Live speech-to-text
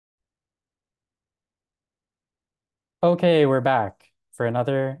Okay, we're back for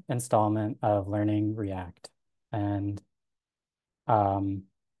another installment of learning React. And um,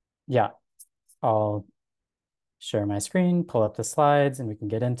 yeah, I'll share my screen, pull up the slides, and we can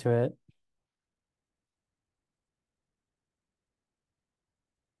get into it.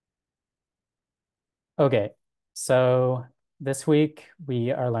 Okay, so this week we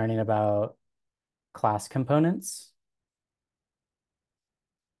are learning about class components,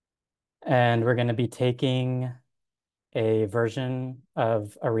 and we're going to be taking a version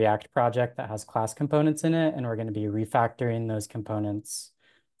of a React project that has class components in it, and we're going to be refactoring those components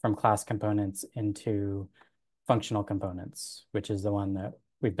from class components into functional components, which is the one that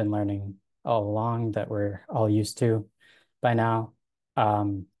we've been learning all along that we're all used to by now.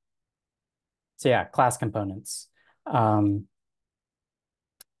 Um, so yeah, class components. Um,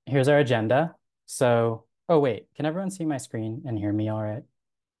 Here's our agenda. So, oh wait, can everyone see my screen and hear me all right?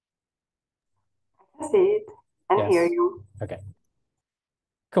 I see it and hear Yes. you. Okay,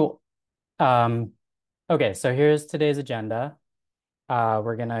 cool. Um, okay, so here's today's agenda. Uh,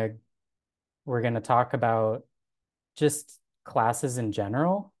 we're gonna we're gonna talk about just classes in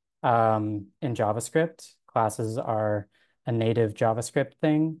general. In JavaScript, classes are a native JavaScript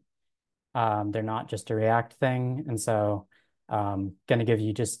thing. They're not just a React thing. And so going to give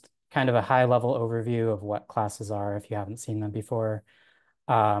you just kind of a high level overview of what classes are if you haven't seen them before.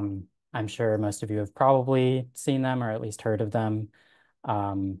 I'm sure most of you have probably seen them or at least heard of them.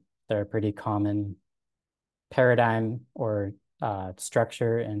 Um, they're a pretty common paradigm or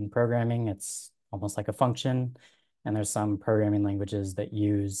structure in programming. It's almost like a function. And there's some programming languages that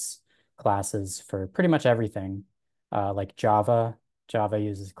use classes for pretty much everything, like Java. Java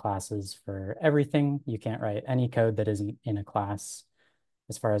uses classes for everything. You can't write any code that isn't in a class,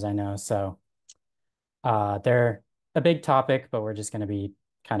 as far as I know. So they're a big topic, but we're just going to be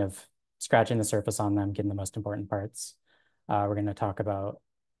kind of scratching the surface on them, getting the most important parts. We're going to talk about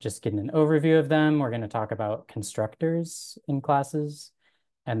just getting an overview of them. We're going to talk about constructors in classes,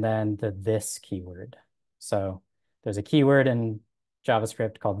 and then the this keyword. So there's a keyword in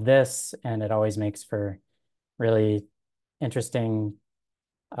JavaScript called this, and it always makes for really interesting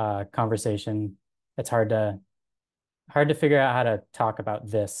conversation. It's hard to figure out how to talk about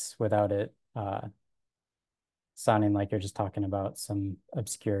this without it sounding like you're just talking about some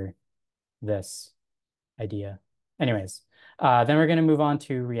obscure this idea. Anyways, then we're going to move on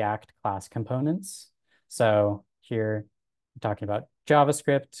to React class components. So here, I'm talking about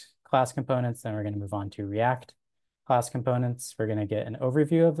JavaScript class components. Then we're going to move on to React class components. We're going to get an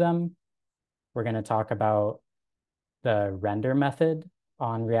overview of them. We're going to talk about the render method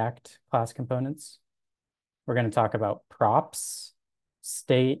on React class components. We're going to talk about props,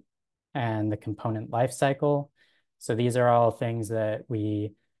 state, and the component lifecycle. So these are all things that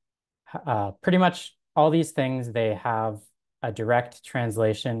we pretty much all these things, they have a direct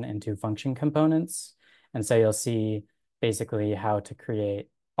translation into function components. And so you'll see basically how to create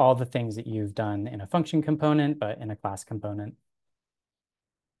all the things that you've done in a function component, but in a class component.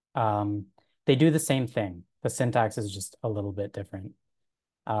 Um, they do the same thing. The syntax is just a little bit different.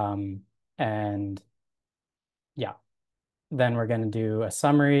 Um, and yeah, then we're going to do a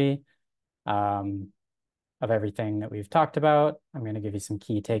summary um, of everything that we've talked about. I'm going to give you some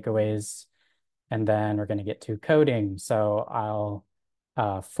key takeaways. And then we're going to get to coding. So I'll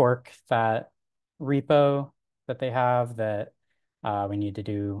fork that repo that they have that we need to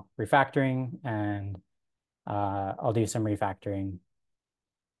do refactoring, and I'll do some refactoring,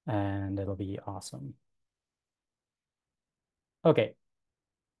 and it'll be awesome. Okay,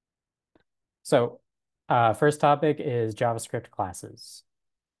 so first topic is JavaScript classes.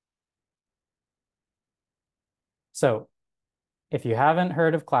 So if you haven't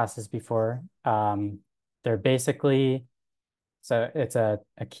heard of classes before, they're basically so it's a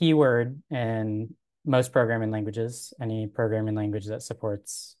keyword in most programming languages, any programming language that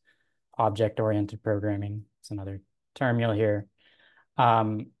supports object-oriented programming. It's another term you'll hear.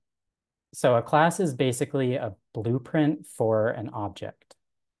 Um, so a class is basically a blueprint for an object.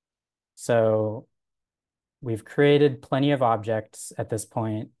 So we've created plenty of objects at this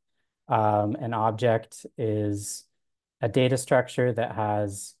point. An object is a data structure that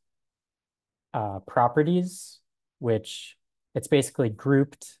has properties, which it's basically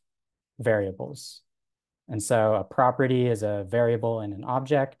grouped variables. And so a property is a variable in an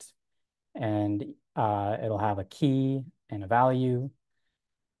object, and it'll have a key and a value.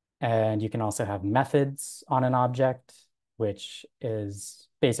 And you can also have methods on an object, which is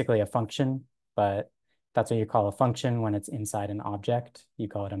basically a function, but that's what you call a function when it's inside an object. You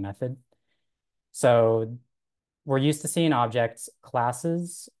call it a method. So we're used to seeing objects.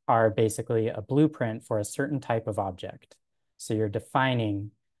 Classes are basically a blueprint for a certain type of object. So you're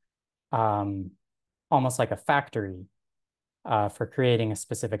defining almost like a factory for creating a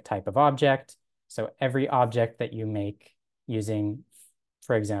specific type of object. So every object that you make using,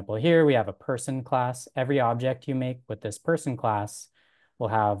 for example, here we have a person class. Every object you make with this person class will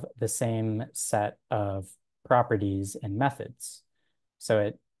have the same set of properties and methods. So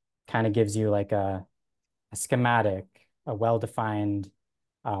it kind of gives you like a schematic, a well-defined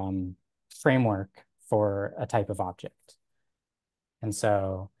framework for a type of object. And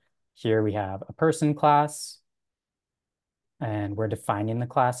so here we have a person class, and we're defining the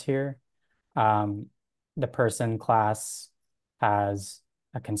class here. The person class has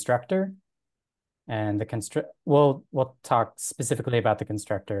a constructor, and we'll talk specifically about the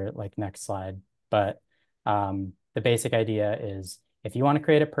constructor like next slide. But the basic idea is if you want to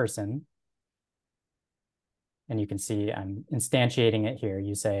create a person, and you can see I'm instantiating it here,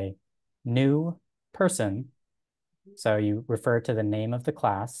 you say new person. So you refer to the name of the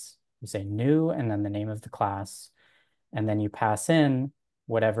class, you say new, and then the name of the class, and then you pass in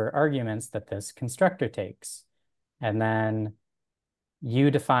whatever arguments that this constructor takes. And then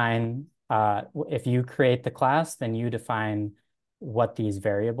you define, if you create the class, then you define what these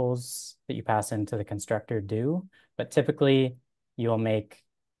variables that you pass into the constructor do. But typically, you'll make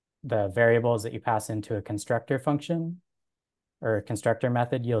the variables that you pass into a constructor function or a constructor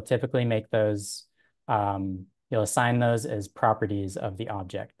method, you'll typically make those, you'll assign those as properties of the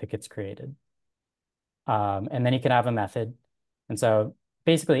object that gets created. And then you can have a method. And so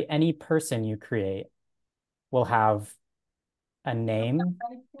basically any person you create will have a name,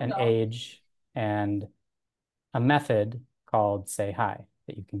 an age, and a method called say hi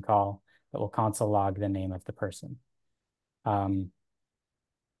that you can call that will console log the name of the person.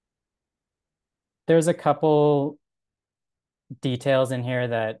 There's a couple details in here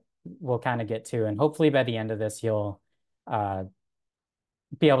that we'll kind of get to, and hopefully by the end of this, you'll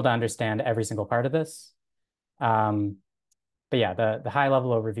be able to understand every single part of this. But yeah, the high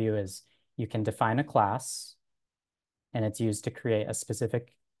level overview is you can define a class, and it's used to create a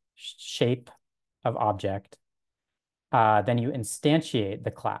specific shape of object. Then you instantiate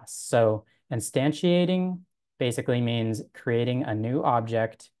the class. So instantiating basically means creating a new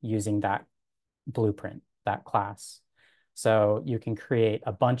object using that blueprint, that class. So you can create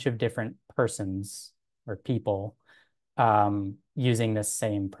a bunch of different persons or people using this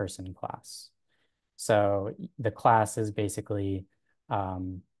same person class. So the class is basically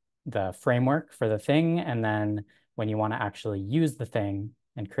the framework for the thing. And then when you want to actually use the thing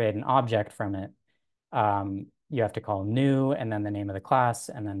and create an object from it, you have to call new and then the name of the class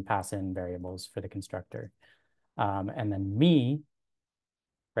and then pass in variables for the constructor. And then me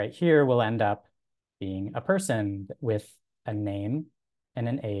right here will end up being a person with a name and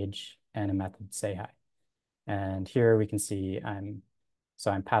an age and a method say hi. And here we can see I'm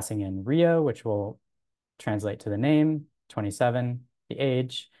passing in Rio, which will translate to the name, 27, the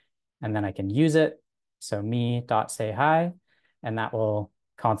age, and then I can use it. So me.say hi, and that will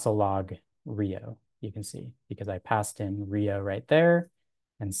console log Rio, you can see, because I passed in Rio right there,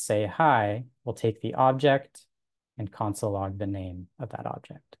 and say hi will take the object and console log the name of that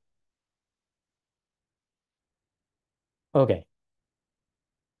object. Okay.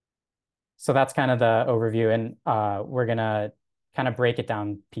 So that's kind of the overview, and we're gonna kind of break it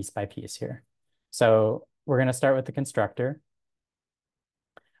down piece by piece here. So we're gonna start with the constructor.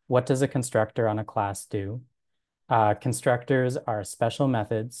 What does a constructor on a class do? Constructors are special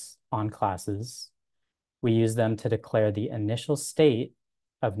methods on classes. We use them to declare the initial state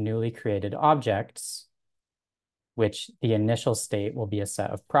of newly created objects, which the initial state will be a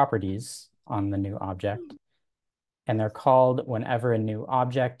set of properties on the new object. And they're called whenever a new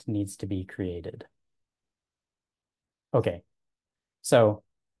object needs to be created. Okay, so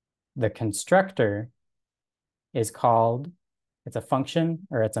the constructor is called, it's a function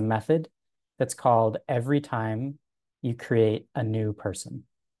or it's a method that's called every time you create a new person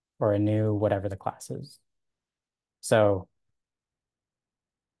or a new whatever the class is. So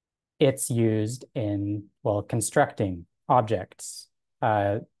it's used in, well, constructing objects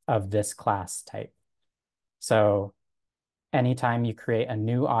of this class type. So anytime you create a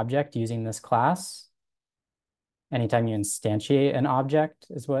new object using this class, anytime you instantiate an object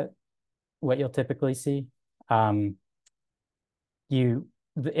is what you'll typically see.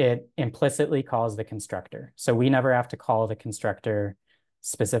 It implicitly calls the constructor. So we never have to call the constructor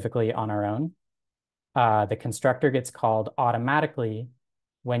specifically on our own. The constructor gets called automatically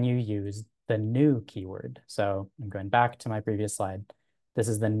when you use the new keyword. So I'm going back to my previous slide. This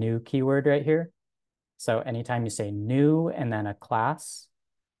is the new keyword right here. So anytime you say new and then a class,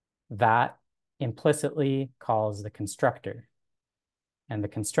 that implicitly calls the constructor. And the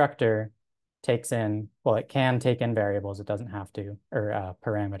constructor takes in, well, it can take in variables, it doesn't have to, or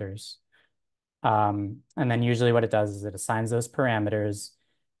parameters. And then usually what it does is it assigns those parameters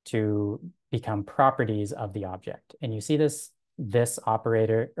to become properties of the object. And you see this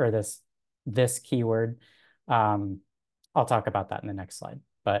operator, or this keyword. I'll talk about that in the next slide.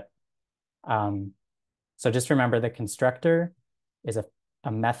 But so just remember, the constructor is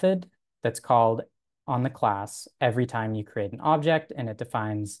a method that's called on the class every time you create an object, and it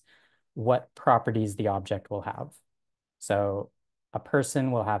defines what properties the object will have. So a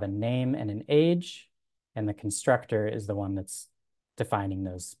person will have a name and an age, and the constructor is the one that's defining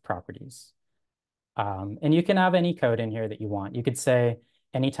those properties. And you can have any code in here that you want. You could say,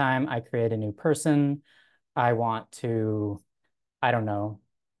 anytime I create a new person, I want to, I don't know,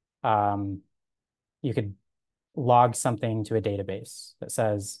 you could log something to a database that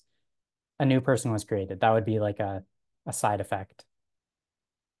says a new person was created. That would be like a side effect.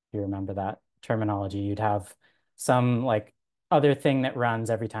 You remember that terminology. You'd have some like other thing that runs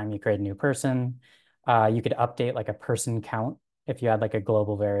every time you create a new person. You could update like a person count if you had like a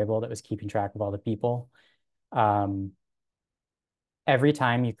global variable that was keeping track of all the people. Every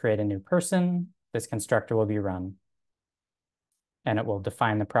time you create a new person, this constructor will be run, and it will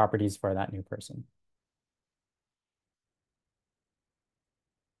define the properties for that new person.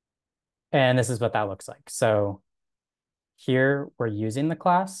 And this is what that looks like. So here we're using the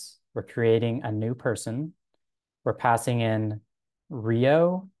class, we're creating a new person, we're passing in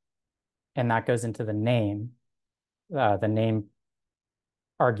Rio, and that goes into the name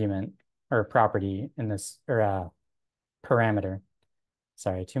argument or property in this, or parameter.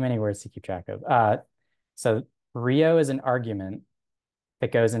 Sorry, too many words to keep track of. So Rio is an argument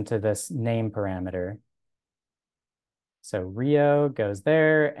that goes into this name parameter. So Rio goes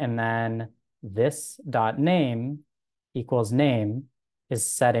there, and then this dot name equals name is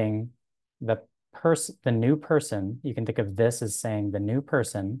setting the new person. You can think of this as saying the new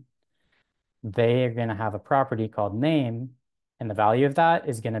person. They are going to have a property called name, and the value of that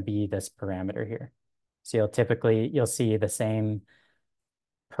is going to be this parameter here. So you'll see the same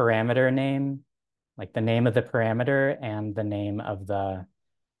parameter name, like the name of the parameter and the name of the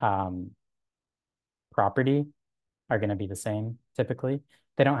property are going to be the same typically.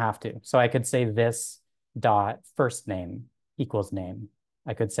 They don't have to. So I could say this dot first name equals name.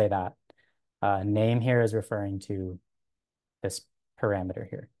 I could say that. Name here is referring to this parameter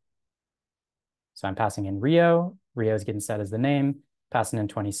here. So I'm passing in Rio. Rio is getting set as the name, passing in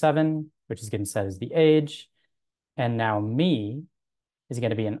 27, which is getting set as the age. And now me is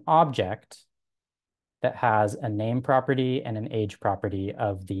going to be an object that has a name property and an age property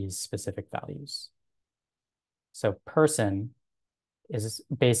of these specific values. So person is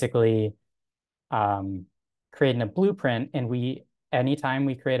basically creating a blueprint, and anytime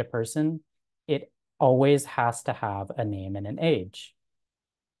we create a person, it always has to have a name and an age.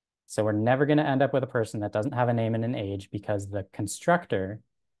 So we're never going to end up with a person that doesn't have a name and an age, because the constructor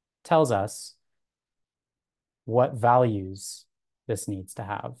tells us what values this needs to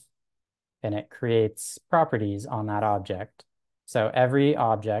have, and it creates properties on that object. So every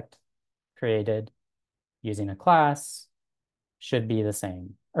object created using a class should be the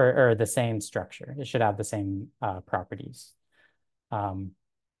same, or the same structure. It should have the same properties. And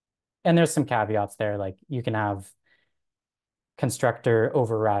there's some caveats there, like you can have constructor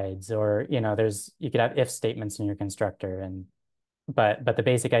overrides, or you could have if statements in your constructor, but the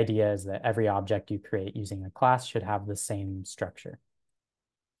basic idea is that every object you create using a class should have the same structure.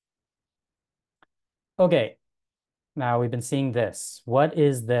 Okay, now we've been seeing this. What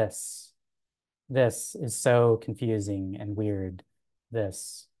is this? This is so confusing and weird.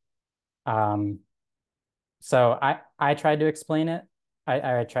 This. So I tried to explain it.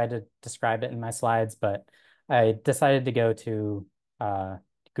 I tried to describe it in my slides, but I decided to go to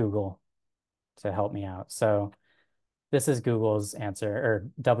Google to help me out. So this is Google's answer, or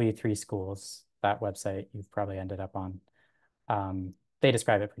W3 Schools, that website you've probably ended up on. They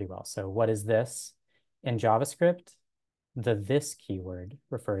describe it pretty well. So what is this? In JavaScript, the this keyword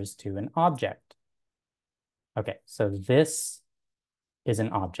refers to an object. Okay, so this is an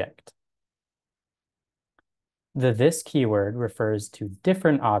object. The this keyword refers to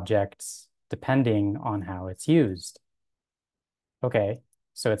different objects depending on how it's used. Okay,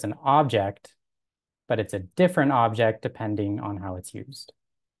 so it's an object, but it's a different object depending on how it's used.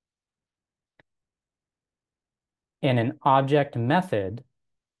 In an object method,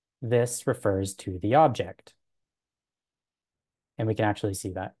 this refers to the object. And we can actually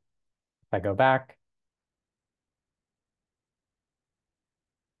see that. If I go back,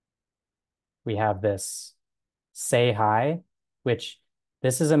 we have this say hi, which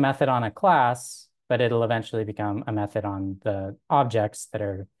this is a method on a class, but it'll eventually become a method on the objects that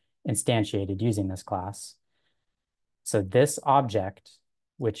are instantiated using this class. So this object,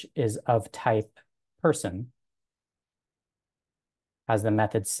 which is of type person, has the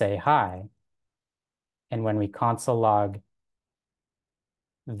method say hi. And when we console log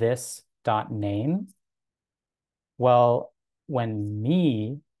this dot name, well, when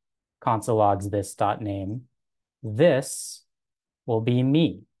me console logs this dot name, this will be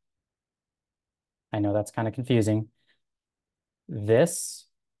me. I know that's kind of confusing. This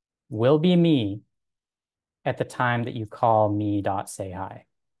will be me at the time that you call me dot say hi.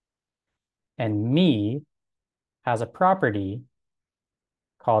 And me has a property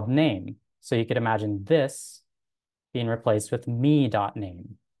called name. So you could imagine this being replaced with me dot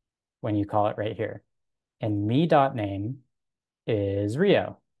name when you call it right here. And me dot name is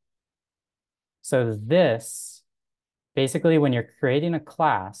Rio. So this, basically when you're creating a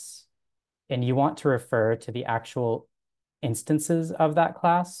class and you want to refer to the actual instances of that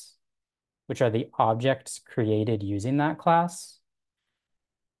class, which are the objects created using that class,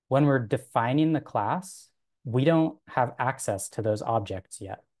 when we're defining the class, we don't have access to those objects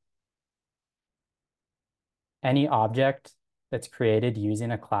yet. Any object that's created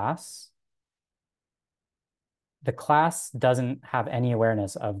using a class, the class doesn't have any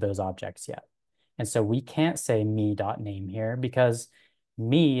awareness of those objects yet. And so we can't say me.name here because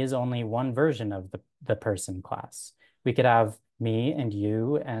me is only one version of the person class. We could have me and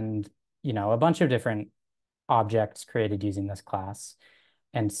you and, a bunch of different objects created using this class.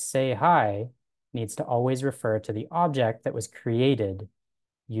 And say hi needs to always refer to the object that was created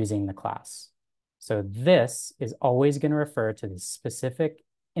using the class. So this is always going to refer to the specific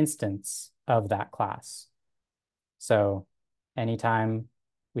instance of that class. So anytime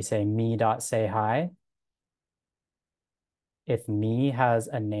we say me.sayHi, if me has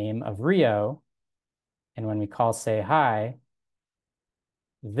a name of Rio, and when we call say hi,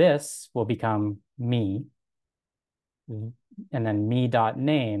 this will become me, and then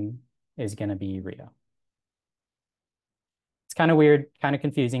me.name is going to be Rio. It's kind of weird, kind of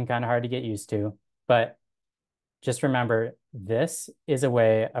confusing, kind of hard to get used to, but just remember, this is a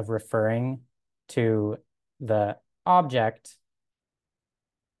way of referring to the object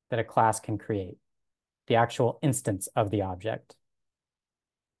that a class can create, the actual instance of the object.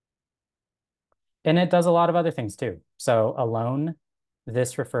 And it does a lot of other things too. So alone,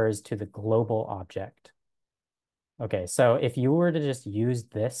 this refers to the global object. Okay, so if you were to just use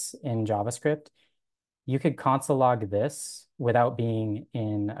this in JavaScript, you could console log this without being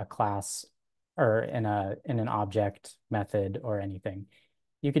in a class or in an object method or anything.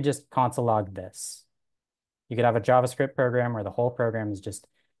 You could just console log this. You could have a JavaScript program where the whole program is just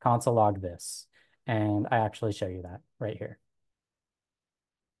console log this. And I actually show you that right here.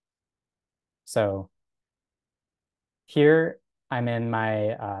 So here I'm in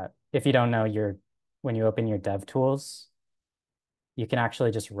my, if you don't know, when you open your dev tools, you can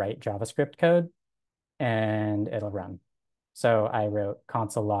actually just write JavaScript code and it'll run. So I wrote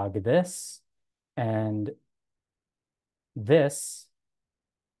console log this, and this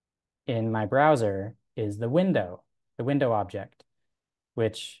in my browser is the window object,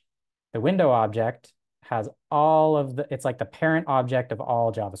 which the window object has all of it's like the parent object of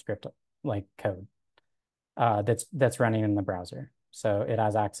all JavaScript like code that's running in the browser. So it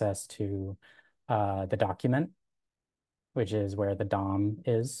has access to the document, which is where the DOM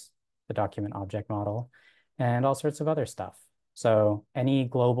is, the document object model, and all sorts of other stuff. So any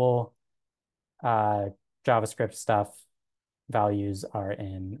global JavaScript stuff values are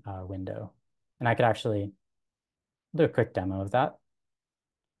in window. And I could actually do a quick demo of that.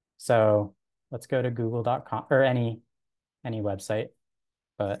 So let's go to google.com or any website,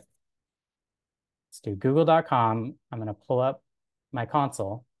 but let's do google.com. I'm going to pull up my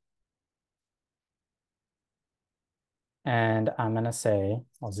console and I'm going to say,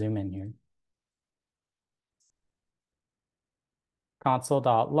 I'll zoom in here,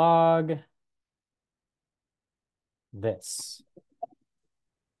 console.log this.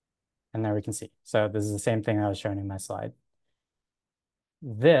 And there we can see. So this is the same thing I was showing in my slide.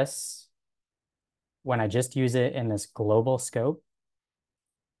 This, when I just use it in this global scope,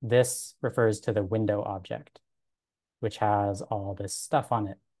 this refers to the window object, which has all this stuff on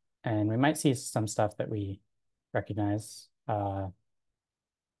it. And we might see some stuff that we recognize. I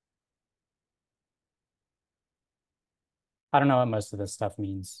don't know what most of this stuff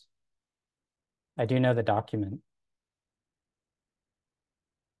means. I do know the document.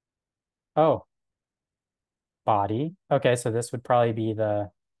 Oh, body. Okay, so this would probably be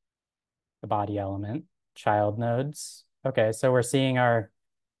the the body element, child nodes. Okay, so we're seeing our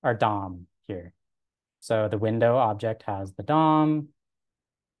DOM here. So the window object has the DOM.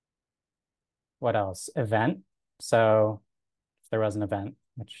 What else? Event. So if there was an event,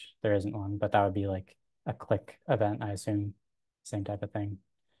 which there isn't one, but that would be like a click event, I assume. Same type of thing.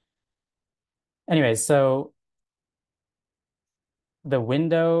 Anyways, so the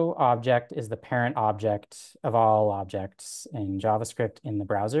window object is the parent object of all objects in JavaScript in the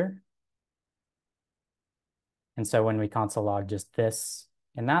browser. And so when we console log just this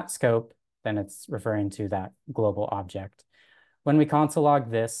in that scope, then it's referring to that global object. When we console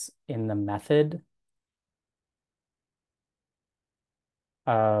log this in the method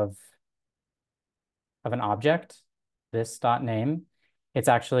of an object, this dot name, it's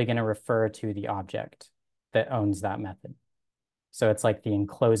actually going to refer to the object that owns that method. So it's like the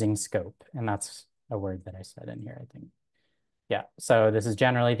enclosing scope, and that's a word that I said in here, I think. Yeah, so this is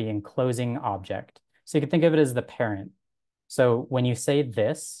generally the enclosing object. So you can think of it as the parent. So when you say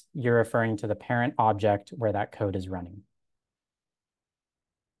this, you're referring to the parent object where that code is running.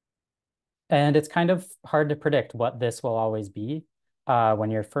 And it's kind of hard to predict what this will always be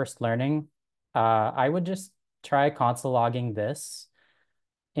when you're first learning. I would just try console logging this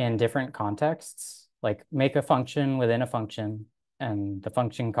in different contexts, like make a function within a function, and the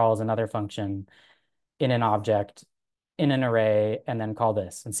function calls another function in an object, in an array, and then call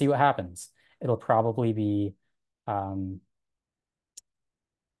this and see what happens. It'll probably be the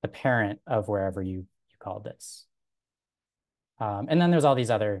parent of wherever you called this. And then there's all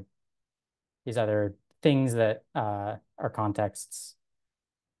these other things that are contexts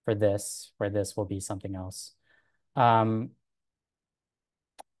for this, where this will be something else.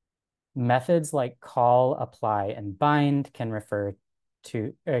 Methods like call, apply, and bind can refer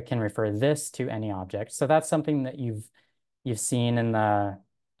this to any object. So that's something that you've seen in the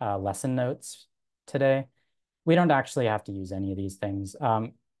lesson notes today. We don't actually have to use any of these things.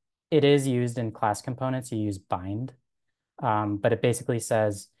 It is used in class components. You use bind, but it basically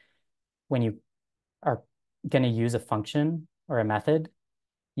says when you are going to use a function or a method,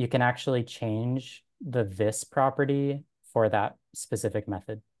 you can actually change the this property for that specific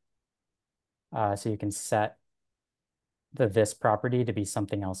method. So you can set the this property to be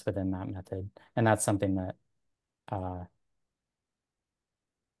something else within that method. And that's something that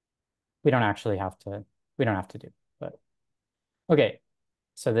we don't have to do. But okay,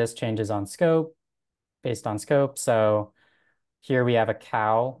 so this changes on scope, based on scope. So here we have a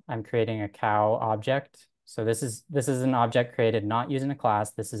cow. I'm creating a cow object. So this is an object created not using a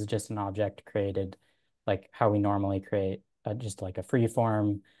class. This is just an object created like how we normally create just like a free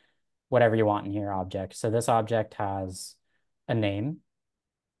form, whatever you want in here object. So this object has a name.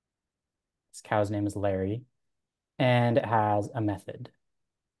 This cow's name is Larry, and it has a method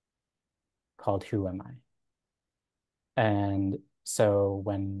called who am I. And so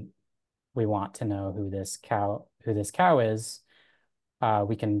when we want to know who this cow is,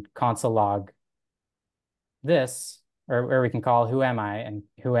 we can console log this, or we can call who am I, and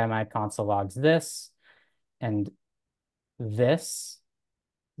who am I console logs this, and this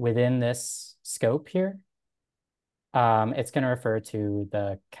within this scope here, it's going to refer to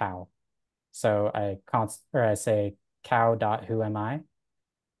the cow. So I say cow dot who am I,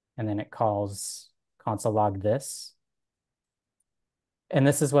 and then it calls console log this, and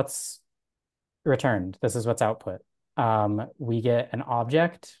this is what's returned. This is what's output. We get an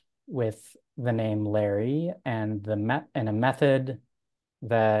object with the name Larry and a method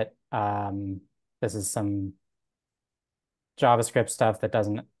that this is some JavaScript stuff that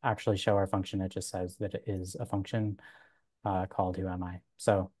doesn't actually show our function. It just says that it is a function called who am I.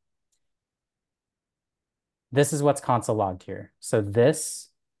 So this is what's console logged here. So this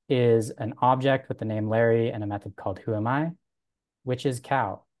is an object with the name Larry and a method called who am I, which is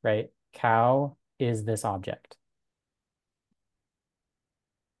cow, right? Cow is this object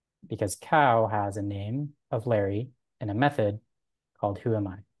because cow has a name of Larry and a method called who am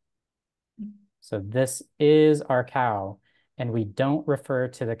I. So this is our cow, and we don't refer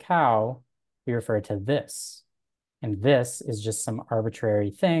to the cow, we refer to this. And this is just some arbitrary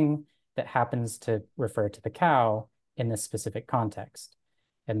thing that happens to refer to the cow in this specific context.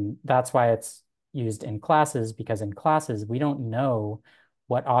 And that's why it's used in classes, because in classes, we don't know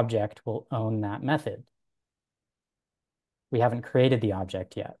what object will own that method. We haven't created the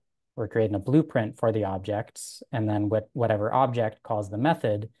object yet. We're creating a blueprint for the objects, and then whatever object calls the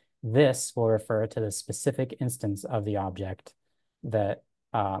method, this will refer to the specific instance of the object that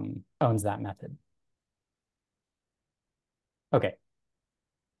owns that method. Okay.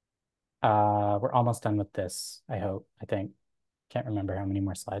 We're almost done with this, I hope, I think. Can't remember how many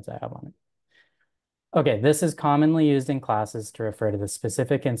more slides I have on it. Okay, this is commonly used in classes to refer to the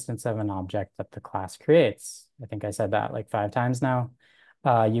specific instance of an object that the class creates. I think I said that like 5 times now.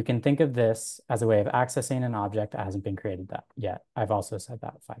 You can think of this as a way of accessing an object that hasn't been created that yet. I've also said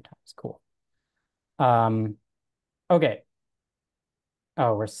that 5 times. Cool. Okay.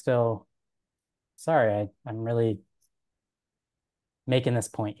 Oh, we're still, sorry, I'm really making this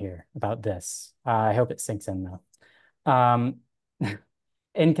point here about this. I hope it sinks in though. Um,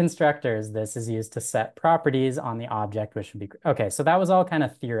 in constructors, this is used to set properties on the object, which would be, okay, so that was all kind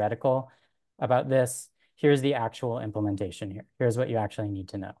of theoretical about this. Here's the actual implementation here. Here's what you actually need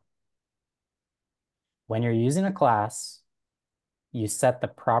to know. When you're using a class, you set the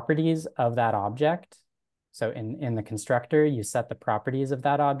properties of that object. So in the constructor, you set the properties of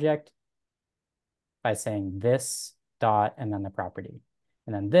that object by saying this dot and then the property.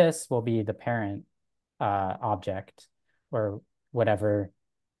 And then this will be the parent object or whatever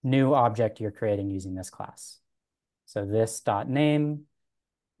new object you're creating using this class. So this dot name,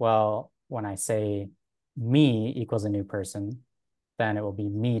 well, when I say me equals a new person, then it will be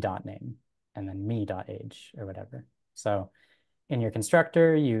me dot name and then me dot age or whatever. So in your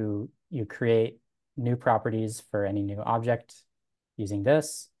constructor, you create new properties for any new object using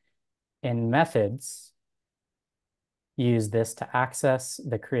this. In methods, use this to access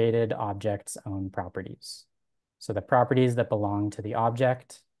the created object's own properties. So the properties that belong to the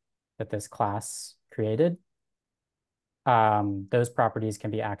object that this class created, those properties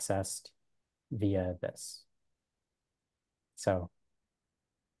can be accessed via this. So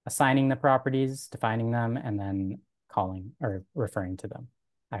assigning the properties, defining them, and then calling or referring to them,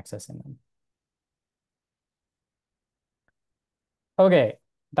 accessing them. Okay,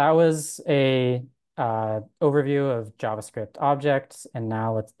 that was a overview of JavaScript objects, and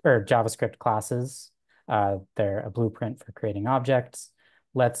now or JavaScript classes. They're a blueprint for creating objects.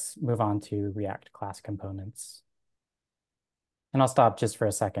 Let's move on to React class components. And I'll stop just for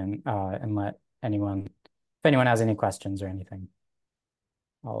a second and let anyone, if anyone has any questions or anything,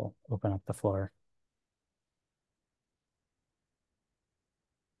 I'll open up the floor.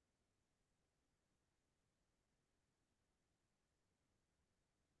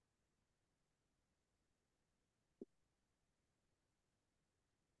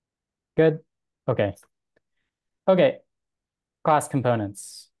 Good. Okay. Okay. Class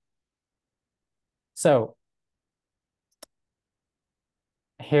components. So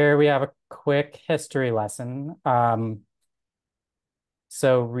here we have a quick history lesson.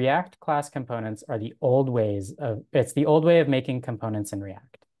 So React class components are the old ways of, it's the old way of making components in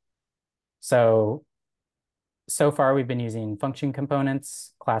React. So far we've been using function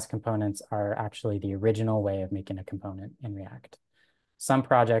components. Class components are actually the original way of making a component in React. Some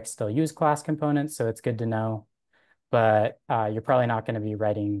projects still use class components, so it's good to know, but you're probably not going to be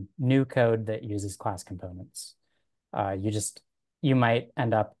writing new code that uses class components. You might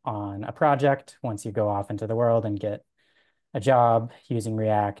end up on a project once you go off into the world and get a job using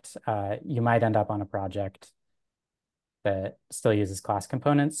React. You might end up on a project that still uses class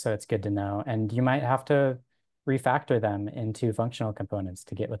components, so it's good to know. And you might have to refactor them into functional components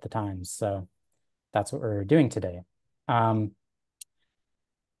to get with the times. So that's what we're doing today.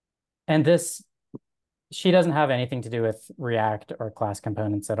 And this, she doesn't have anything to do with React or class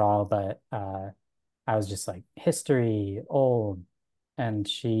components at all, but I was just like, history, old. And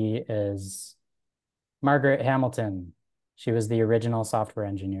she is Margaret Hamilton. She was the original software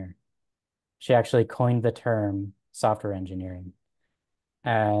engineer. She actually coined the term software engineering.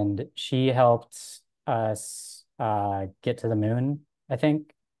 And she helped us get to the moon, I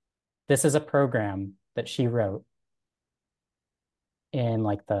think. This is a program that she wrote in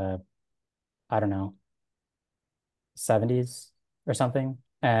like the, I don't know, 70s or something.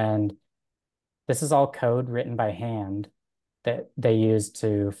 And this is all code written by hand that they used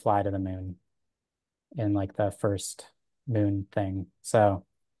to fly to the moon in like the first moon thing. So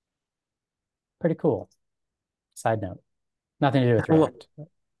pretty cool. Side note. Nothing to do with Hello. React.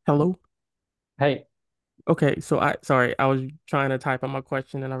 Hello. Hey, Okay, so sorry, I was trying to type out my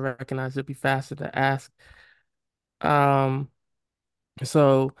question and I recognized it'd be faster to ask. Um,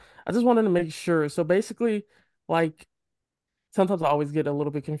 so I just wanted to make sure. So basically, like sometimes I always get a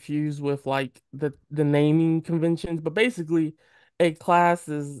little bit confused with like the naming conventions, but basically a class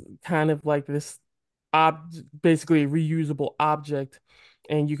is kind of like this basically a reusable object,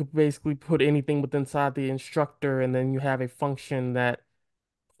 and you could basically put anything within inside the instructor, and then you have a function that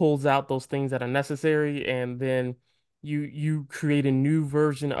pulls out those things that are necessary, and then you create a new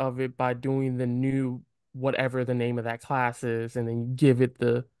version of it by doing the new whatever the name of that class is, and then you give it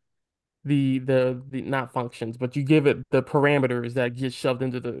the not functions, but you give it the parameters that get shoved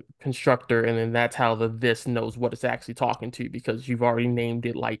into the constructor, and then that's how the this knows what it's actually talking to because you've already named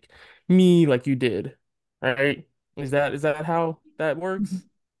it like me, like you did, right? Is that how that works?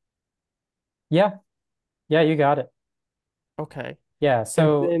 Yeah, yeah, you got it. Okay. Yeah, And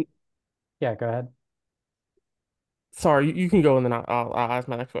so then, yeah, go ahead. sorry, you can go and then I'll ask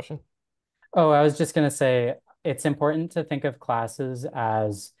my next question. Oh, I was just gonna say it's important to think of classes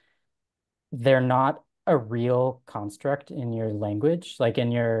as they're not a real construct in your language, like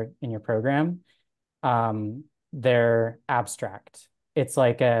in your program. They're abstract. It's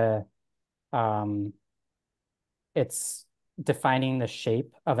like a um, it's defining the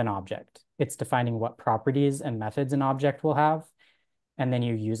shape of an object. It's defining what properties and methods an object will have, and then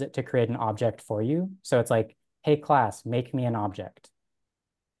you use it to create an object for you. So it's like, hey, class, make me an object.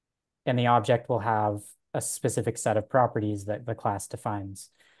 And the object will have a specific set of properties that the class defines.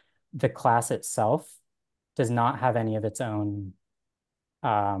 The class itself does not have any of its own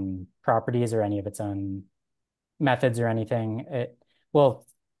properties or any of its own methods or anything. Well,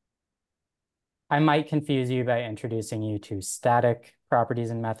 I might confuse you by introducing you to static properties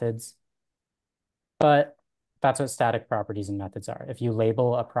and methods, but that's what static properties and methods are. If you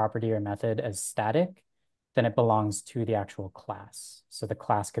label a property or method as static, then it belongs to the actual class. So the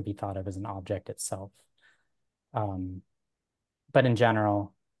class could be thought of as an object itself. Um, but in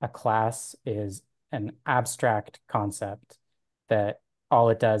general, a class is an abstract concept that all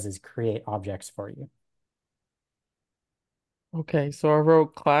it does is create objects for you. Okay, so I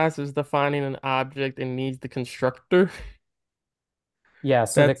wrote class is defining an object and needs the constructor. Yeah,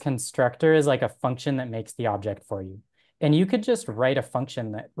 so the That's constructor is like a function that makes the object for you. And you could just write a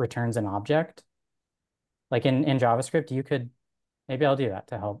function that returns an object. Like in JavaScript, you could, maybe I'll do that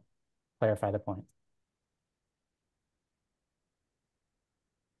to help clarify the point.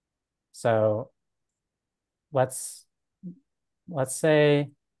 So let's let's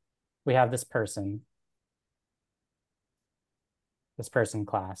say we have this person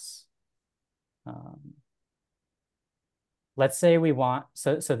class. Um, let's say we want,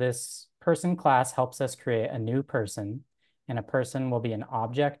 so this person class helps us create a new person, and a person will be an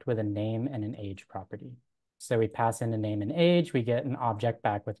object with a name and an age property. So we pass in a name and age, we get an object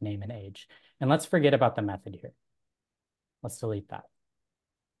back with name and age. And let's forget about the method here. Let's delete that.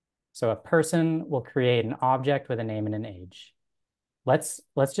 So a person will create an object with a name and an age. Let's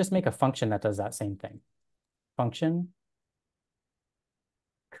just make a function that does that same thing. Function,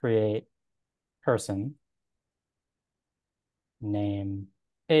 create person, name,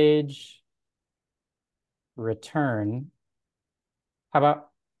 age, return. How about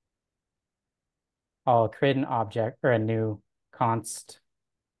I'll create an object or a new const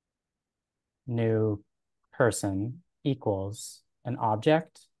new person equals an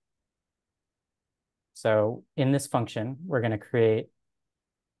object. So in this function, we're going to create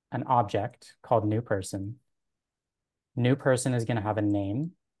an object called new person. New person is going to have a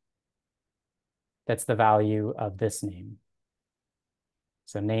name that's the value of this name.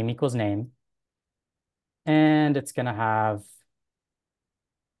 So name equals name. And it's going to have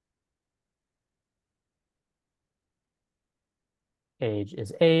age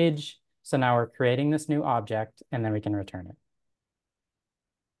is age. So now we're creating this new object and then we can return it.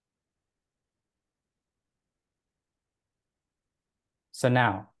 So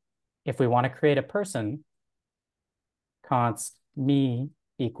now if we want to create a person, const me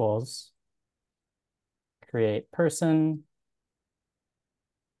equals create person,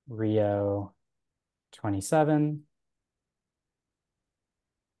 Rio 27.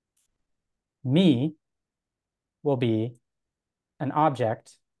 Me will be an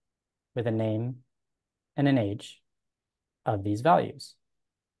object with a name and an age of these values.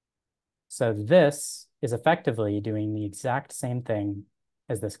 So this is effectively doing the exact same thing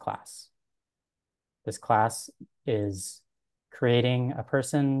as this class. This class is creating a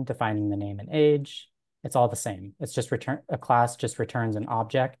person, defining the name and age. It's all the same. It's just a class just returns an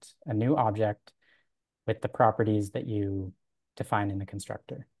object, a new object with the properties that you define in the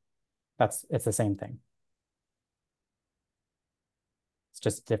constructor. It's the same thing. It's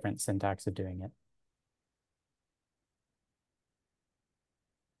just different syntax of doing it.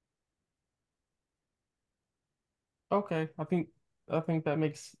 okay. I think that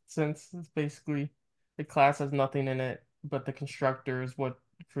makes sense. It's basically the class has nothing in it, but the constructor is what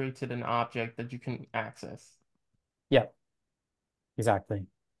created an object that you can access. Yeah, exactly.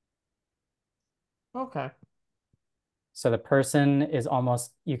 Okay. So the person is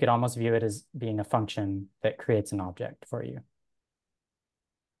almost, you could almost view it as being a function that creates an object for you,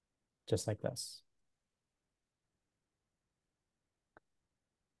 just like this.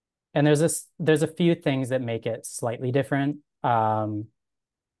 And there's a few things that make it slightly different.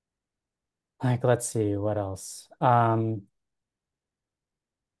 Like let's see what else.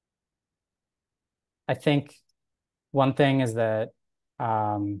 I think one thing is that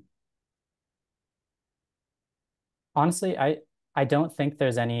um, honestly, I don't think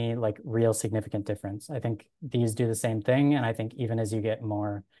there's any like real significant difference. I think these do the same thing, and I think even as you get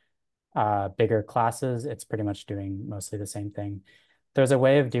more bigger classes, it's pretty much doing mostly the same thing. There's a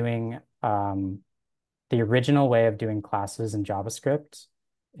way of doing the original way of doing classes in JavaScript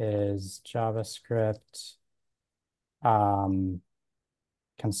is JavaScript um,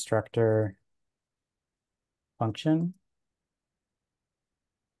 constructor function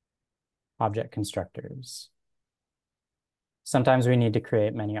object constructors. Sometimes we need to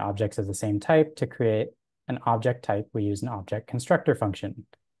create many objects of the same type. To create an object type, we use an object constructor function.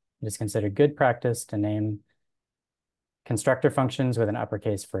 It is considered good practice to name constructor functions with an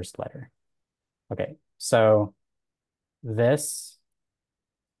uppercase first letter. Okay, so this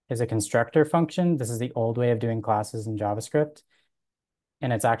is a constructor function. This is the old way of doing classes in JavaScript,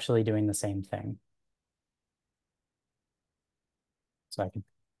 and it's actually doing the same thing. So I can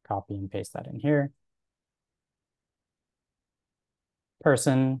copy and paste that in here.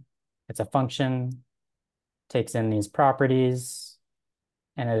 Person, it's a function, takes in these properties,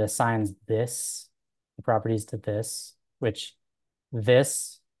 and it assigns the properties to this, which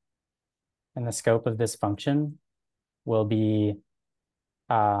this and the scope of this function will be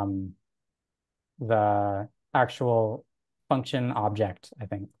um, the actual function object, I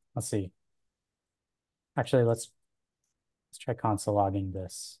think. Let's see. Actually, let's try console logging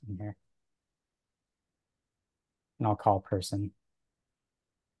this in here. And I'll call person.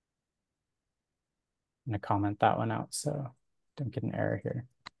 I'm gonna comment that one out so don't get an error here.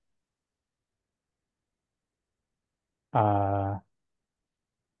 Uh,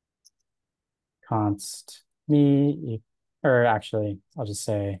 const me, or actually, I'll just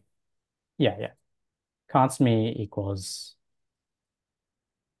say, yeah. Const me equals,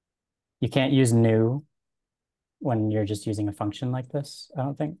 you can't use new when you're just using a function like this, I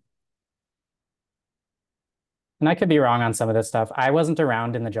don't think. And I could be wrong on some of this stuff. I wasn't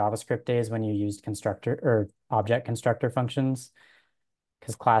around in the JavaScript days when you used constructor or object constructor functions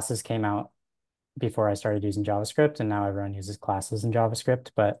because classes came out before I started using JavaScript, and now everyone uses classes in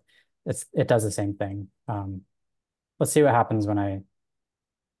JavaScript, but it does the same thing. Let's see what happens when I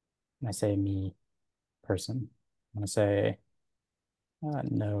say me person. I'm gonna say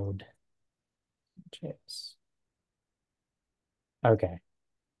node JS. Okay,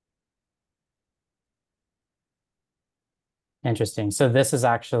 interesting. So this is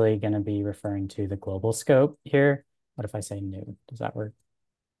actually going to be referring to the global scope here. What if I say new? Does that work?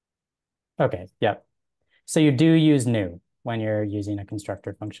 Okay, yep. So you do use new when you're using a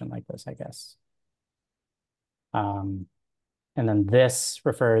constructor function like this, I guess. Um, and then this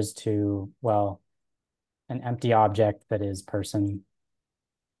refers to, well, an empty object that is person.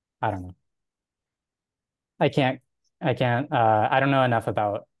 I don't know. I can't, I don't know enough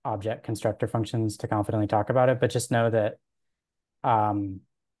about object constructor functions to confidently talk about it, but just know that um,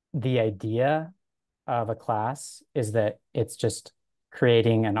 the idea of a class is that it's just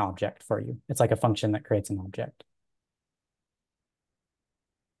creating an object for you. It's like a function that creates an object.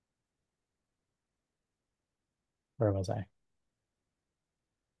 Where was I?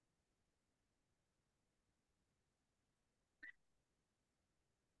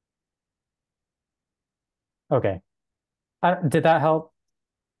 Okay. Did that help?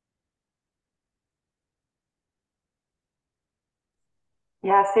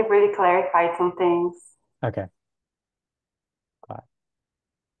 Yes, it really clarified some things. Okay.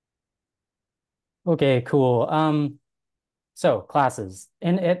 Okay, cool. So classes.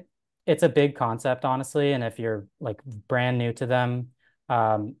 And it's a big concept, honestly. And if you're like brand new to them,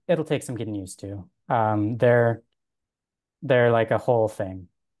 it'll take some getting used to. They're like a whole thing.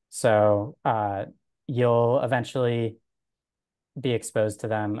 So you'll eventually be exposed to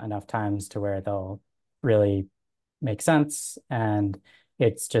them enough times to where they'll really make sense. And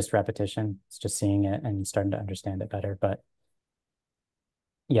it's just repetition. It's just seeing it and starting to understand it better. But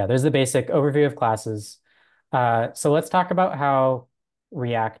yeah, there's the basic overview of classes. So let's talk about how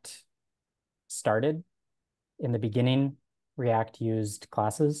React started. In the beginning, React used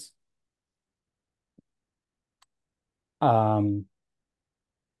classes. Um,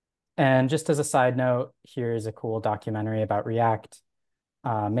 and just as a side note, here's a cool documentary about React.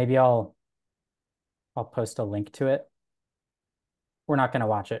 Maybe I'll post a link to it. We're not going to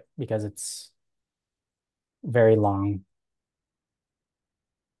watch it because it's very long.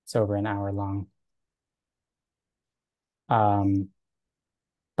 It's over an hour long. Um,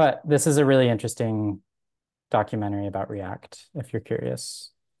 But this is a really interesting documentary about React, if you're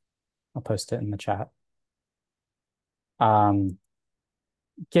curious. I'll post it in the chat. Um,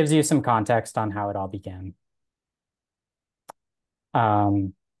 gives you some context on how it all began.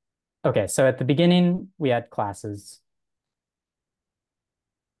 Um, okay, so at the beginning, we had classes,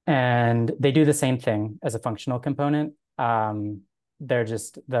 and they do the same thing as a functional component. They're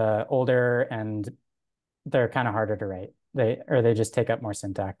just the older and they're kind of harder to write. They just take up more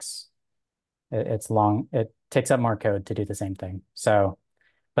syntax. It's long. It takes up more code to do the same thing. So,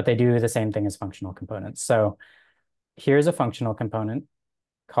 but they do the same thing as functional components. So here's a functional component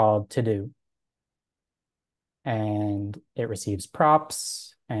called to do, and it receives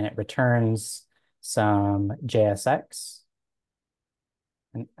props and it returns some JSX,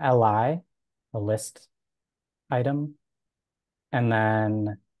 an li, a list item, and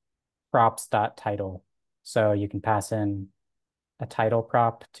then props.title. So you can pass in a title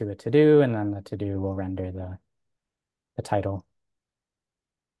prop to a to-do, and then the to-do will render the title.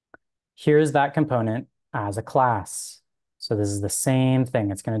 Here's that component as a class. So this is the same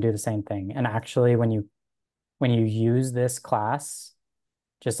thing. It's going to do the same thing. And actually, when you use this class,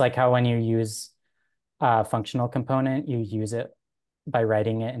 just like how when you use a functional component, you use it by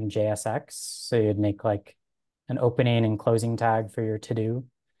writing it in JSX. So you'd make like an opening and closing tag for your to-do,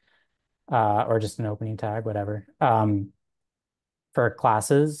 or just an opening tag, whatever. For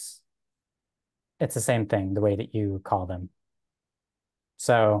classes, it's the same thing, the way that you call them.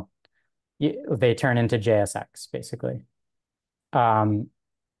 So they turn into JSX, basically.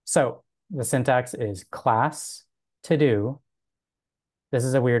 So the syntax is class to do. This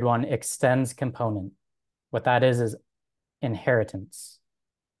is a weird one, extends component. What that is inheritance.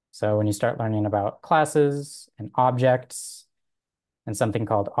 So when you start learning about classes and objects and something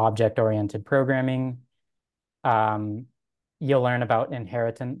called object-oriented programming, you'll learn about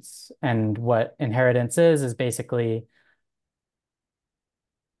inheritance. And what inheritance is basically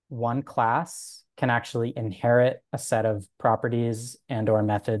one class can actually inherit a set of properties and or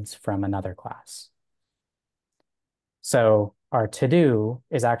methods from another class. So our to-do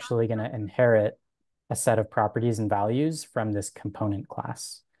is actually going to inherit a set of properties and values from this component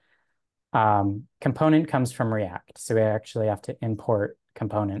class. Component comes from React. So we actually have to import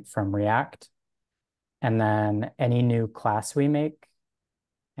component from React. And then any new class we make,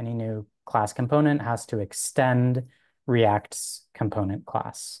 any new class component has to extend React's component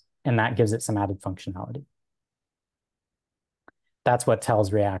class. And that gives it some added functionality. That's what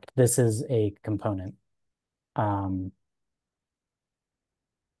tells React this is a component. And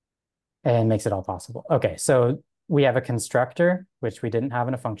makes it all possible. Okay, so we have a constructor, which we didn't have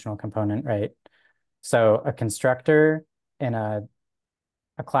in a functional component, right? So a constructor in a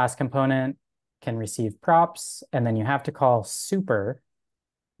class component can receive props, and then you have to call super,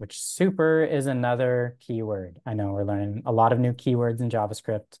 which super is another keyword. I know we're learning a lot of new keywords in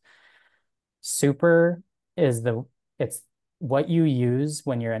JavaScript. Super is it's what you use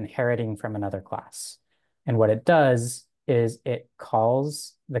when you're inheriting from another class. And what it does is it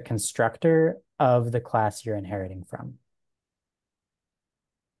calls the constructor of the class you're inheriting from.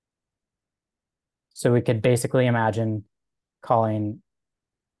 So we could basically imagine calling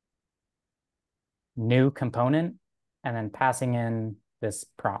new component and then passing in this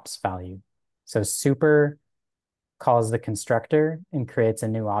props value. So super calls the constructor and creates a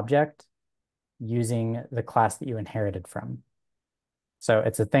new object using the class that you inherited from. So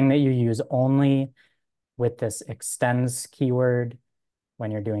it's a thing that you use only with this extends keyword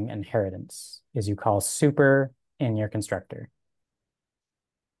when you're doing inheritance, is you call super in your constructor.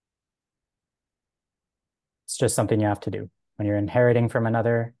 It's just something you have to do. When you're inheriting from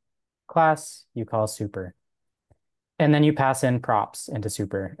another class, you call super. And then you pass in props into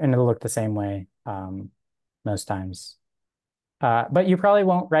super, and it'll look the same way most times. But you probably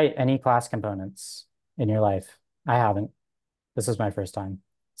won't write any class components in your life. I haven't. This is my first time.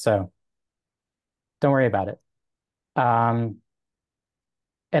 So don't worry about it.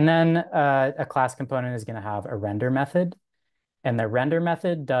 And then a class component is going to have a render method. And the render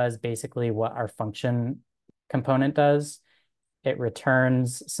method does basically what our function component does. It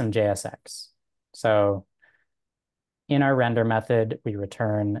returns some JSX. So in our render method, we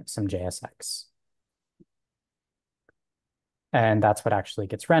return some JSX. And that's what actually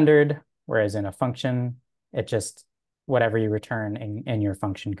gets rendered. Whereas in a function, it just, whatever you return in your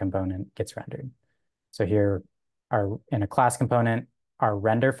function component gets rendered. So here, in a class component, our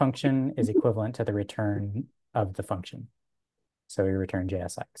render function is equivalent to the return of the function. So we return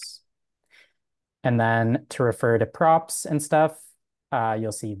JSX. And then to refer to props and stuff,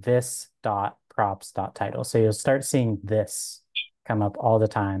 you'll see this dot props dot title. So you'll start seeing this come up all the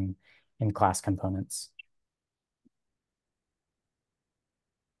time in class components.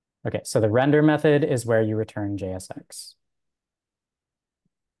 Okay, so the render method is where you return JSX.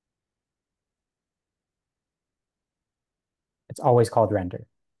 It's always called render.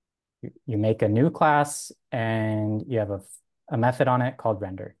 You make a new class and you have a method on it called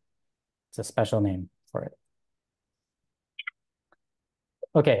render. It's a special name for it.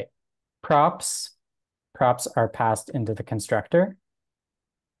 Okay, props. Props are passed into the constructor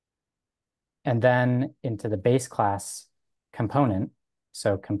and then into the base class component.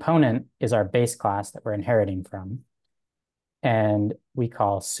 So component is our base class that we're inheriting from. And we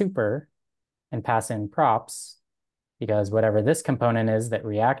call super and pass in props because whatever this component is that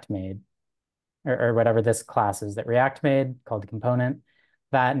React made, or whatever this class is that React made called the component,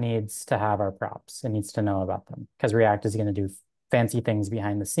 that needs to have our props. It needs to know about them because React is going to do fancy things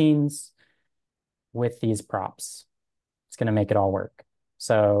behind the scenes with these props. It's going to make it all work.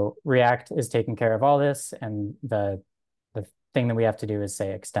 So React is taking care of all this, and the thing that we have to do is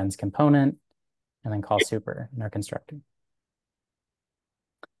say extends component and then call super in our constructor.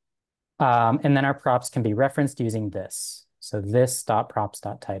 And then our props can be referenced using this. So this dot props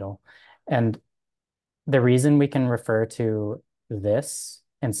dot title. And the reason we can refer to this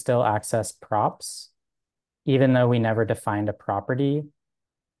and still access props, even though we never defined a property,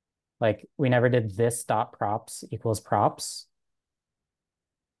 like we never did this dot props equals props.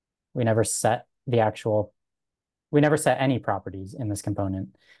 We never set we never set any properties in this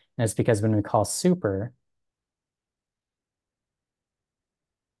component. And it's because when we call super,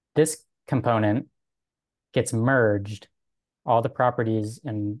 this component gets merged. All the properties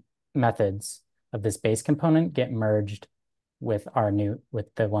and methods of this base component get merged with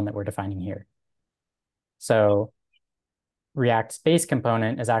the one that we're defining here. So React's base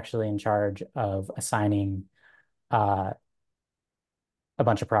component is actually in charge of assigning a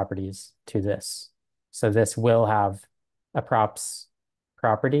bunch of properties to this. So this will have a props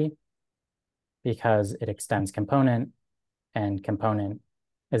property because it extends component, and component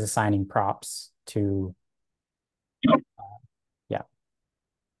is assigning props to, yeah,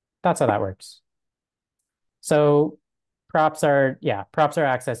 that's how that works. So props are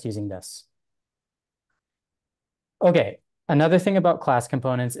accessed using this. Okay, another thing about class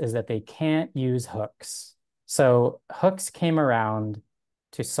components is that they can't use hooks. So hooks came around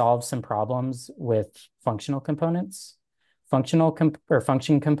to solve some problems with functional components. Function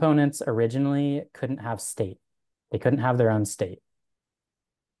components originally couldn't have state. They couldn't have their own state.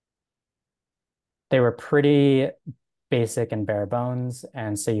 They were pretty basic and bare bones,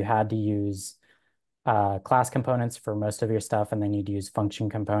 and so you had to use class components for most of your stuff, and then you'd use function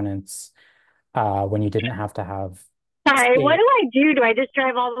components when you didn't have to have Sorry, state. what do I do? Do I just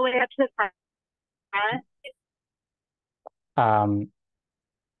drive all the way up to the front?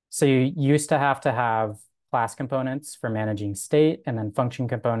 So you used to have class components for managing state and then function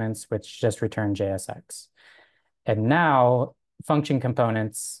components, which just return JSX. And now function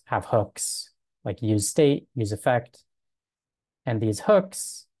components have hooks like use state, use effect. And these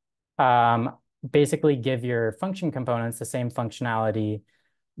hooks basically give your function components the same functionality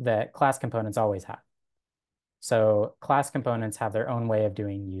that class components always have. So class components have their own way of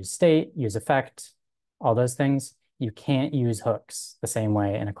doing use state, use effect, all those things. You can't use hooks the same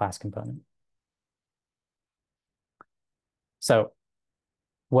way in a class component. So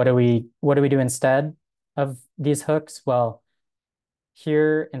what do we do instead of these hooks? Well,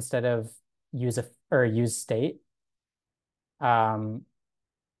 here instead of use state,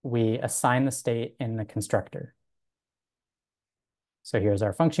 we assign the state in the constructor. So here's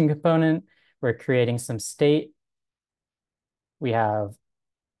our function component. We're creating some state. We have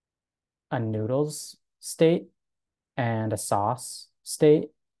a noodles state and a sauce state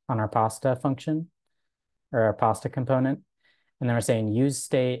on our pasta function or our pasta component. And then we're saying use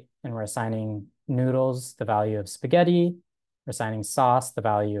state, and we're assigning noodles the value of spaghetti. We're assigning sauce the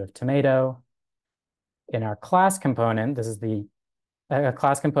value of tomato. In our class component, this is a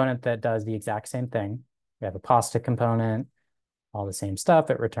class component that does the exact same thing. We have a pasta component, all the same stuff.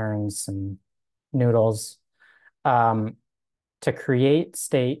 It returns some noodles. To create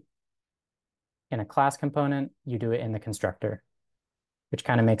state in a class component, you do it in the constructor, which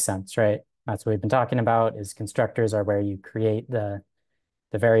kind of makes sense, right? That's what we've been talking about, is constructors are where you create the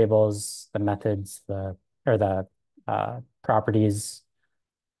variables, the methods, the properties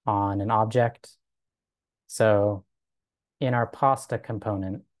on an object. So in our pasta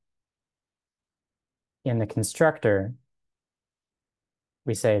component, in the constructor,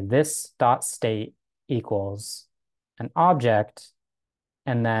 we say this dot state equals an object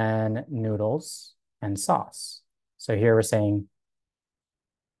and then noodles and sauce. So here we're saying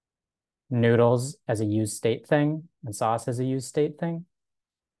noodles as a use state thing and sauce as a use state thing,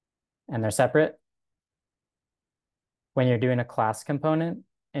 and they're separate. When you're doing a class component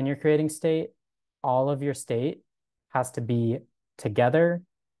and you're creating state, all of your state has to be together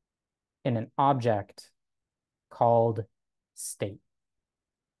in an object called state.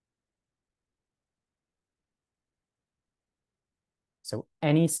 So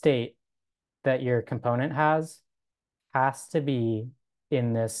any state that your component has to be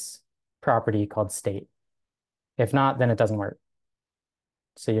in this property called state. If not, then it doesn't work.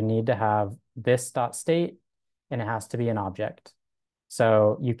 So you need to have this dot state, and it has to be an object.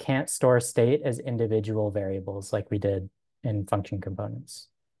 So you can't store state as individual variables like we did in function components.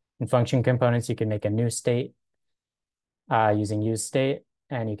 In function components, you can make a new state using use state,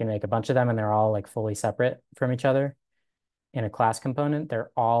 and you can make a bunch of them, and they're all like fully separate from each other. In a class component,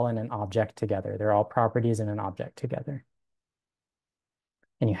 they're all in an object together. They're all properties in an object together.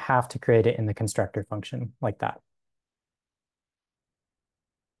 And you have to create it in the constructor function like that.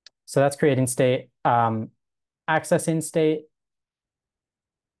 So that's creating state. Accessing state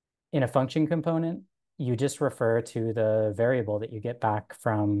in a function component, you just refer to the variable that you get back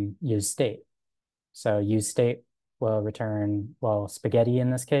from use state. So use state will return, well, spaghetti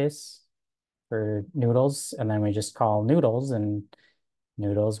in this case for noodles, and then we just call noodles, and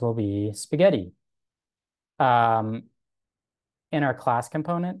noodles will be spaghetti. In our class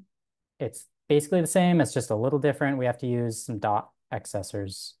component, it's basically the same. It's just a little different. We have to use some dot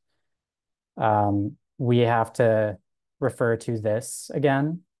accessors. We have to refer to this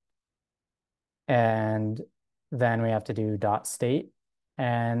again. And then we have to do dot state.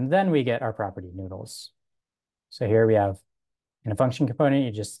 And then we get our property noodles. So here we have, in a function component,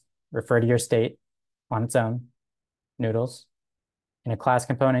 you just refer to your state on its own, noodles. In a class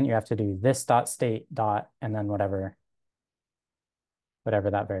component, you have to do this dot state dot, and then whatever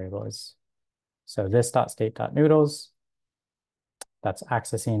that variable is. So this dot state dot noodles, that's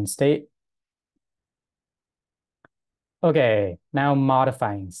accessing state. Okay, now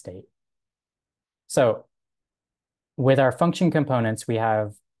modifying state. So with our function components, we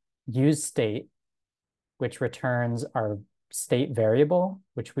have use state, which returns our state variable,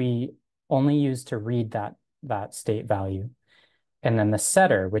 which we only use to read that state value. And then the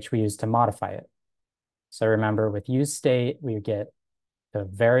setter, which we use to modify it. So remember, with use state, we get the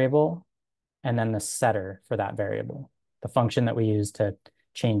variable and then the setter for that variable, the function that we use to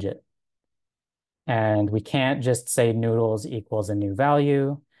change it. And we can't just say noodles equals a new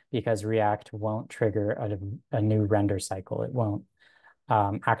value, because React won't trigger a new render cycle. It won't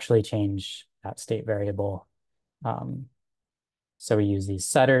actually change that state variable. So we use these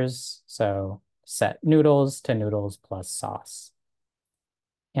setters. So set noodles to noodles plus sauce.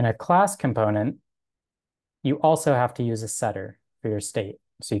 In a class component, you also have to use a setter for your state.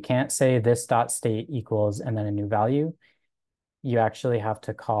 So you can't say this dot state equals and then a new value. You actually have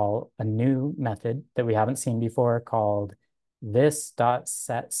to call a new method that we haven't seen before called this dot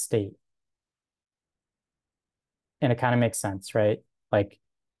set state. And it kind of makes sense, right? Like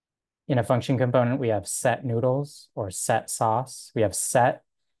in a function component, we have set noodles or set sauce. We have set,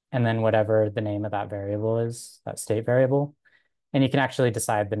 and then whatever the name of that variable is, that state variable. And you can actually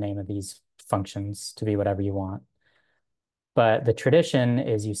decide the name of these functions to be whatever you want. But the tradition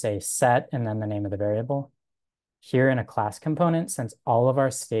is you say set and then the name of the variable. Here in a class component, since all of our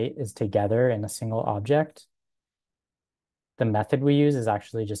state is together in a single object, the method we use is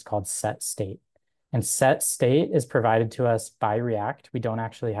actually just called set state. And set state is provided to us by React. We don't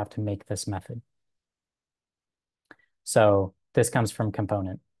actually have to make this method. So this comes from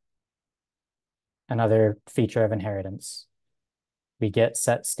component. Another feature of inheritance. We get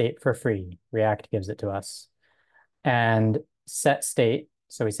set state for free. React gives it to us. And set state,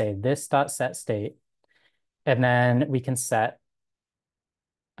 so we say this dot set state, and then we can set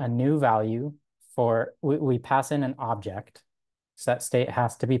a new value for, we pass in an object. Set state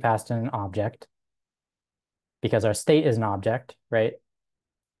has to be passed in an object because our state is an object, right?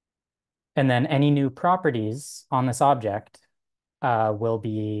 And then any new properties on this object will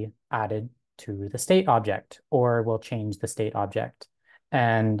be added to the state object, or will change the state object.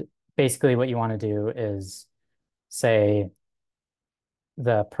 And basically what you want to do is say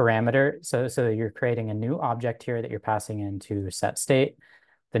the parameter, so you're creating a new object here that you're passing into set state.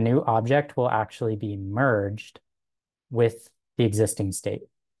 The new object will actually be merged with the existing state.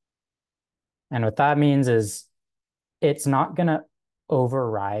 And what that means is it's not going to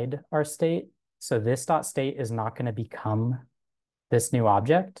override our state. So this dot state is not going to become this new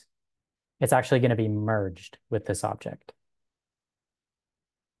object. It's actually going to be merged with this object.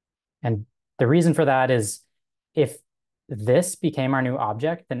 And the reason for that is if this became our new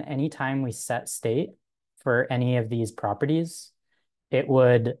object, then anytime we set state for any of these properties,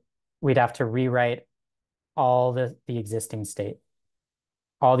 we'd have to rewrite all the existing state.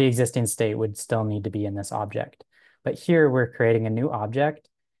 All the existing state would still need to be in this object. But here we're creating a new object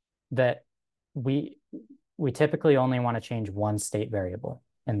that we typically only want to change one state variable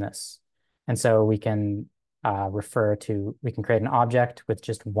in this. And so we can we can create an object with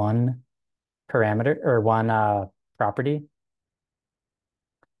just one parameter or one property.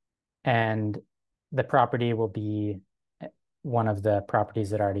 And the property will be one of the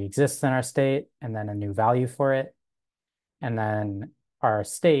properties that already exists in our state, and then a new value for it. And then our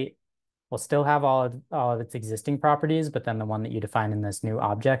state will still have all of its existing properties, but then the one that you define in this new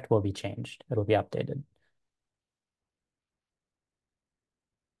object will be changed. It'll be updated.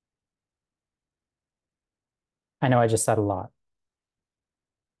 I know I just said a lot.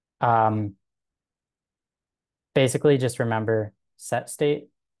 Basically, just remember set state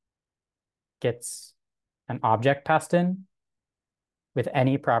gets an object passed in with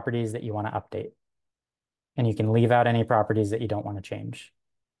any properties that you want to update. And you can leave out any properties that you don't want to change.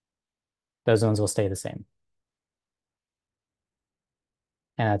 Those ones will stay the same.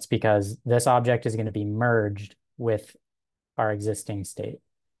 And that's because this object is going to be merged with our existing state.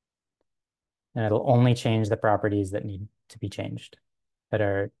 And it'll only change the properties that need to be changed, that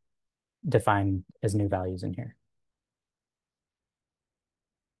are defined as new values in here.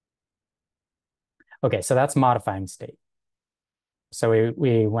 Okay, so that's modifying state. So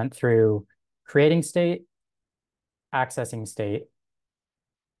we went through creating state, accessing state,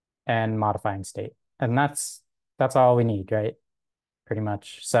 and modifying state. And that's all we need, right? Pretty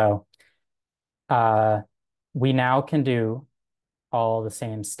much. So we now can do all the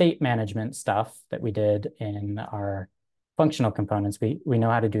same state management stuff that we did in our functional components. We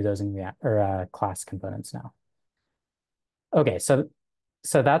know how to do those in React or class components now. Okay, so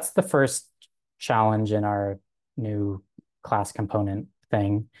that's the first challenge in our new class component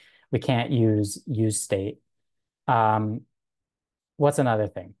thing. We can't use state. What's another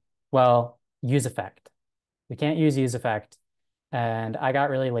thing? Well, use effect. We can't use effect. And I got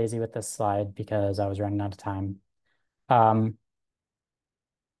really lazy with this slide because I was running out of time.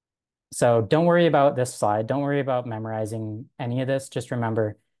 So don't worry about this slide. Don't worry about memorizing any of this. Just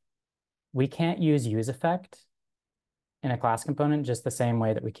remember, we can't use effect in a class component just the same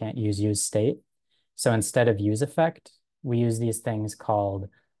way that we can't use state. So instead of use effect, we use these things called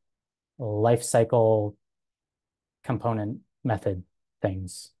lifecycle component method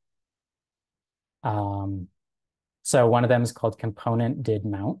things. So one of them is called component did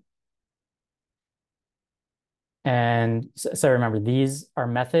mount. And so remember, these are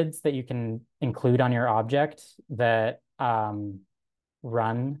methods that you can include on your object that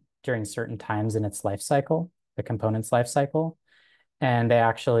run during certain times in its life cycle, the component's life cycle. And they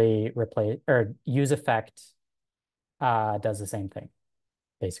actually replace or use effect does the same thing,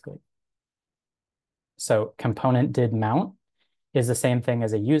 basically. So component did mount is the same thing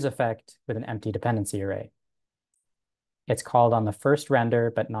as a use effect with an empty dependency array. It's called on the first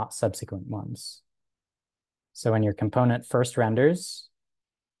render, but not subsequent ones. So when your component first renders,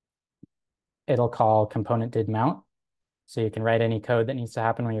 it'll call component did mount. So you can write any code that needs to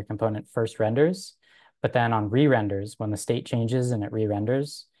happen when your component first renders. But then on re-renders, when the state changes and it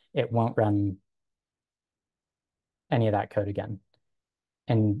re-renders, it won't run any of that code again.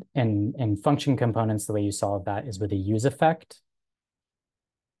 And in function components, the way you solve that is with a use effect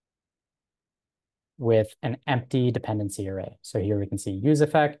with an empty dependency array. So here we can see use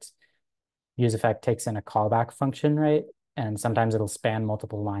effect. Use effect takes in a callback function, right? And sometimes it'll span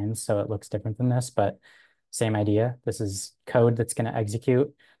multiple lines, so it looks different than this, but same idea. This is code that's going to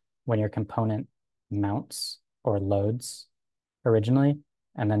execute when your component mounts or loads originally,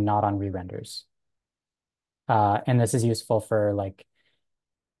 and then not on re-renders. And this is useful for like,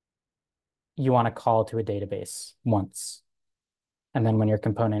 you want to call to a database once. And then when your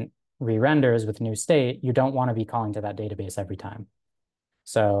component re-renders with new state, you don't want to be calling to that database every time.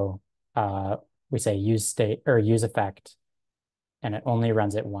 So we say use state or use effect, and it only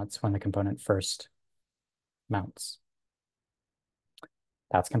runs it once when the component first mounts.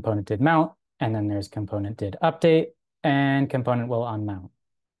 That's component did mount, and then there's component did update, and component will unmount.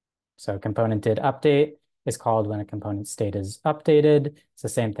 So component did update is called when a component state is updated. It's the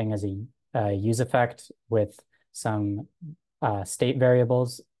same thing as a use effect with some state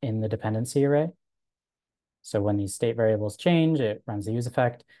variables in the dependency array. So when these state variables change, it runs the use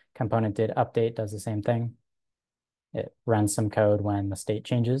effect. Component did update does the same thing. It runs some code when the state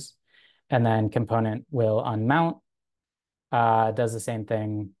changes. And then component will unmount does the same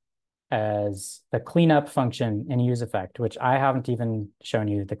thing as the cleanup function in useEffect, which I haven't even shown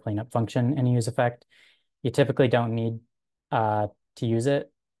you the cleanup function in useEffect. You typically don't need to use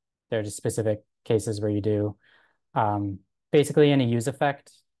it. There are just specific cases where you do. Basically, in a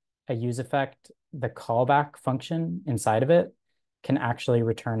useEffect, the callback function inside of it can actually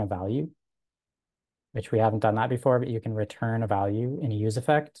return a value, which we haven't done that before, but you can return a value in a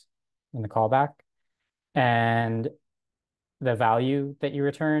useEffect in the callback. And the value that you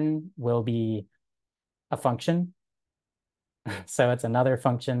return will be a function. So it's another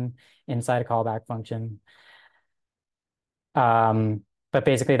function inside a callback function. But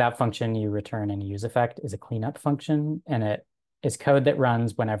basically that function you return in a useEffect is a cleanup function, and it is code that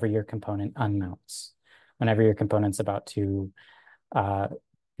runs whenever your component unmounts, whenever your component's about to go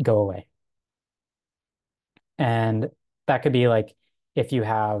away. And that could be like if you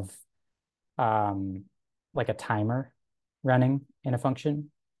have like a timer running in a function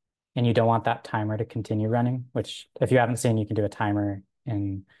and you don't want that timer to continue running, which if you haven't seen, you can do a timer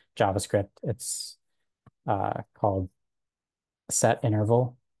in JavaScript. It's called set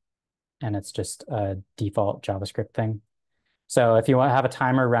interval, and it's just a default JavaScript thing. So if you want to have a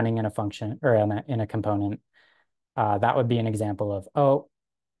timer running in a function or in a component, that would be an example of, oh,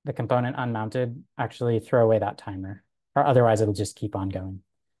 the component unmounted, actually throw away that timer, or otherwise it'll just keep on going.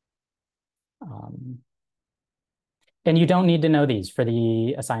 And you don't need to know these for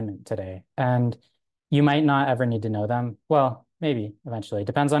the assignment today. And you might not ever need to know them. Well, maybe eventually.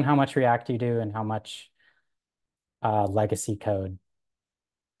 Depends on how much React you do and how much legacy code.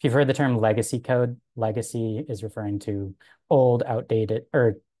 If you've heard the term legacy code, legacy is referring to old, outdated,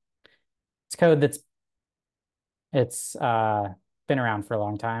 or it's code that's been around for a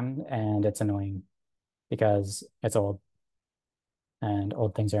long time and it's annoying because it's old and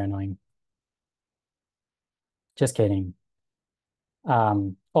old things are annoying. Just kidding.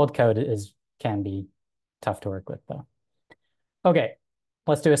 Old code can be tough to work with though. Okay,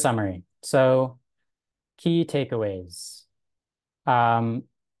 let's do a summary. So key takeaways.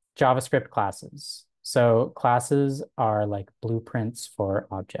 JavaScript classes. So classes are like blueprints for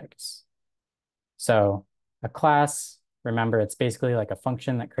objects. So a class, remember, it's basically like a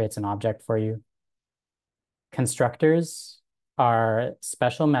function that creates an object for you. Constructors are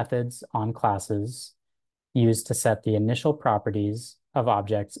special methods on classes used to set the initial properties of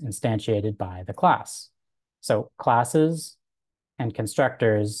objects instantiated by the class. So classes and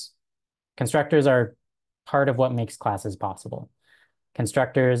constructors are part of what makes classes possible.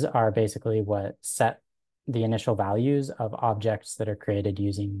 Constructors are basically what set the initial values of objects that are created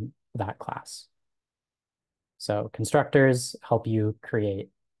using that class. So constructors help you create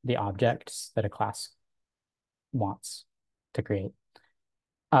the objects that a class wants to create.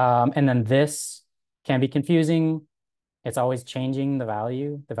 And then this can be confusing. It's always changing the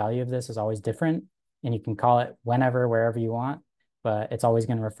value. The value of this is always different, and you can call it whenever, wherever you want, but it's always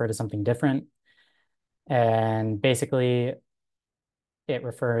going to refer to something different. And basically, it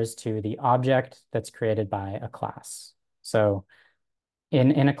refers to the object that's created by a class. So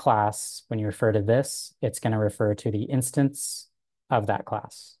in a class, when you refer to this, it's going to refer to the instance of that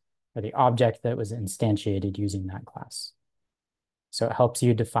class or the object that was instantiated using that class. So it helps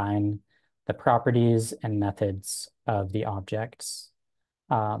you define the properties and methods of the objects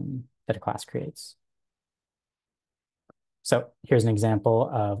that a class creates. So here's an example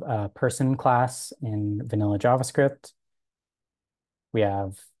of a person class in vanilla JavaScript. We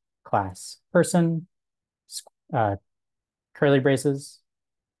have class person, curly braces.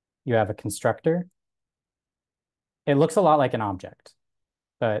 You have a constructor. It looks a lot like an object,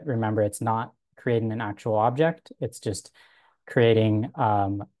 but remember, it's not creating an actual object. It's just creating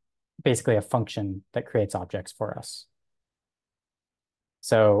basically a function that creates objects for us.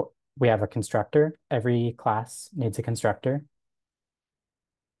 So we have a constructor. Every class needs a constructor.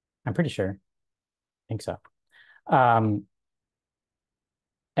 I'm pretty sure. I think so.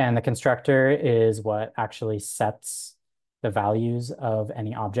 And the constructor is what actually sets the values of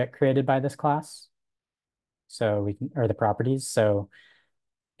any object created by this class. So or the properties. So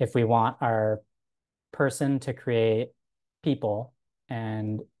if we want our person to create people,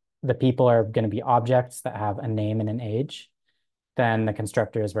 and the people are going to be objects that have a name and an age, then the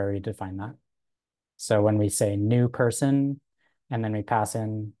constructor is where we define that. So when we say new person, and then we pass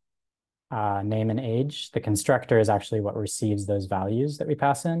in name and age, the constructor is actually what receives those values that we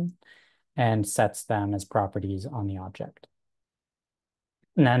pass in and sets them as properties on the object.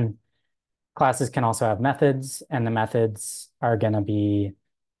 And then classes can also have methods, and the methods are going to be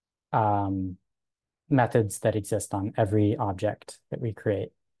methods that exist on every object that we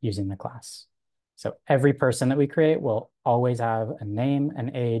create using the class. So every person that we create will always have a name,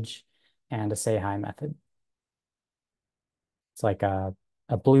 an age, and a say hi method. It's like a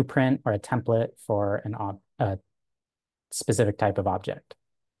blueprint or a template for a specific type of object,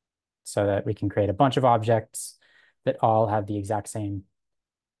 so that we can create a bunch of objects that all have the exact same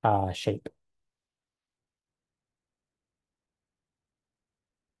shape.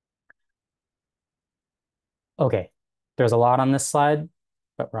 Okay, there's a lot on this slide,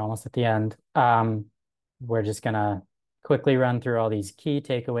 but we're almost at the end. We're just gonna quickly run through all these key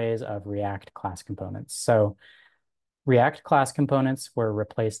takeaways of React class components. So React class components were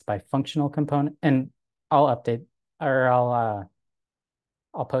replaced by functional component, and I'll update, or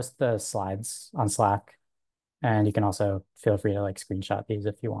I'll post the slides on Slack, and you can also feel free to like screenshot these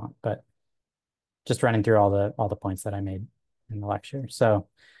if you want, but just running through all the points that I made in the lecture. So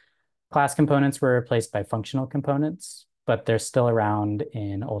class components were replaced by functional components, but they're still around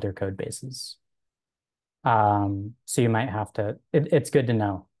in older code bases. So you might have to, it's good to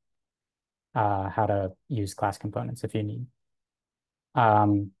know how to use class components if you need.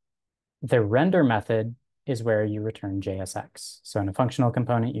 The render method is where you return JSX. So in a functional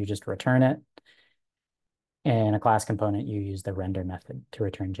component, you just return it. In a class component, you use the render method to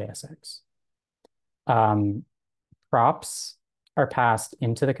return JSX. Props are passed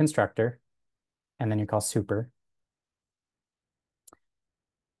into the constructor, and then you call super.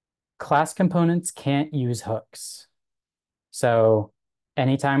 Class components can't use hooks. So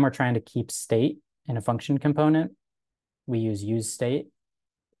anytime we're trying to keep state in a function component, we use state.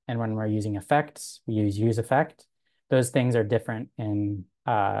 And when we're using effects, we use effect. Those things are different in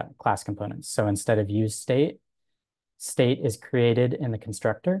class components. So instead of use state, state is created in the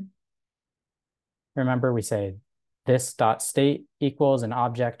constructor. Remember, we say this dot state equals an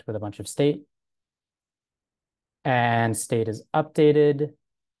object with a bunch of state. And state is updated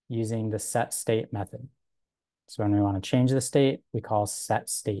using the set state method. So when we want to change the state, we call set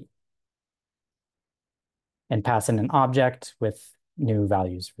state and pass in an object with new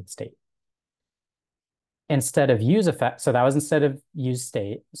values for the state. Instead of use effect, so that was instead of use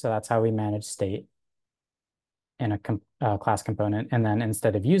state. So that's how we manage state in a class component. And then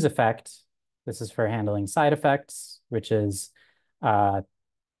instead of use effect, this is for handling side effects, which is in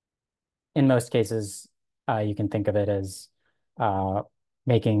most cases, you can think of it as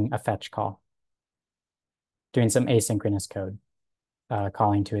making a fetch call, doing some asynchronous code,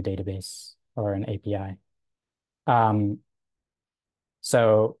 calling to a database or an API.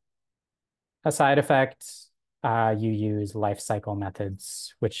 So a side effect, you use lifecycle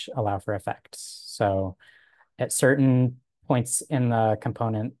methods, which allow for effects. So at certain points in the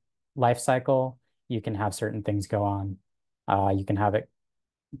component lifecycle, you can have certain things go on. You can have it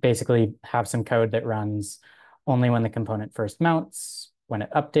basically have some code that runs only when the component first mounts, when it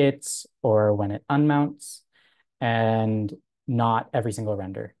updates, or when it unmounts, and not every single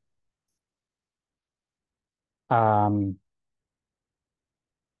render.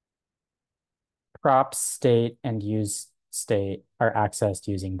 Props state and use state are accessed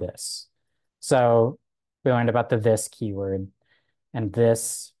using this. So we learned about the this keyword, and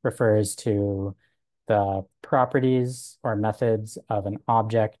this refers to the properties or methods of an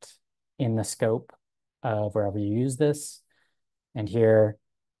object in the scope of wherever you use this. And here,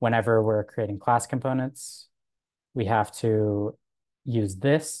 whenever we're creating class components, we have to use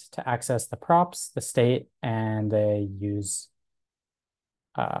this to access the props, the state, and the use.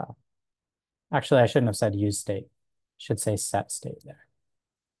 Actually, I shouldn't have said use state. Should say set state there.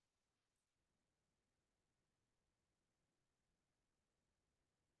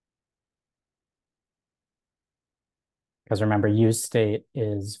 Because remember, use state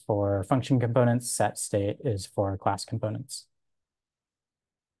is for function components, set state is for class components.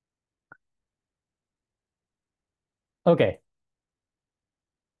 Okay.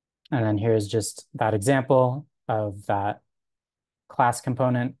 And then here's just that example of that class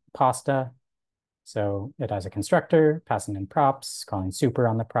component pasta. So it has a constructor, passing in props, calling super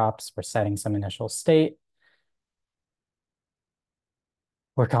on the props. We're setting some initial state.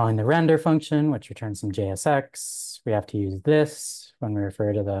 We're calling the render function, which returns some JSX. We have to use this when we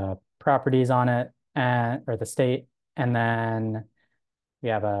refer to the properties on it or the state. And then we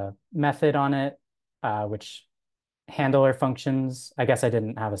have a method on it, which handler functions. I guess I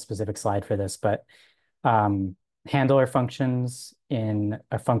didn't have a specific slide for this, but handler functions in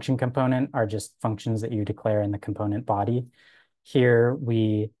a function component are just functions that you declare in the component body. Here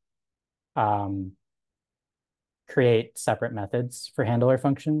we create separate methods for handler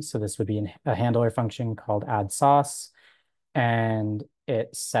functions. So this would be a handler function called add sauce, and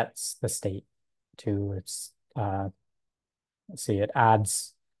it sets the state to its, let's see, it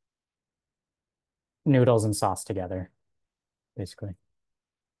adds noodles and sauce together, basically.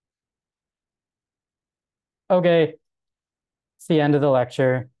 Okay, it's the end of the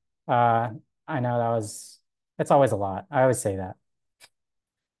lecture. I know it's always a lot. I always say that.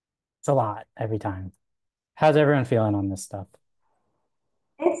 It's a lot every time. How's everyone feeling on this stuff?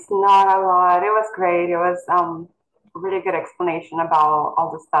 It's not a lot. It was great. It was a really good explanation about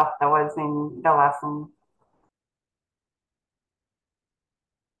all the stuff that was in the lesson.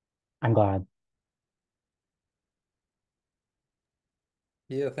 I'm glad.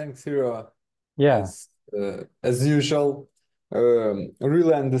 Yeah, thanks, Hiro. Yeah, As usual,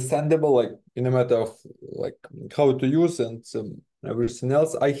 really understandable, like in a matter of like how to use and everything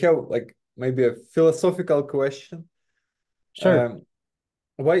else. I have like maybe a philosophical question. sure. Um,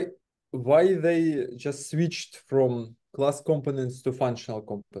 why why they just switched from class components to functional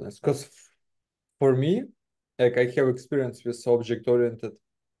components? Because for me, like I have experience with object-oriented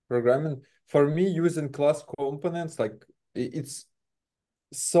programming. For me, using class components, like it's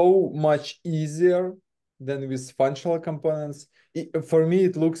so much easier than with functional components. For me,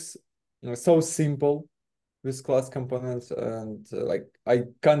 it looks so simple with class components, and like I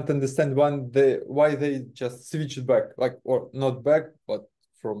can't understand why they just switched back, like or not back, but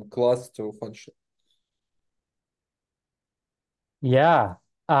from class to function. Yeah.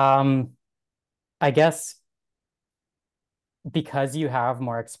 Um, I guess because you have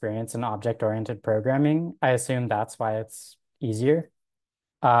more experience in object-oriented programming, I assume that's why it's easier.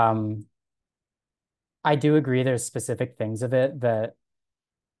 Um, I do agree there's specific things of it that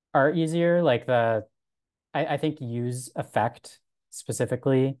are easier, like I think use effect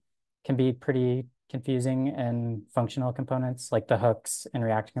specifically can be pretty confusing and functional components, like the hooks and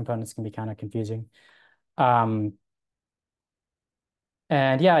react components can be kind of confusing. Um,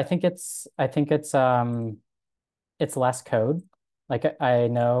 and yeah, I think it's less code. Like I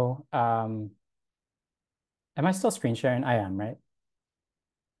know am I still screen sharing? I am, right?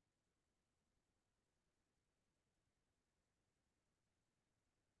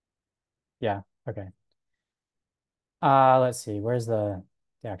 Yeah, okay. Let's see, where's the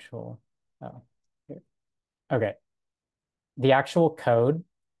actual oh here. Okay. The actual code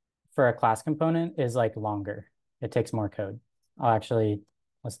for a class component is like longer. It takes more code. I'll actually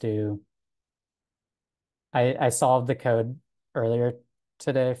let's do I solved the code earlier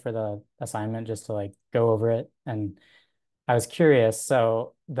today for the assignment just to like go over it. And I was curious.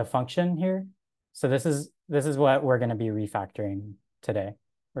 So the function here, so this is what we're going to be refactoring today.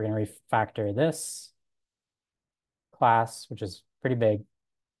 We're going to refactor this class, which is pretty big.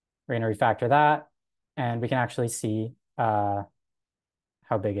 We're going to refactor that, and we can actually see how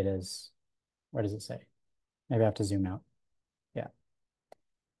big it is. What does it say? Maybe I have to zoom out. Yeah.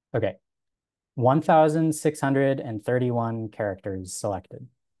 Okay. 1,631 characters selected.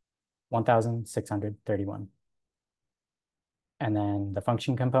 1,631. And then the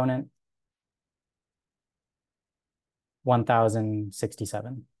function component,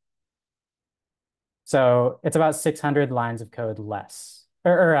 1,067. So it's about 600 lines of code less,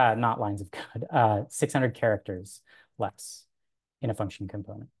 or not lines of code, 600 characters less in a function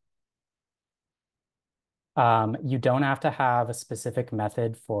component. You don't have to have a specific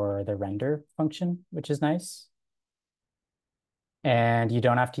method for the render function, which is nice. And you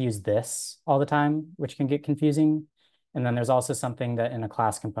don't have to use this all the time, which can get confusing. And then there's also something that in a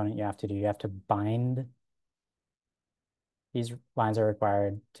class component you have to do. You have to bind. These lines are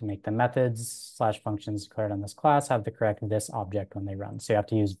required to make the methods / functions declared on this class have the correct this object when they run. So you have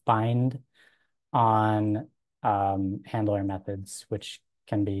to use bind on handler methods, which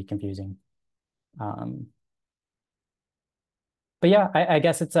can be confusing. Um, but yeah, I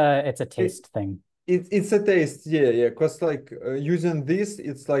guess it's a taste thing. It's a taste, yeah. Because like using this,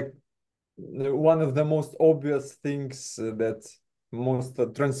 it's like one of the most obvious things that most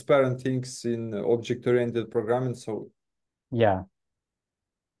transparent things in object-oriented programming. So Yeah,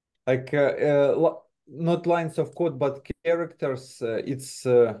 like not lines of code, but characters. It's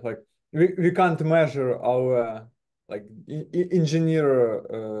like we can't measure our like engineer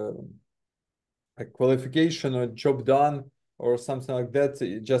like qualification or job done or something like that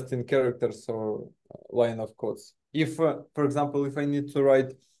just in characters or line of codes. If, for example, if I need to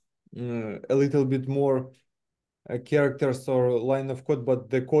write a little bit more characters or line of code, but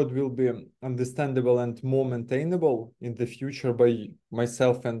the code will be understandable and more maintainable in the future by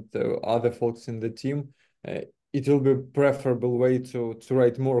myself and other folks in the team, it will be preferable way to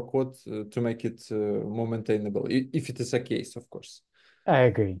write more code to make it more maintainable, if it is a case, of course. I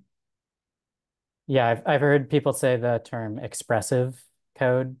agree. Yeah, I've heard people say the term expressive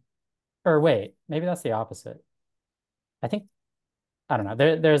code, or wait, maybe that's the opposite. I think I don't know.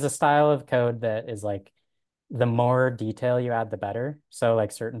 There's a style of code that is like the more detail you add, the better. So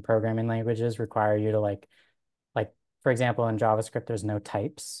like certain programming languages require you to like for example, in JavaScript, there's no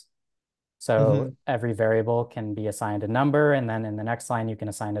types. So Mhm. every variable can be assigned a number, and then in the next line, you can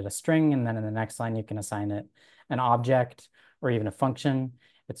assign it a string, and then in the next line, you can assign it an object or even a function.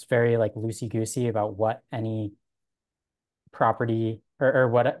 It's very like loosey-goosey about what any property or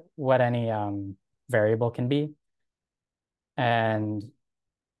what any variable can be. And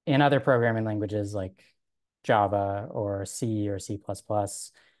in other programming languages like Java or C or C++,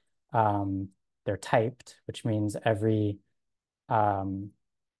 um, they're typed, which means um,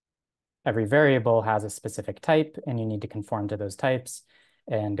 every variable has a specific type, and you need to conform to those types.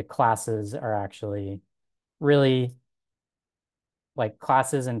 And classes are actually really like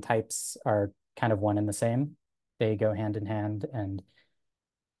classes and types are kind of one and the same. They go hand in hand. And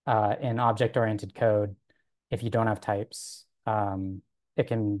in object-oriented code, if you don't have types, it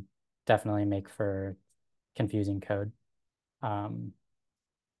can definitely make for confusing code. Um,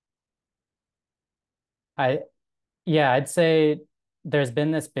 I Yeah, I'd say there's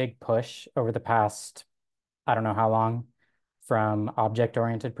been this big push over the past, I don't know how long, from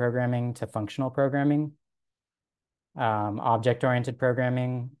object-oriented programming to functional programming. Object-oriented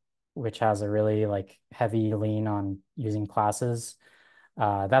programming, which has a really like heavy lean on using classes,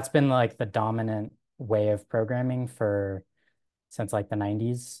 that's been like the dominant way of programming for since like the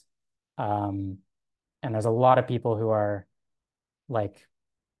 90s. Um, and there's a lot of people who are like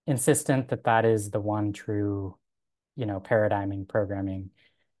insistent that that is the one true, paradigm in programming.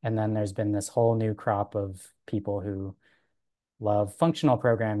 And then there's been this whole new crop of people who love functional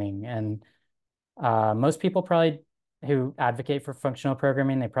programming. And most people probably who advocate for functional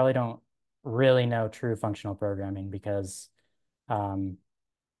programming, they probably don't really know true functional programming because, um,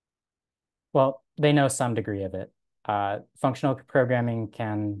 well, they know some degree of it. Functional programming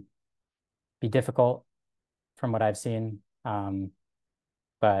can be difficult from what I've seen,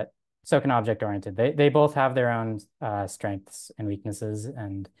 but so can object-oriented. They both have their own strengths and weaknesses,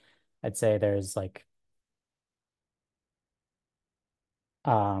 and I'd say there's like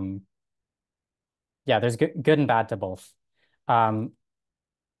um, yeah, there's good and bad to both. Um,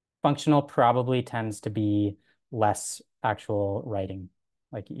 Functional probably tends to be less actual writing.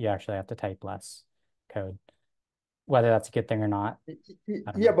 Like you actually have to type less code. Whether that's a good thing or not, I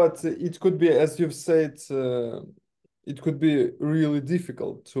don't Yeah, know. but it could be, as you've said, it could be really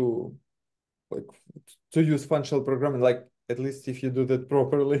difficult to like to use functional programming, like at least if you do that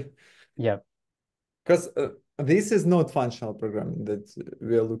properly. Yep. Because this is not functional programming that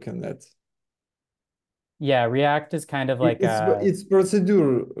we are looking at. Yeah, React is kind of like It's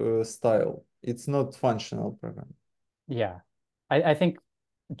procedure style. It's not functional programming. yeah. I think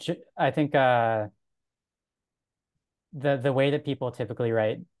I think the way that people typically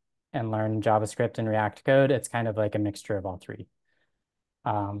write and learn JavaScript and React code, it's kind of like a mixture of all three.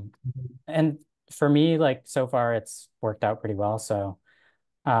 Um, and for me, like so far, it's worked out pretty well. So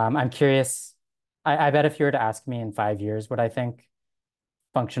I'm curious. I bet if you were to ask me in 5 years what I think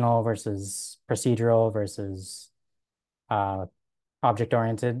functional versus procedural versus uh, object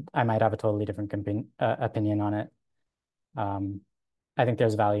oriented, I might have a totally different opinion on it. Um, I think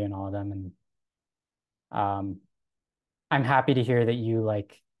there's value in all of them, and um, I'm happy to hear that you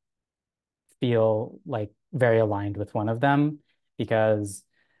like feel like very aligned with one of them because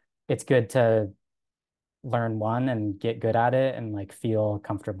it's good to learn one and get good at it and like feel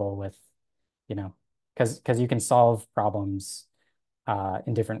comfortable with, because you can solve problems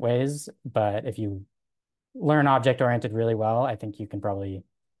in different ways. But if you learn object oriented really well, I think you can probably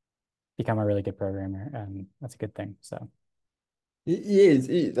become a really good programmer, and that's a good thing. So Yeah,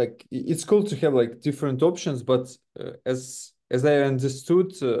 like it's cool to have like different options, but as I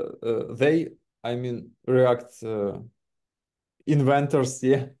understood, I mean, React inventors,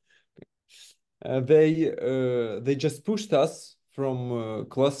 yeah, they just pushed us from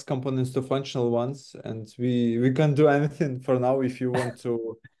class components to functional ones, and we can't do anything for now. If you want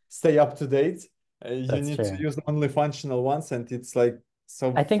to stay up to date, you that's need to true. use only functional ones, and it's like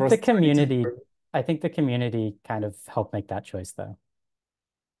so I think the frustrating. community, I think the community kind of helped make that choice though,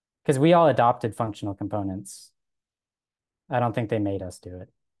 because we all adopted functional components. I don't think they made us do it.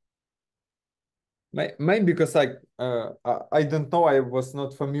 Maybe because I don't know, I was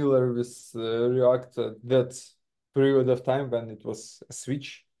not familiar with React at that period of time when it was a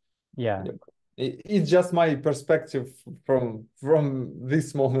switch. Yeah. Yeah. It's just my perspective from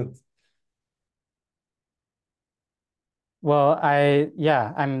this moment. Well,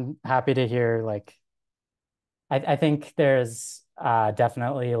 yeah, I'm happy to hear like I think there's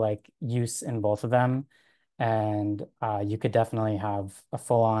definitely like use in both of them. And you could definitely have a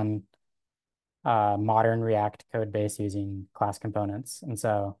full-on modern React code base using class components. And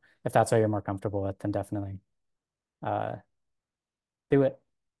so if that's what you're more comfortable with, then definitely. do it.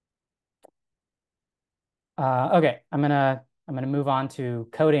 Okay, I'm gonna move on to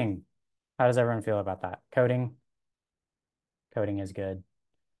coding. How does everyone feel about that? Coding is good.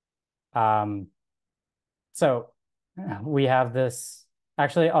 So we have this.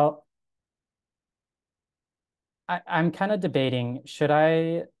 Actually, I'm kind of debating,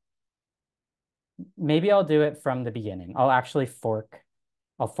 maybe I'll do it from the beginning. I'll fork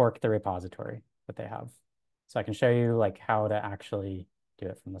the repository that they have. So I can show you like how to actually do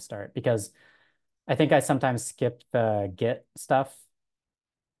it from the start, because I think I sometimes skip the Git stuff,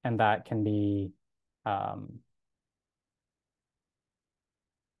 and that can be,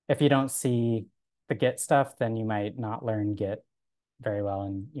 if you don't see the Git stuff, then you might not learn Git very well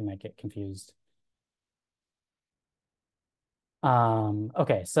and you might get confused.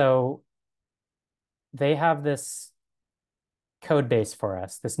 Okay, so they have this code base for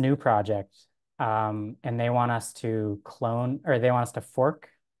us, this new project, and they want us to fork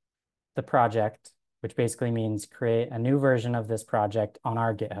the project, which basically means create a new version of this project on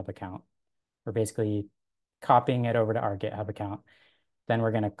our GitHub account. We're basically copying it over to our GitHub account. Then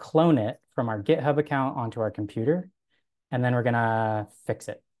we're going to clone it from our GitHub account onto our computer, and then we're going to fix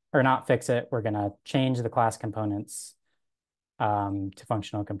it. Or not fix it, we're going to change the class components to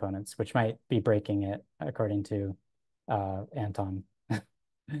functional components, which might be breaking it according to Anton.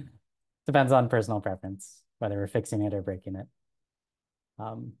 Depends on personal preference, whether we're fixing it or breaking it.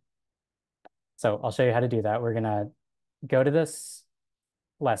 So I'll show you how to do that. We're going to go to this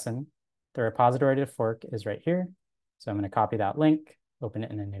lesson. The repository to fork is right here. So I'm going to copy that link, open it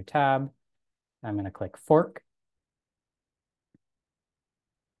in a new tab. I'm going to click fork.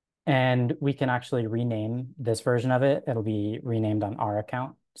 And we can actually rename this version of it. It'll be renamed on our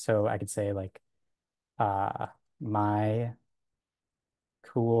account. So I could say like, my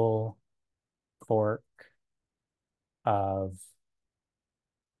cool fork of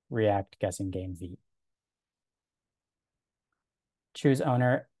React guessing game V. Choose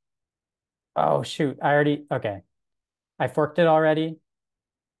owner. Oh, shoot. Okay. I forked it already.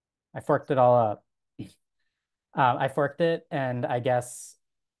 I forked it all up. I forked it, and I guess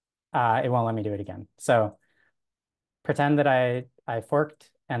it won't let me do it again. So pretend that I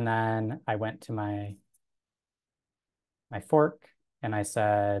forked, and then I went to my fork, and I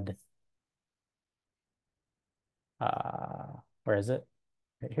said, where is it?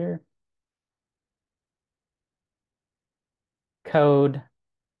 Right here. Code,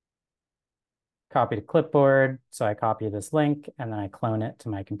 copy to clipboard. So I copy this link, and then I clone it to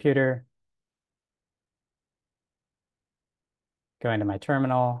my computer. Go into my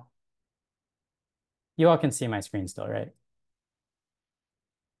terminal. You all can see my screen still, right?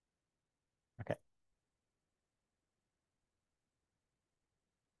 Okay.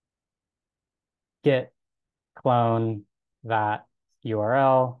 Git clone that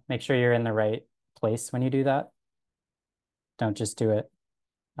URL. Make sure you're in the right place when you do that. Don't just do it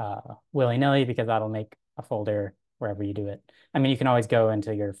willy-nilly, because that'll make a folder wherever you do it. I mean, you can always go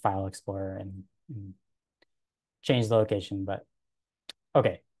into your file explorer and change the location, but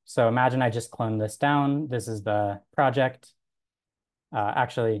okay. So imagine I just cloned this down. This is the project.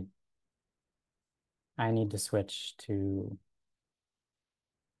 Actually, I need to switch to,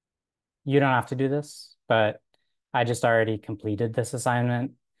 you don't have to do this, but I just already completed this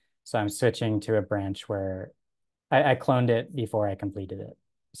assignment. So I'm switching to a branch where I cloned it before I completed it.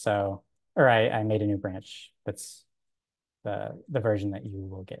 So, or I made a new branch. That's the version that you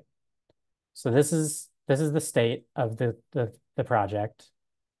will get. So this is the state of the project.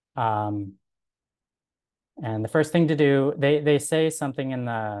 And the first thing to do, they say something in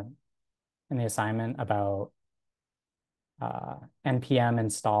the assignment about npm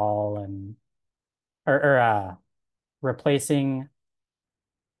install and or replacing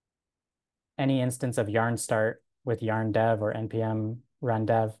any instance of yarn start with yarn dev or npm run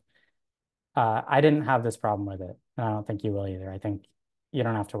dev. I didn't have this problem with it, and I don't think you will either. I think you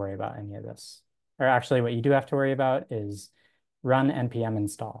don't have to worry about any of this. Or actually, what you do have to worry about is run npm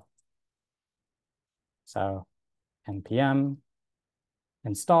install. So npm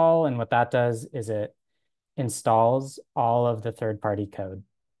install, and what that does is it installs all of the third-party code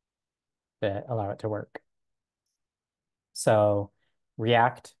that allow it to work. So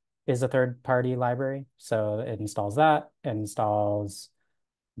React is a third-party library, so it installs that. It installs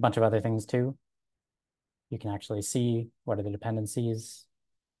a bunch of other things too. You can actually see what are the dependencies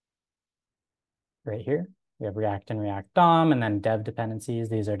right here. We have React and React DOM, and then dev dependencies.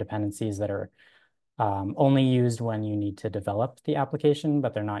 These are dependencies that are only used when you need to develop the application,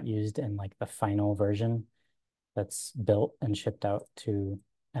 but they're not used in like the final version that's built and shipped out to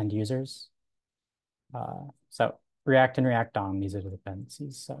end users. So React and React DOM, these are the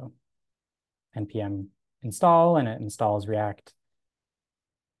dependencies. So npm install, and it installs React.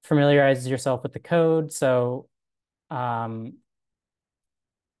 Familiarizes yourself with the code. So the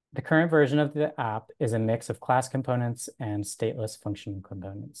current version of the app is a mix of class components and stateless function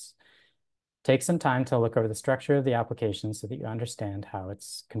components. Take some time to look over the structure of the application so that you understand how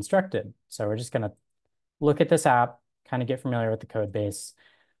it's constructed. So we're just going to look at this app, kind of get familiar with the code base.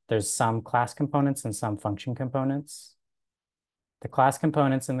 There's some class components and some function components. The class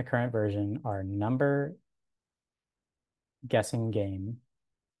components in the current version are number, guessing game,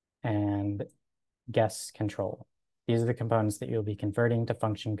 and guess control. These are the components that you'll be converting to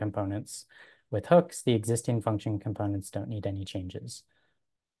function components. With hooks, the existing function components don't need any changes.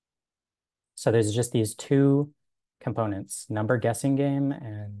 So there's just these two components, number guessing game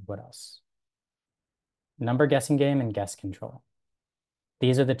and what else? Number guessing game and guess control.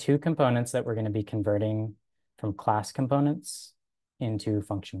 These are the two components that we're going to be converting from class components into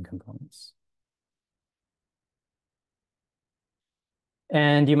function components.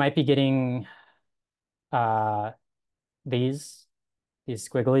 And you might be getting these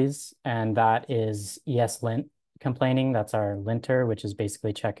squigglies, and that is ESLint complaining. That's our linter, which is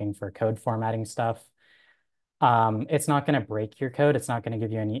basically checking for code formatting stuff. It's not going to break your code. It's not going to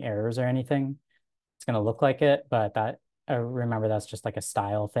give you any errors or anything. It's going to look like it, but that remember, that's just like a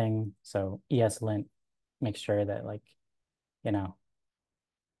style thing. So ESLint makes sure that, like, you know,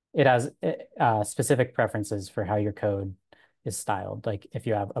 it has specific preferences for how your code is styled. Like if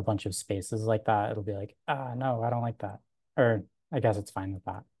you have a bunch of spaces like that, it'll be like, no, I don't like that. Or I guess it's fine with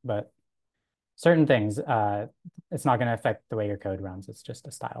that. But certain things, it's not going to affect the way your code runs. It's just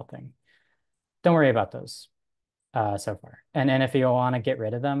a style thing. Don't worry about those so far. And if you want to get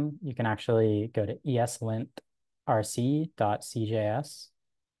rid of them, you can actually go to eslint.rc.cjs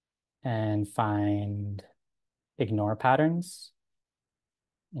and find ignore patterns.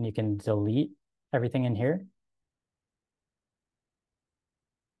 And you can delete everything in here.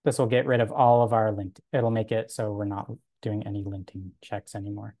 This will get rid of all of our lint. It'll make it so we're not doing any linting checks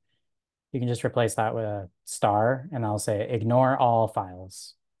anymore. You can just replace that with a star, and I'll say ignore all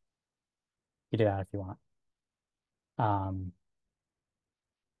files. You do that if you want.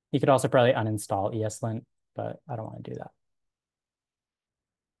 You could also probably uninstall ESLint, but I don't want to do that.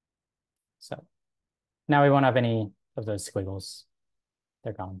 So now we won't have any of those squiggles.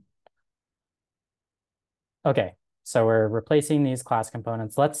 They're gone. Okay, so we're replacing these class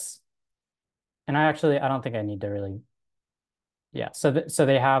components. And I don't think I need to really, yeah. So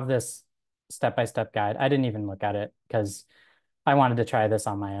they have this step-by-step guide. I didn't even look at it because I wanted to try this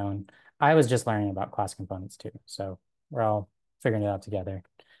on my own. I was just learning about class components too. So we're all figuring it out together.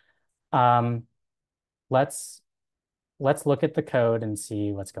 Let's look at the code and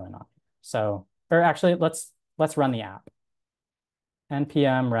see what's going on. So, or actually, let's run the app.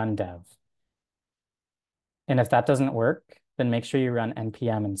 npm run dev. And if that doesn't work, then make sure you run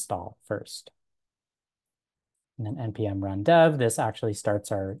npm install first. And then npm run dev. This actually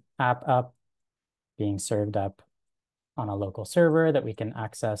starts our app up, being served up on a local server that we can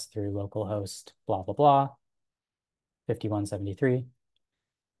access through localhost blah, blah, blah, 5173.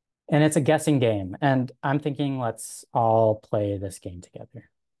 And it's a guessing game. And I'm thinking let's all play this game together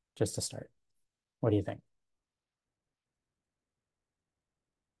just to start. What do you think?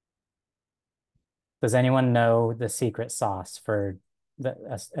 Does anyone know the secret sauce for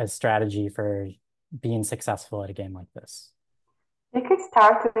a strategy for being successful at a game like this? You could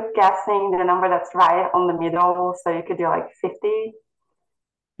start with guessing the number that's right on the middle. So you could do like 50.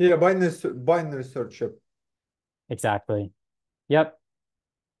 Yeah, binary search. Exactly. Yep.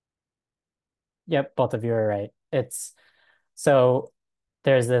 Yep, both of you are right. So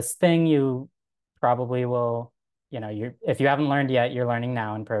there's this thing you probably will, if you haven't learned yet, you're learning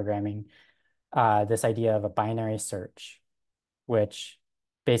now in programming, this idea of a binary search, which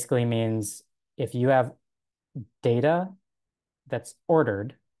basically means if you have data that's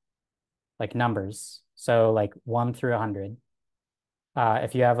ordered, like numbers, so like 1 through 100,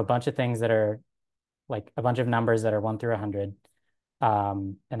 if you have a bunch of things that are like a bunch of numbers that are 1 through 100,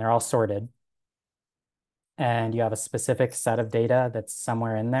 and they're all sorted, and you have a specific set of data that's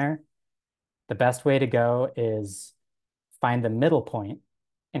somewhere in there, the best way to go is find the middle point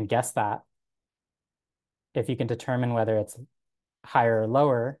and guess that. If you can determine whether it's higher or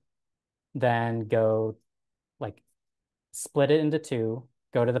lower, then go like split it into two,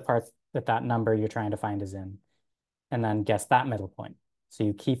 go to the parts that that number you're trying to find is in, and then guess that middle point. So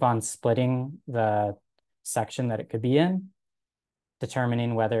you keep on splitting the section that it could be in,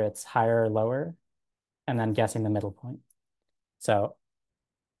 determining whether it's higher or lower, and then guessing the middle point. So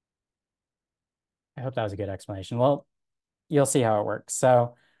I hope that was a good explanation. Well, you'll see how it works.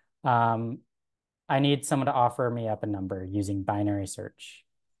 So I need someone to offer me up a number using binary search.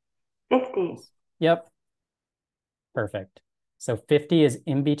 50. Yep. Perfect. So 50 is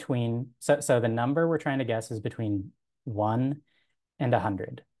in between. So the number we're trying to guess is between 1 and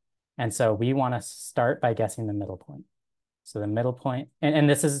 100. And so we want to start by guessing the middle point. So the middle point, and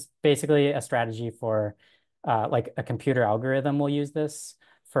this is basically a strategy for like a computer algorithm will use this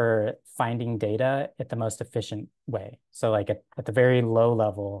for finding data at the most efficient way. So like at the very low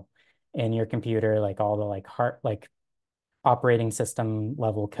level in your computer, like all the like operating system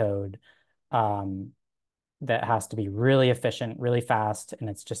level code that has to be really efficient, really fast, and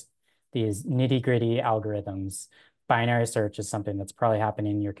it's just these nitty-gritty algorithms. Binary search is something that's probably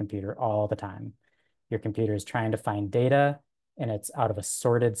happening in your computer all the time. Your computer is trying to find data, and it's out of a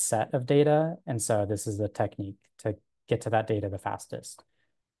sorted set of data. And so this is the technique to get to that data the fastest,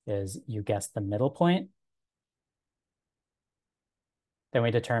 is you guess the middle point. Then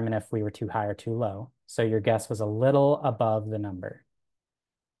we determine if we were too high or too low. So your guess was a little above the number.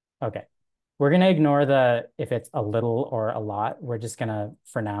 Okay. We're going to ignore the if it's a little or a lot. We're just going to,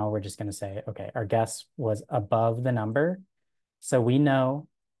 for now, we're just going to say, okay, our guess was above the number. So we know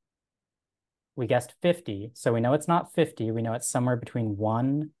we guessed 50. So we know it's not 50. We know it's somewhere between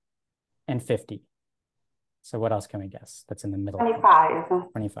 1 and 50. So what else can we guess that's in the middle?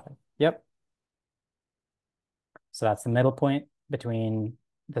 25. 25. Yep. So that's the middle point between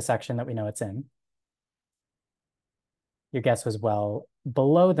the section that we know it's in. Your guess was well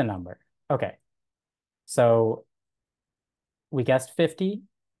below the number. Okay. So we guessed 50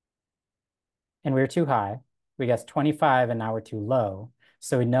 and we were too high. We guessed 25 and now we're too low.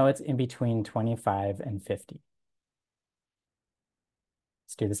 So we know it's in between 25 and 50.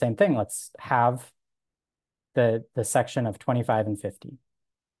 Let's do the same thing. Let's have the section of 25 and 50.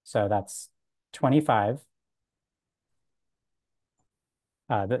 So that's 25.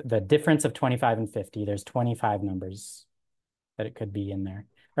 The difference of 25 and 50, there's 25 numbers that it could be in there.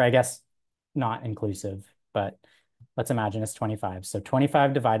 Or I guess not inclusive, but let's imagine it's 25. So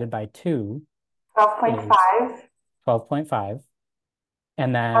 25 divided by 2 12.5. 12.5.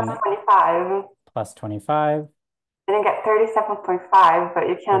 And then Plus 25. plus 25. I didn't get 37.5, but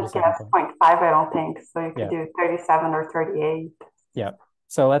you can't guess 37. 0.5, I don't think. So you could Yeah. do 37 or 38. Yeah.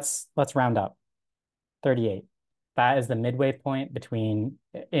 So let's round up. 38. That is the midway point between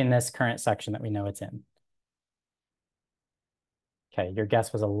in this current section that we know it's in. Okay, your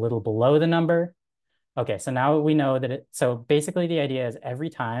guess was a little below the number. Okay, so now we know that so basically the idea is every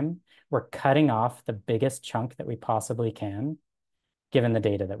time we're cutting off the biggest chunk that we possibly can, given the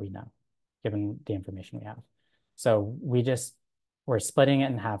data that we know, given the information we have. So we're splitting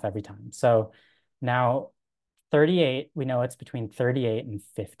it in half every time. So now 38, we know it's between 38 and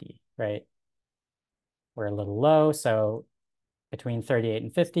 50, right? We're a little low, so between 38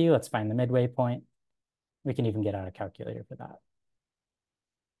 and 50, let's find the midway point. We can even get out a calculator for that.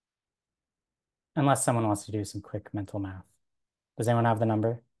 Unless someone wants to do some quick mental math. Does anyone have the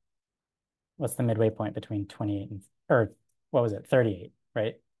number? What's the midway point between 28 and, or what was it, 38,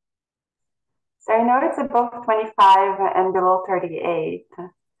 right? So I know it's above 25 and below 38.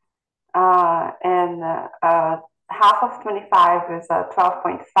 And half of 25 is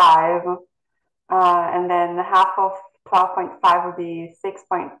 12.5. And then half of 12.5 would be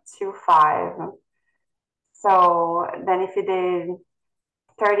 6.25. So then if you did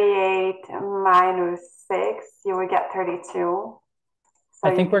 38 minus 6, you would get 32. So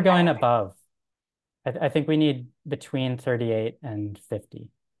I think we're going above. I think we need between 38 and 50.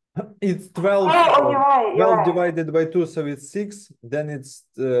 It's 12, Oh, you're right. 12 divided by 2, so it's 6. Then it's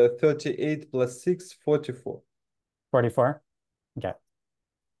 38 plus 6, 44. 44? Okay.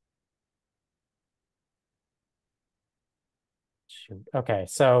 Shoot. Okay,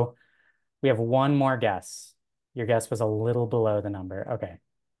 so we have one more guess. Your guess was a little below the number. Okay.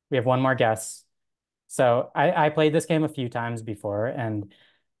 We have one more guess. So I played this game a few times before, and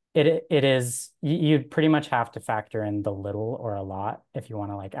it is you'd pretty much have to factor in the little or a lot if you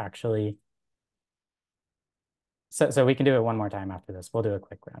want to like actually. So we can do it one more time after this. We'll do a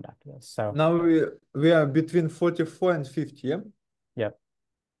quick round after this. So now we are between 44 and 50, yeah? Yep.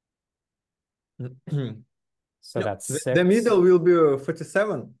 So No, that's 6. the middle will be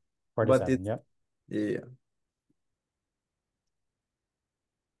 47. 47, but it, yep. Yeah.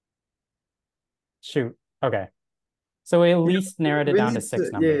 Shoot. Okay. So we at least narrowed it down to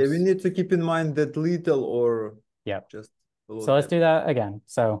 6 numbers. Yeah, we need to keep in mind that little or just below So let's do that again.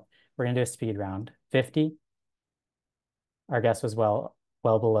 So we're going to do a speed round. 50. Our guess was well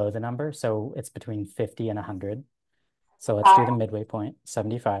below the number. So it's between 50 and 100. So let's do the midway point,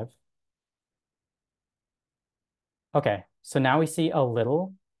 75. Okay, so now we see a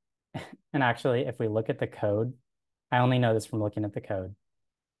little, and actually, if we look at the code, I only know this from looking at the code.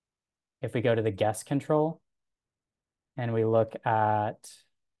 If we go to the guess control and we look at,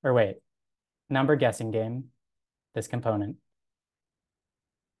 or wait, number guessing game, this component,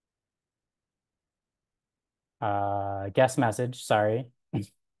 guess message, sorry. If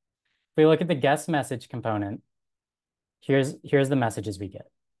we look at the guess message component, here's the messages we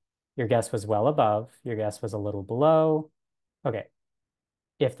get. Your guess was well above, your guess was a little below. Okay,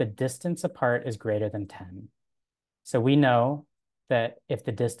 if the distance apart is greater than 10. So we know that if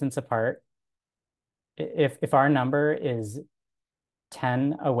the distance apart, if our number is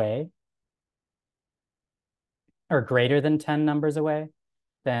 10 away or greater than 10 numbers away,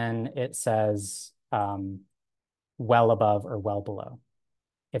 then it says well above or well below.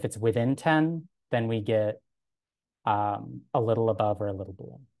 If it's within 10, then we get a little above or a little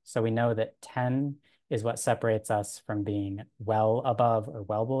below. So we know that 10 is what separates us from being well above or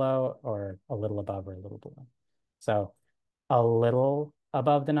well below, or a little above or a little below. So a little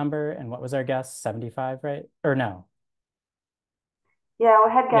above the number, and what was our guess? 75, right? Or no? Yeah,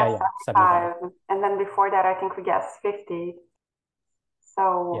 we had guessed Yeah, 75. 75, and then before that, I think we guessed 50.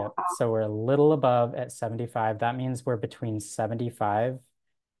 So Yep. So we're a little above at 75. That means we're between 75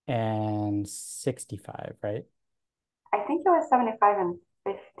 and 65, right? I think it was 75 and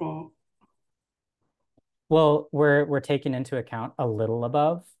 50. Well, we're taking into account a little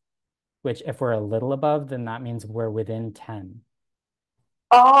above, which if we're a little above, then that means we're within 10.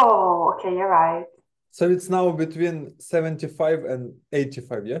 Oh, okay, you're right. So it's now between 75 and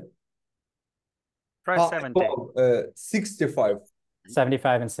 85, yeah? Try 70. 65.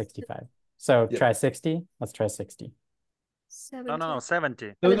 75 and 65. So Yeah. try 60. Let's try 60. No,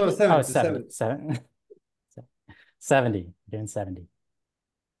 70. No, no, 70, Oh, 70. 70. Doing 70.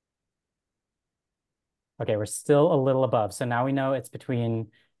 Okay, we're still a little above. So now we know it's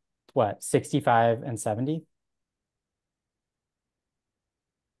between what, 65 and 70?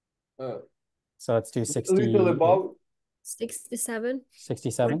 So let's do 60. A little above. 67.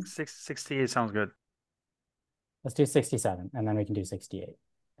 67? 68 sounds good. Let's do 67, and then we can do 68.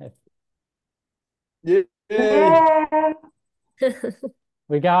 Yeah. Yeah.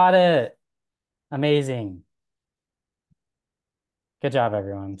 We got it. Amazing. Good job,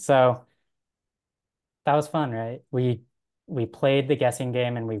 everyone. So that was fun, right? We played the guessing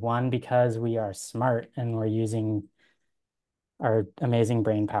game and we won because we are smart and we're using our amazing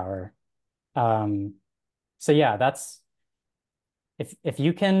brain power. So yeah, that's if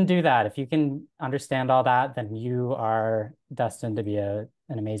you can do that, if you can understand all that, then you are destined to be an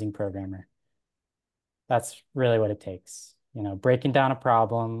amazing programmer. That's really what it takes. You know, breaking down a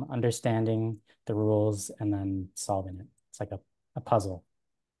problem, understanding the rules, and then solving it. It's like a puzzle.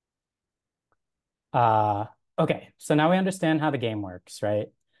 Okay, so now we understand how the game works, right?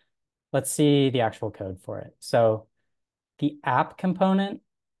 Let's see the actual code for it. So the app component,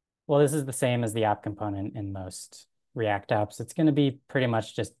 well, this is the same as the app component in most React apps. It's going to be pretty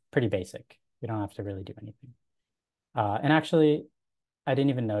much just pretty basic. We don't have to really do anything. And actually, I didn't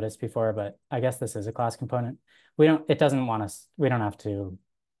even notice before, but I guess this is a class component. We don't have to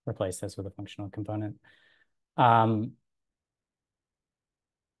replace this with a functional component.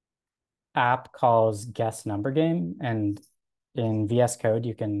 App calls guess number game, and in VS Code,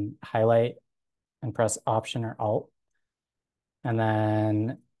 you can highlight and press Option or Alt, and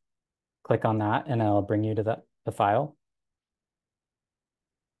then click on that, and it'll bring you to the file.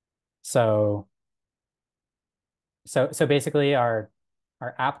 So basically our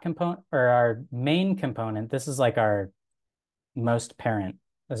app component, or our main component, this is like our most parent.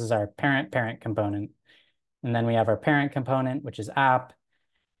 This is our parent component. And then we have our parent component, which is app,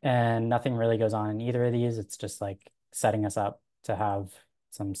 and nothing really goes on in either of these. It's just like setting us up to have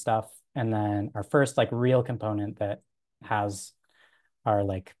some stuff. And then our first like real component that has our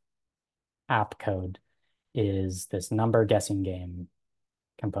like app code is this number guessing game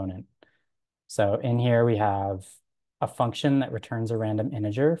component. So in here we have a function that returns a random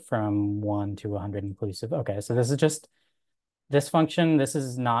integer from 1 to 100 inclusive. Okay, so this is just this function. This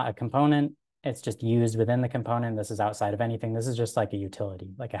is not a component. It's just used within the component. This is outside of anything. This is just like a utility,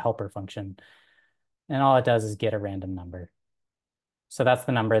 like a helper function. And all it does is get a random number. So that's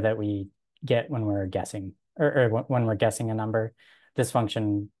the number that we get when we're guessing, or when we're guessing a number. This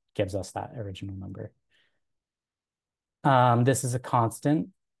function gives us that original number. This is a constant.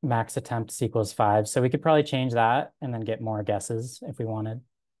 Max attempts equals 5. So we could probably change that and then get more guesses if we wanted.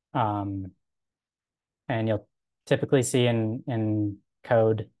 And you'll typically see in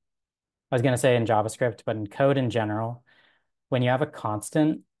code, I was going to say in JavaScript, but in code in general, when you have a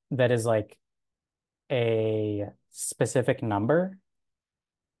constant that is like a specific number,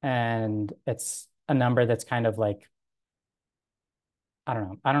 and it's a number that's kind of like, I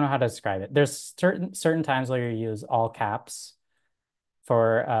don't know how to describe it. There's certain times where you use all caps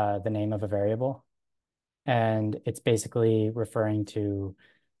for the name of a variable. And it's basically referring to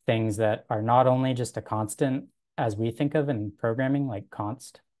things that are not only just a constant as we think of in programming, like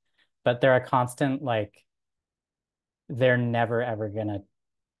const, but they're a constant, like they're never ever gonna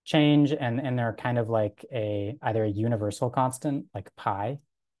change, and they're kind of like either a universal constant, like pi.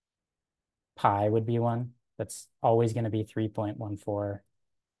 Pi would be one that's always going to be 3.14.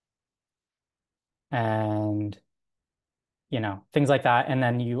 And, things like that. And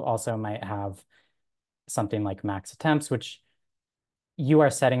then you also might have something like max attempts, which you are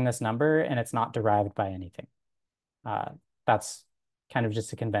setting this number and it's not derived by anything. That's kind of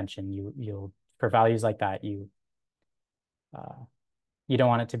just a convention. You'll for values like that, you don't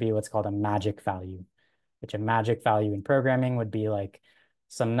want it to be what's called a magic value, which a magic value in programming would be like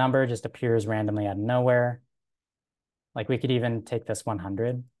some number just appears randomly out of nowhere. Like we could even take this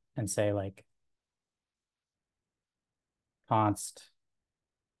 100 and say like const.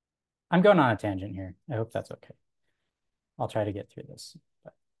 I'm going on a tangent here. I hope that's okay. I'll try to get through this.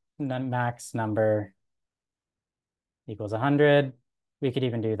 But max number equals 100. We could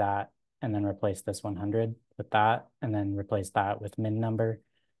even do that and then replace this 100 with that and then replace that with min number.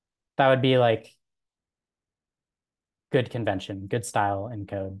 That would be like good convention, good style in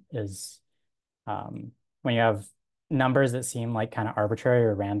code is when you have numbers that seem like kind of arbitrary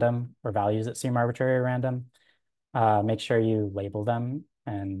or random, or values that seem arbitrary or random, make sure you label them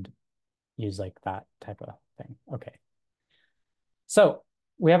and use like that type of thing. Okay. So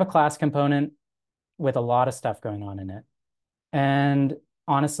we have a class component with a lot of stuff going on in it. And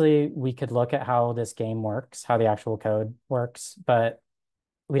honestly, we could look at how this game works, how the actual code works, but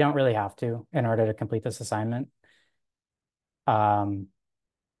we don't really have to in order to complete this assignment.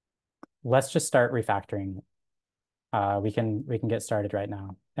 Let's just start refactoring. We can get started right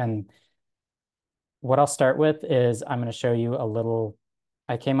now. And what I'll start with is I'm going to show you a little,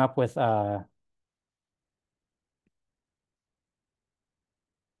 I came up with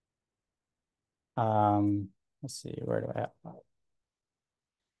let's see, where do I have?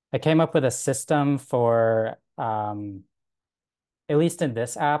 I came up with a system for at least in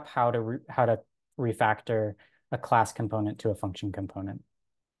this app, how to refactor a class component to a function component.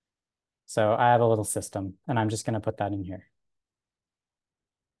 So I have a little system, and I'm just going to put that in here.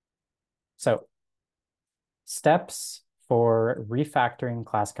 So steps for refactoring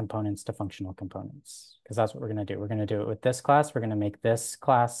class components to functional components, because that's what we're going to do. We're going to do it with this class. We're going to make this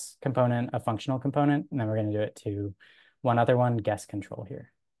class component a functional component, and then we're going to do it to one other one, guest control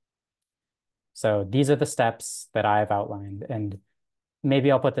here. So these are the steps that I've outlined, and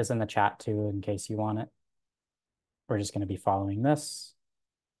maybe I'll put this in the chat too in case you want it. We're just going to be following this.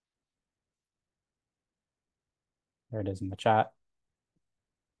 There it is in the chat.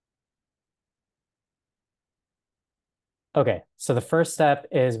 Okay, so the first step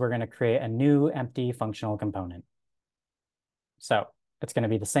is we're going to create a new empty functional component. So it's going to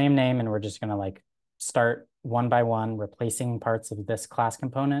be the same name, and we're just going to like start one by one, replacing parts of this class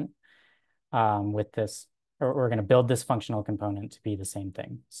component with this, or we're going to build this functional component to be the same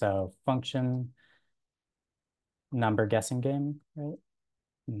thing. So function number guessing game, right?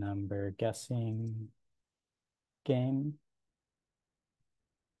 Number guessing game.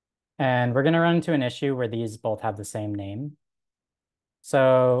 And we're going to run into an issue where these both have the same name.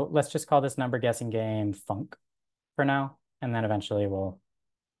 So let's just call this number guessing game func for now. And then eventually we'll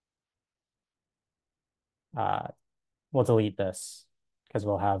delete this because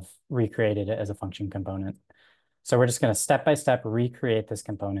we'll have recreated it as a function component. So we're just going to step by step recreate this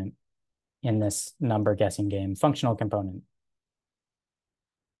component in this number guessing game functional component.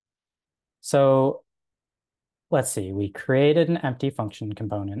 So let's see, we created an empty function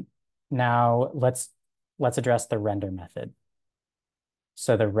component. Now let's address the render method.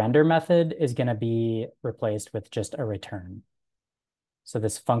 So the render method is going to be replaced with just a return. So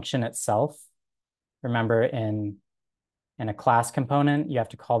this function itself, remember in a class component, you have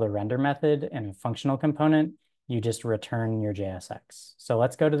to call the render method. In a functional component, you just return your JSX. So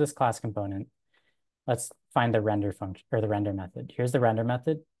let's go to this class component. Let's find the render function or the render method. Here's the render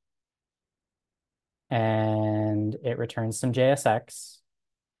method. And it returns some JSX,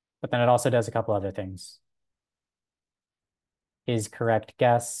 but then it also does a couple other things. Is correct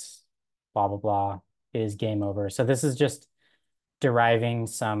guess, blah, blah, blah, is game over. So this is just deriving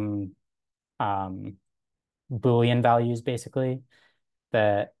some Boolean values, basically,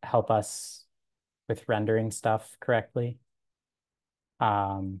 that help us with rendering stuff correctly.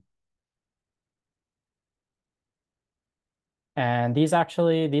 And these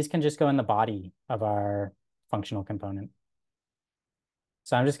can just go in the body of our functional component.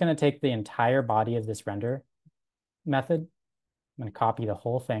 So I'm just going to take the entire body of this render method. I'm going to copy the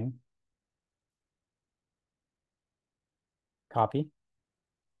whole thing. Copy.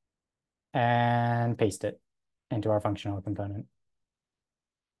 And paste it into our functional component.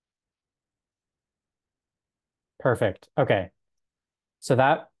 Perfect. Okay. So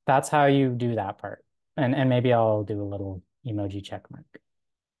that's how you do that part. And maybe I'll do a little emoji check mark.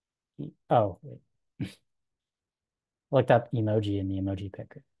 Oh, wait. Looked up emoji in the emoji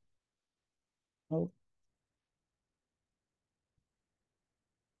picker. Oh.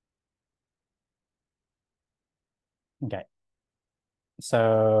 Okay.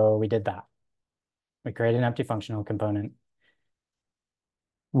 So we did that. We created an empty functional component.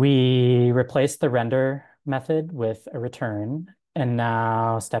 We replaced the render method with a return. And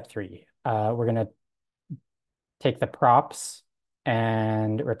now step 3. We're going to take the props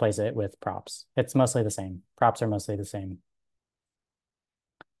and replace it with props. It's mostly the same. Props are mostly the same.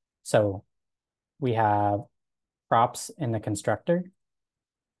 So we have props in the constructor.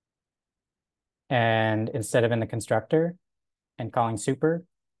 And instead of in the constructor and calling super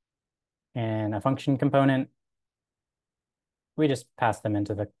and a function component, we just pass them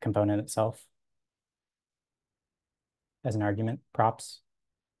into the component itself as an argument, props.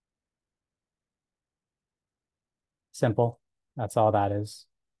 Simple. That's all that is.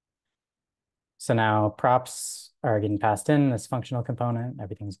 So now props are getting passed in this functional component.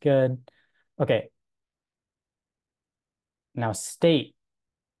 Everything's good. Okay. Now state.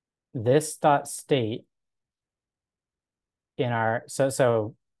 This dot state in our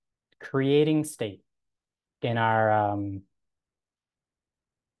so creating state in our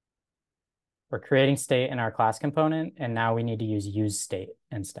we're creating state in our class component, and now we need to use state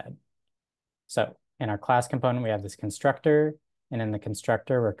instead. So in our class component, we have this constructor, and in the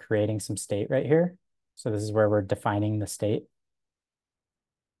constructor, we're creating some state right here. So this is where we're defining the state.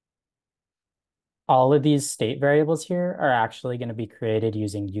 All of these state variables here are actually going to be created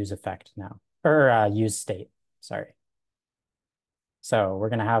using use effect now, or use state, sorry. So we're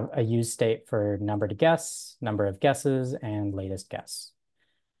going to have a use state for number to guess, number of guesses, and latest guess.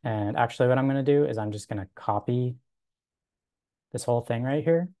 And actually what I'm going to do is I'm just going to copy this whole thing right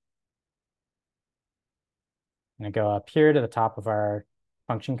here. I'm going to go up here to the top of our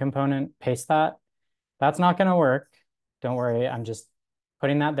function component, paste that. That's not going to work. Don't worry, I'm just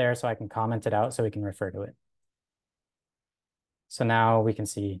putting that there so I can comment it out so we can refer to it. So now we can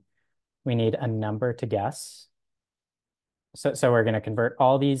see we need a number to guess. So we're going to convert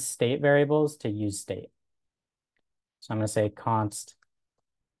all these state variables to use state. So I'm going to say const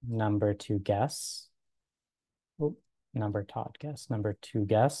number to guess. Oh, number to guess, number to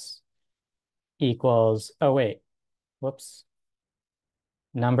guess equals, oh wait, whoops.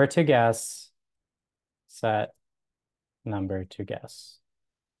 Number to guess set number to guess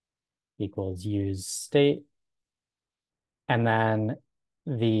equals use state. And then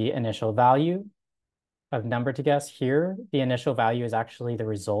the initial value of number to guess here, the initial value is actually the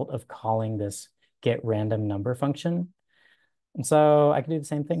result of calling this get random number function. And so I can do the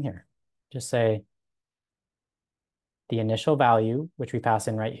same thing here. Just say the initial value, which we pass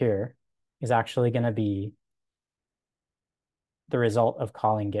in right here, is actually going to be the result of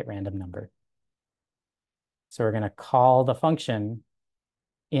calling get random number. So we're going to call the function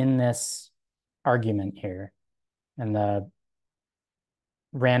in this argument here. And the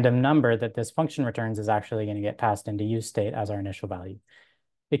random number that this function returns is actually going to get passed into use state as our initial value.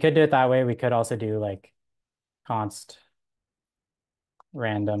 We could do it that way. We could also do like const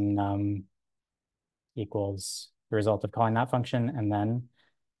random num equals the result of calling that function and then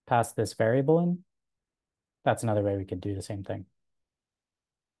pass this variable in. That's another way we could do the same thing.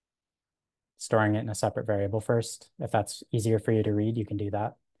 Storing it in a separate variable first. If that's easier for you to read, you can do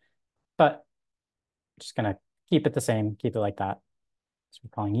that. But just gonna keep it the same, keep it like that. So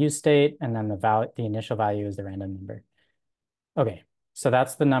we're calling use state, and then the initial value is the random number. Okay, so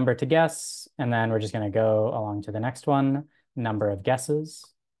that's the number to guess, and then we're just gonna go along to the next one, number of guesses,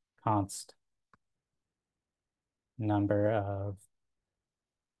 const number of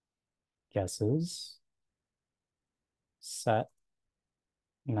guesses, set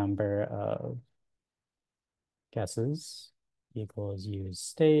number of guesses equals use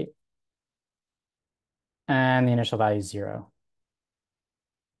state, and the initial value is 0.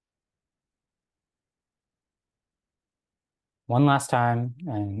 One last time,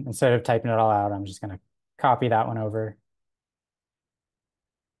 and instead of typing it all out, I'm just going to copy that one over.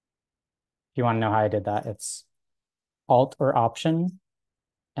 If you want to know how I did that, it's Alt or Option,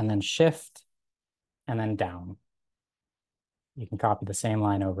 and then Shift, and then down. You can copy the same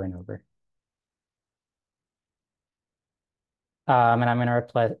line over and over. And I'm going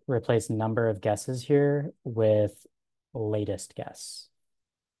to replace number of guesses here with latest guess.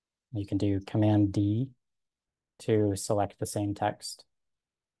 You can do Command D to select the same text.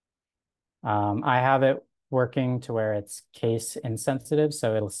 I have it working to where it's case insensitive,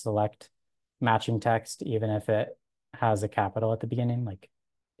 so it'll select matching text even if it has a capital at the beginning, like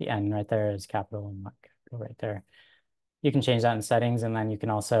the N right there is capital and not capital right there. You can change that in settings, and then you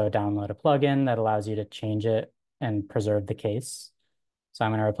can also download a plugin that allows you to change it and preserve the case. So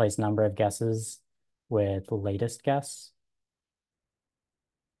I'm going to replace number of guesses with latest guess.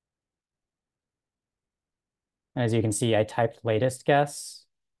 And as you can see, I typed latest guess,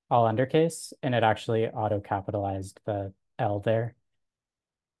 all undercase, and it actually auto-capitalized the L there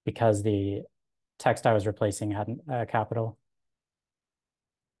because the text I was replacing had a capital.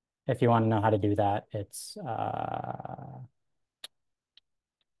 If you want to know how to do that, it's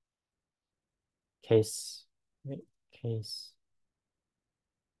case, wait, case.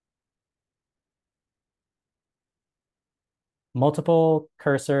 Multiple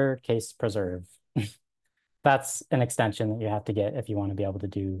cursor case preserve. That's an extension that you have to get if you want to be able to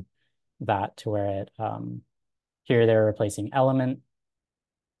do that to where it, here they're replacing element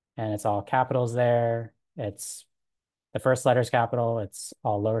and it's all capitals there. It's the first letter's capital, it's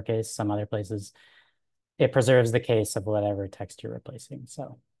all lowercase, some other places. It preserves the case of whatever text you're replacing.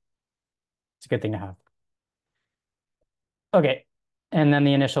 So it's a good thing to have. Okay, and then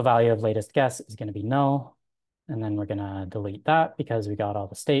the initial value of latest guess is going to be null. And then we're going to delete that because we got all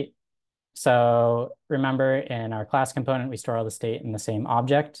the state. So remember, in our class component, we store all the state in the same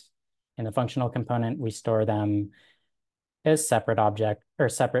object. In the functional component, we store them as separate object or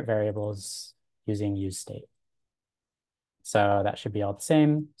separate variables using useState. So that should be all the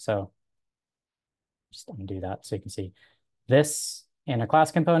same. So just undo that so you can see this in a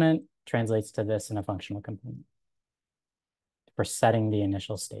class component translates to this in a functional component for setting the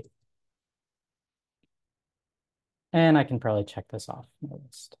initial state. And I can probably check this off in the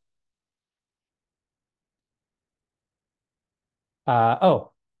list.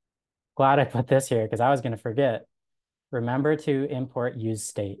 Oh, glad I put this here because I was going to forget. Remember to import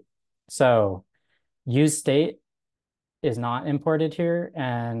useState. So useState is not imported here,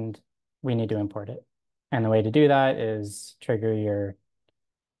 and we need to import it. And the way to do that is trigger your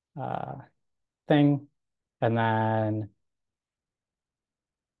thing, and then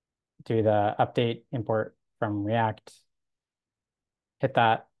do the update import from React, hit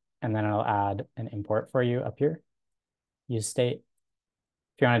that, and then it'll add an import for you up here, useState.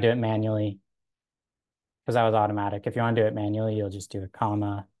 If you want to do it manually, because that was automatic. If you want to do it manually, you'll just do a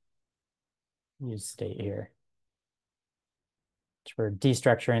comma, useState here. So we're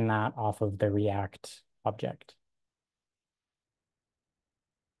destructuring that off of the React object.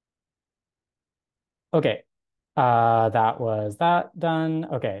 Okay, that was that done.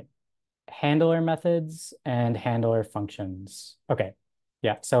 Okay, handler methods and handler functions. Okay,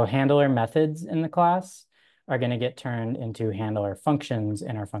 yeah, so handler methods in the class are going to get turned into handler functions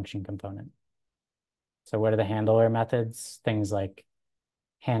in our function component. So what are the handler methods? Things like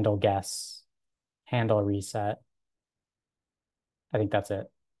handle guess, handle reset. I think that's it.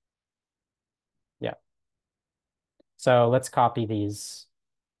 Yeah. So let's copy these.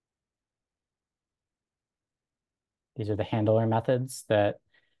 These are the handler methods that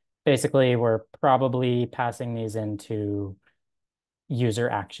basically we're probably passing these into user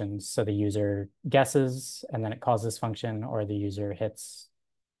actions. So the user guesses and then it calls this function, or the user hits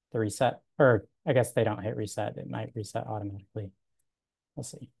the reset, or I guess they don't hit reset. It might reset automatically. We'll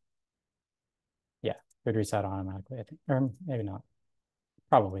see. Yeah, it would reset automatically, I think, or maybe not.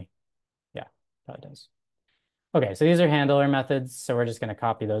 Probably. Yeah, probably does. Okay, so these are handler methods. So we're just going to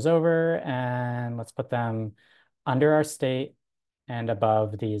copy those over and let's put them under our state and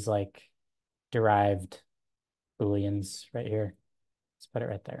above these like derived Booleans right here. Let's put it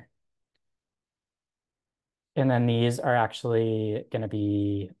right there. And then these are actually going to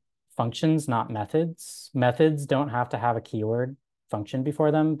be functions, not methods. Methods don't have to have a keyword function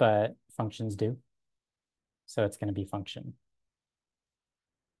before them, but functions do. So it's going to be function.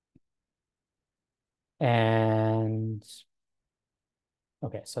 And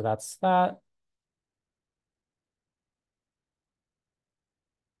okay, so that's that.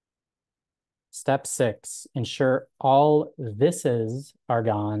 Step 6, ensure all thises are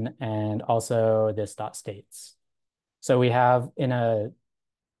gone and also this dot states. So we have in a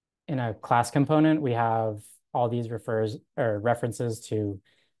class component, we have all these references to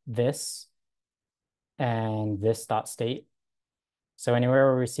this and this dot state. So anywhere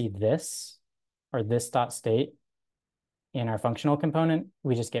where we see this or this dot state, in our functional component,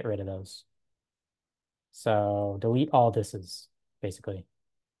 we just get rid of those. So delete all thises, basically.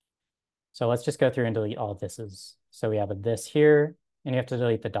 So let's just go through and delete all thises. So we have a this here, and you have to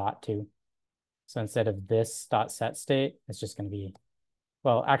delete the dot too. So instead of this dot set state, it's just going to be,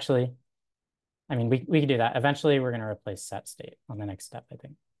 well, actually, I mean, we can do that. Eventually, we're going to replace set state on the next step, I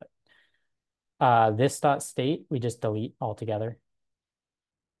think. But this dot state, we just delete altogether.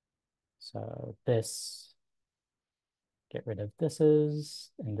 So this, get rid of thises,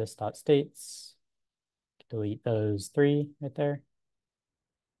 and this dot states, delete those three right there.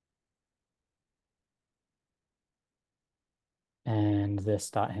 And this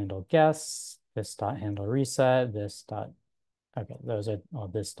dot handle guess, this dot handle reset, this dot, okay, those are all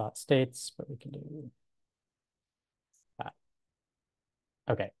this dot states, but we can do that.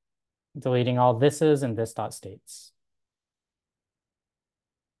 Okay, deleting all thises and this dot states.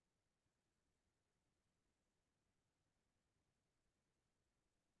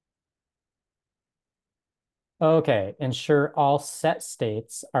 Okay, ensure all set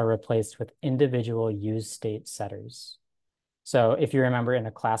states are replaced with individual use state setters. So if you remember in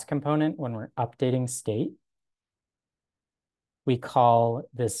a class component, when we're updating state, we call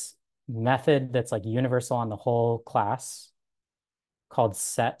this method that's like universal on the whole class called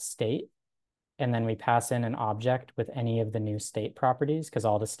set state. And then we pass in an object with any of the new state properties because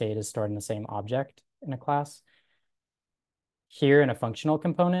all the state is stored in the same object in a class. Here in a functional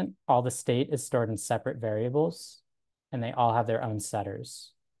component, all the state is stored in separate variables and they all have their own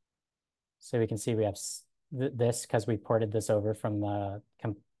setters. So we can see we have this because we ported this over from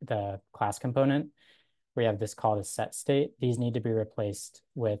the class component. We have this called a set state. These need to be replaced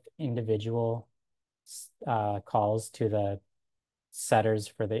with individual calls to the setters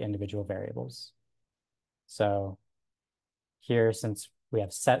for the individual variables. So here, since we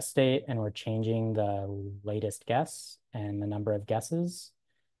have set state and we're changing the latest guess and the number of guesses,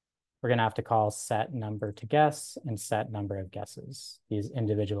 we're going to have to call set number to guess and set number of guesses, these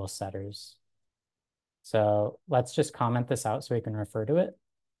individual setters. So let's just comment this out so we can refer to it.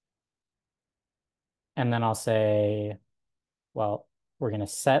 And then I'll say, well, we're going to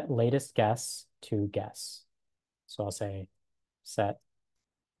set latest guess to guess. So I'll say set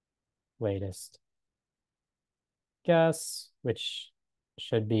latest guess, which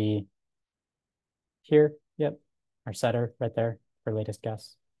should be here. Yep, our setter right there for latest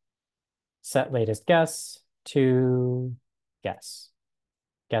guess. Set latest guess to guess.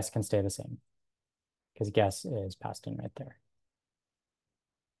 Guess can stay the same because guess is passed in right there.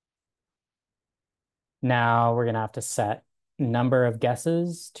 Now we're going to have to set number of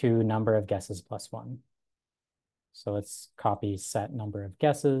guesses to number of guesses plus one. So let's copy set number of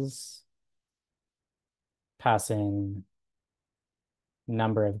guesses, pass in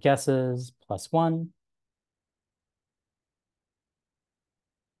number of guesses plus one.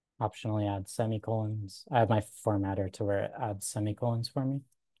 Optionally add semicolons. I have my formatter to where it adds semicolons for me.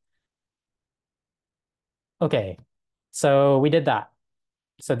 Okay, so we did that.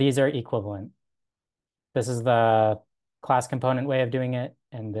 So these are equivalent. This is the class component way of doing it,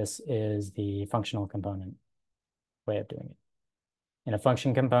 and this is the functional component way of doing it. In a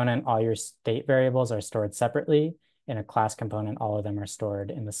function component, all your state variables are stored separately. In a class component, all of them are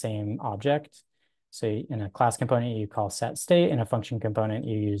stored in the same object. So in a class component, you call set state. In a function component,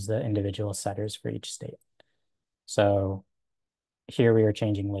 you use the individual setters for each state. So here we are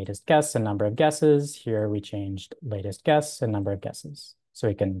changing latest guess and number of guesses. Here we changed latest guess and number of guesses. So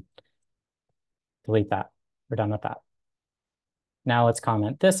we can delete that. We're done with that. Now let's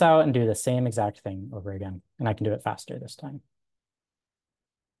comment this out and do the same exact thing over again. And I can do it faster this time.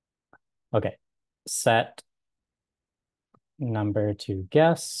 Okay, set number to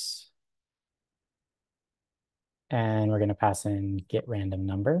guess. And we're going to pass in get random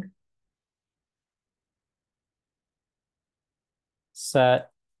number.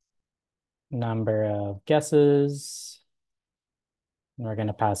 Set number of guesses. And we're going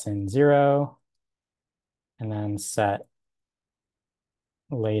to pass in 0. And then set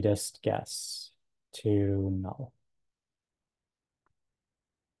latest guess to null.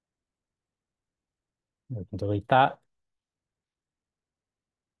 We can delete that.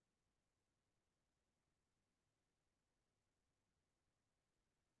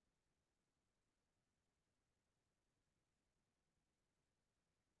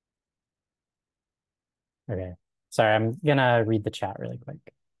 Okay, sorry, I'm gonna read the chat really quick.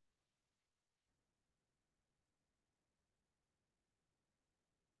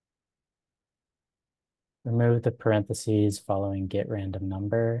 Remove the parentheses following get random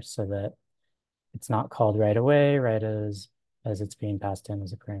number so that it's not called right away, right as it's being passed in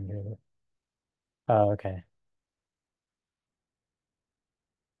as a parameter. Oh, okay.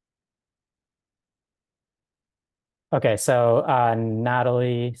 Okay, so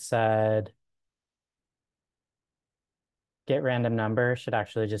Natalie said get random number should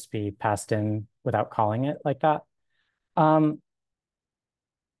actually just be passed in without calling it like that. Um,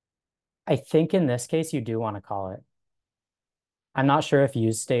 I think in this case you do want to call it. I'm not sure if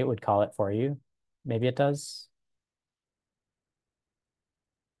use state would call it for you. Maybe it does.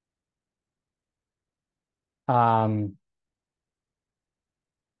 Um,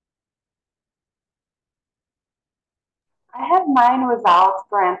 I have mine without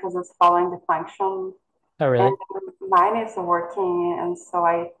parentheses following the function, oh, really? and mine is working, and so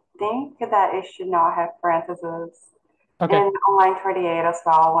I think that it should not have parentheses. Okay. And on line 38 as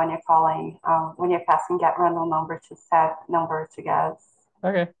well, when you're calling, when you're passing get random number to set number to guess.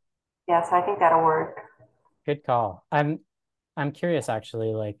 Okay. Yeah, so I think that'll work. Good call. I'm curious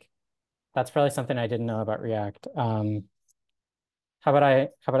actually, like that's probably something I didn't know about React. How about I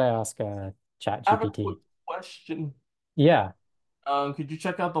ask Chat I have a quick GPT? question. Yeah. Could you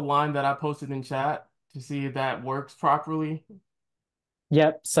check out the line that I posted in chat to see if that works properly?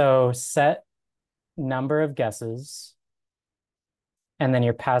 Yep. So set number of guesses, and then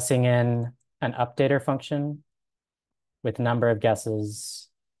you're passing in an updater function with number of guesses.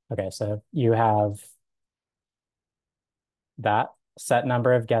 Okay, so you have that set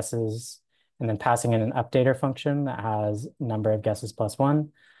number of guesses, and then passing in an updater function that has number of guesses plus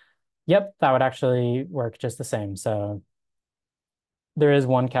one. Yep, that would actually work just the same. So there is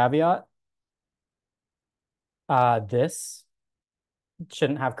one caveat. This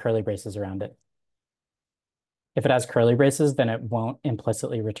shouldn't have curly braces around it. If it has curly braces, then it won't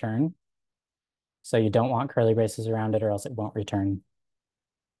implicitly return. So you don't want curly braces around it or else it won't return.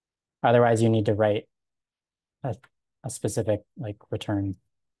 Otherwise, you need to write a specific like return.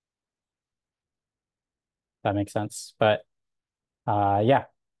 That makes sense. But yeah,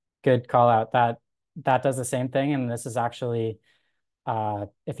 good call out. That does the same thing. And this is actually,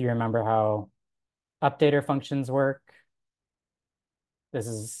 if you remember how updater functions work, this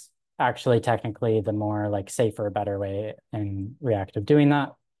is actually technically the more like safer, better way in React of doing that.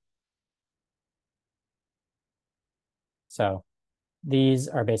 So these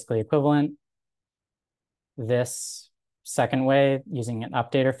are basically equivalent. This second way, using an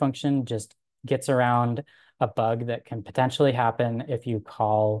updater function, just gets around a bug that can potentially happen if you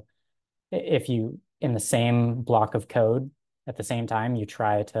in the same block of code at the same time, you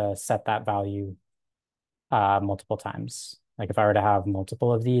try to set that value multiple times. Like if I were to have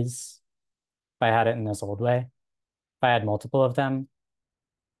multiple of these, if I had it in this old way, if I had multiple of them,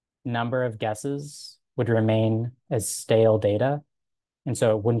 number of guesses would remain as stale data. And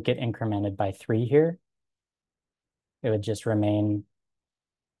so it wouldn't get incremented by 3 here. It would just remain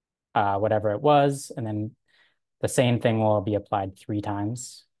whatever it was. And then the same thing will be applied 3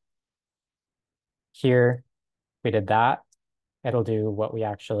 times. Here, we did that. It'll do what we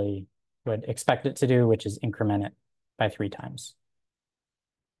actually would expect it to do, which is increment it by 3 times.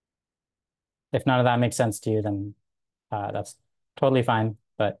 If none of that makes sense to you, then that's totally fine.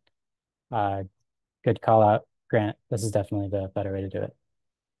 But good call out, Grant. This is definitely the better way to do it.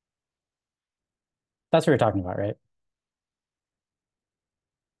 That's what you're talking about, right?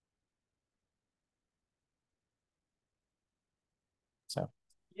 So,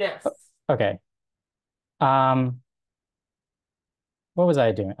 Yes. okay. What was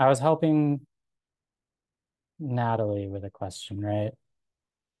I doing? I was helping Natalie with a question, right?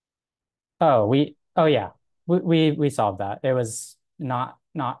 Oh yeah, we solved that. It was not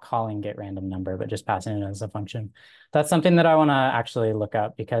calling get random number, but just passing it as a function. That's something that I want to actually look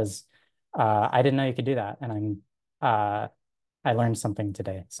up because I didn't know you could do that, and I learned something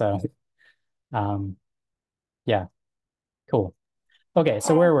today. So um, yeah, cool. Okay,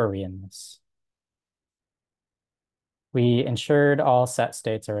 so where were we in this? We ensured all set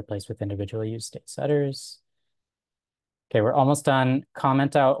states are replaced with individual use state setters. Okay, we're almost done.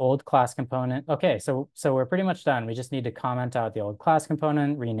 Comment out old class component. Okay, so we're pretty much done. We just need to comment out the old class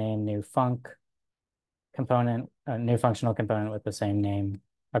component, rename new func component, new functional component with the same name.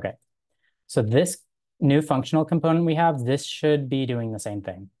 Okay, so this new functional component we have, this should be doing the same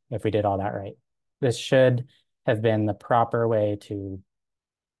thing if we did all that right. This should have been the proper way to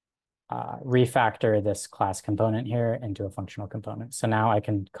refactor this class component here into a functional component. So now I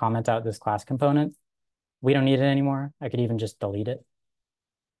can comment out this class component. We don't need it anymore. I could even just delete it.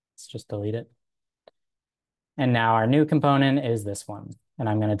 Let's just delete it. And now our new component is this one. And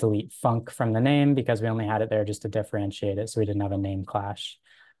I'm going to delete func from the name because we only had it there just to differentiate it so we didn't have a name clash.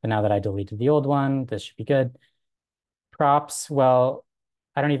 But now that I deleted the old one, this should be good. Props, well,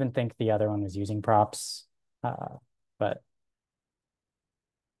 I don't even think the other one was using props, but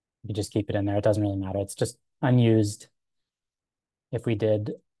you just keep it in there. It doesn't really matter. It's just unused. If we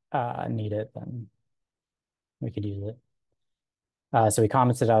did need it, then we could use it. So we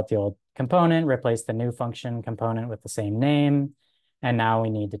commented out the old component, replaced the new function component with the same name, and now we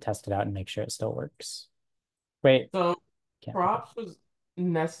need to test it out and make sure it still works. Wait, So can't props was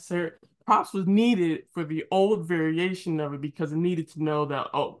necessary. Props was needed for the old variation of it because it needed to know that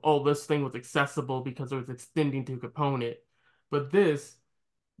this thing was accessible because it was extending to a component. But this,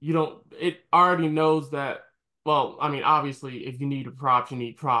 you don't. It already knows that. Well, I mean, obviously, if you need a props, you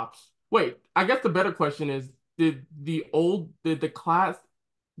need props. Wait, I guess the better question is: the old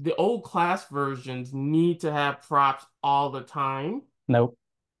class versions need to have props all the time? Nope.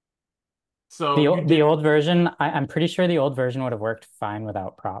 So you The did. old version, I'm pretty sure the old version would have worked fine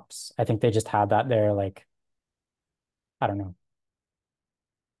without props. I think they just had that there, like, I don't know.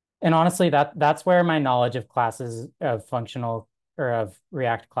 And honestly, that's where my knowledge of classes, of functional or of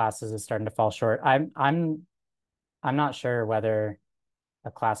React classes is starting to fall short. I'm not sure whether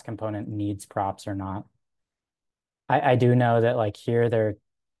a class component needs props or not. I do know that like here they're,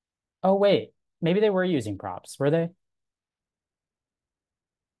 oh wait, maybe they were using props, were they?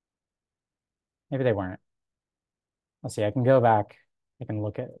 Maybe they weren't. Let's see, I can go back. I can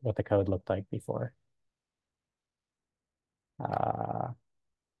look at what the code looked like before. Uh,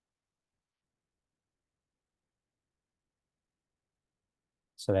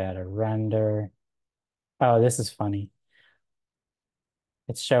 so they had a render. Oh, this is funny.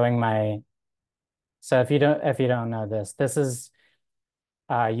 It's showing my, so if you don't know this, this is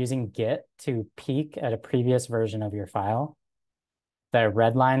using Git to peek at a previous version of your file. The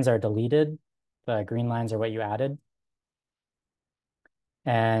red lines are deleted. The green lines are what you added.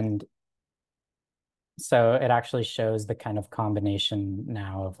 And so it actually shows the kind of combination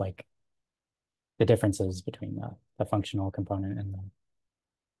now of like the differences between the functional component and the,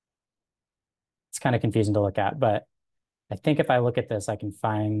 it's kind of confusing to look at, but I think if I look at this, I can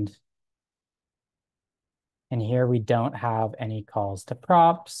find, and here we don't have any calls to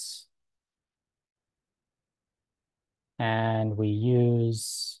props. And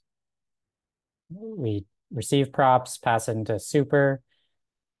we receive props, pass it into super.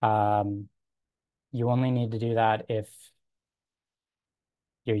 You only need to do that if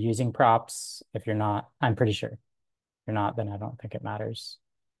you're using props. If you're not, I'm pretty sure. If you're not, then I don't think it matters.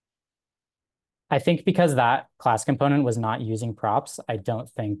 I think because that class component was not using props, I don't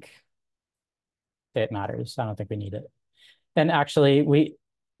think it matters. I don't think we need it. And actually, we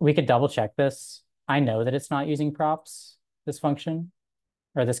could double check this. I know that it's not using props, this function,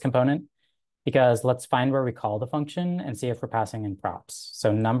 or this component, because let's find where we call the function and see if we're passing in props.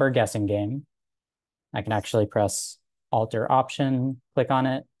 So number guessing game, I can actually press Alt or Option, click on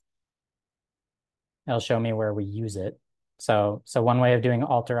it. It'll show me where we use it. So one way of doing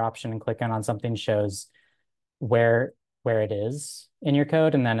Alt or Option and clicking on something shows where it is in your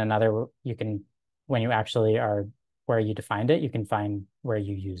code, and then another, you can, when you actually are where you defined it, you can find where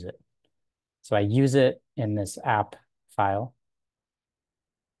you use it. So I use it in this app file.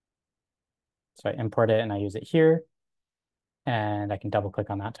 So I import it and I use it here. And I can double click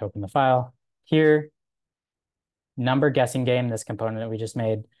on that to open the file. Here, number guessing game, this component that we just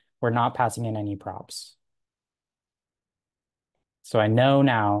made, we're not passing in any props. So I know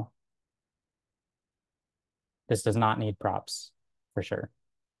now this does not need props for sure.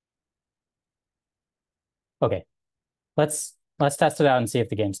 Okay, let's test it out and see if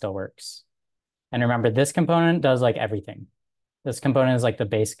the game still works. And remember, this component does like everything. This component is like the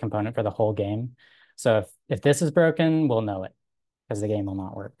base component for the whole game. So if this is broken, we'll know it because the game will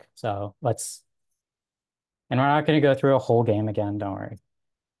not work. So let's, and we're not going to go through a whole game again, don't worry.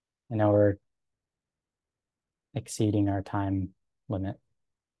 I know we're exceeding our time limit.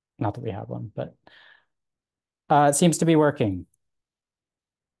 Not that we have one, but it seems to be working.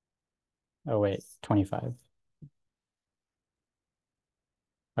 Oh wait, 25.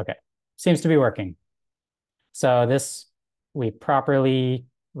 Okay, seems to be working. So this, we properly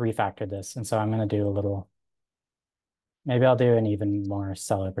refactored this. And so I'm going to do a little, maybe I'll do an even more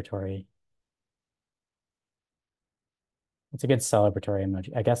celebratory. It's a good celebratory emoji.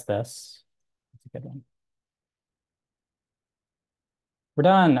 I guess this, it's a good one. We're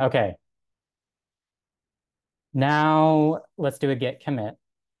done. Okay. Now let's do a git commit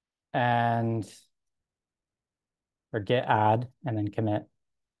and, or git add and then commit.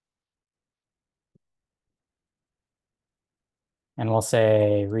 And we'll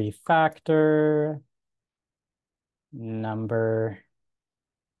say refactor number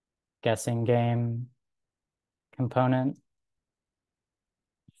guessing game component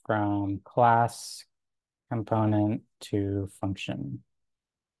from class component to function.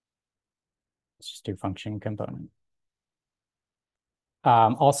 Let's just do function component.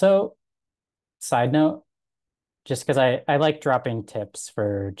 Also, side note, just because I like dropping tips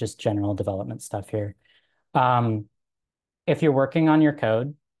for just general development stuff here. If you're working on your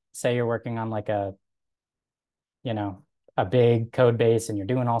code, say you're working on like a big code base and you're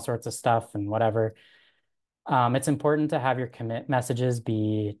doing all sorts of stuff and whatever, it's important to have your commit messages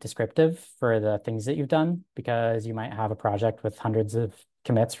be descriptive for the things that you've done, because you might have a project with hundreds of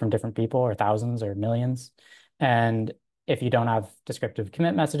commits from different people, or thousands or millions. And if you don't have descriptive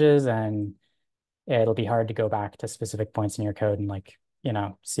commit messages, and it'll be hard to go back to specific points in your code and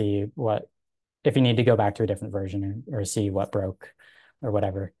see what, if you need to go back to a different version, or see what broke or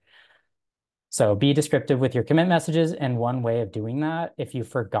whatever. So be descriptive with your commit messages. And one way of doing that, if you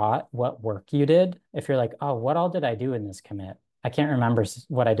forgot what work you did, if you're like, oh, what all did I do in this commit? I can't remember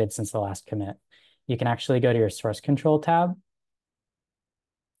what I did since the last commit. You can actually go to your source control tab,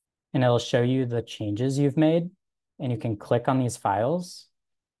 and it'll show you the changes you've made. And you can click on these files,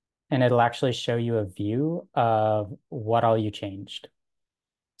 and it'll actually show you a view of what all you changed.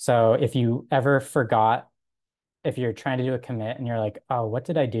 So if you ever forgot, if you're trying to do a commit and you're like, oh, what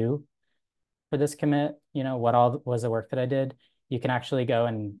did I do for this commit? What all was the work that I did? You can actually go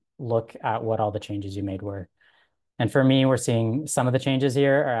and look at what all the changes you made were. And for me, we're seeing some of the changes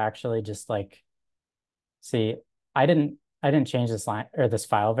here are actually just like, see, I didn't change this line or this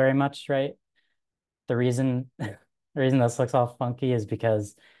file very much, right? The reason this looks all funky is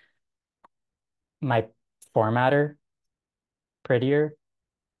because my formatter, prettier,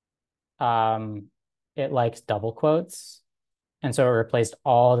 it likes double quotes. And so it replaced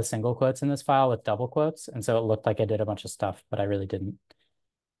all the single quotes in this file with double quotes. And so it looked like I did a bunch of stuff, but I really didn't.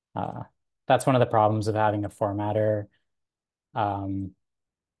 That's one of the problems of having a formatter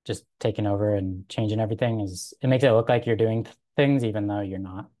just taking over and changing everything, is it makes it look like you're doing things even though you're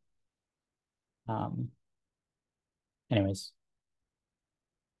not. Anyways,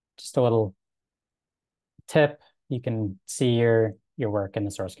 just a little tip. You can see your work in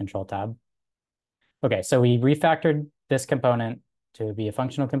the source control tab. Okay, so we refactored this component to be a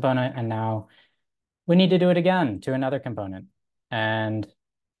functional component, and now we need to do it again to another component. And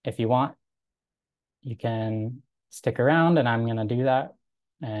if you want, you can stick around, and I'm going to do that.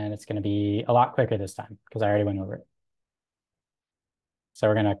 And it's going to be a lot quicker this time because I already went over it. So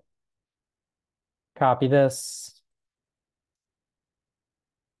we're going to copy this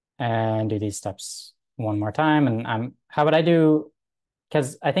and do these steps one more time. And how would I do,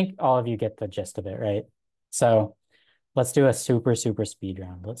 because I think all of you get the gist of it, right? So let's do a super, super speed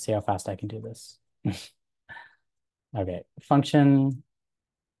round. Let's see how fast I can do this. Okay, function,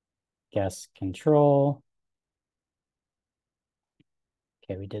 guess control.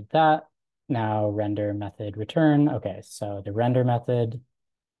 Okay, we did that. Now render method return. Okay, so the render method,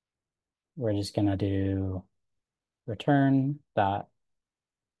 we're just gonna do return that.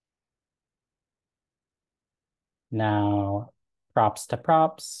 Now props to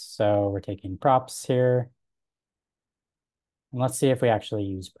props. So we're taking props here. And let's see if we actually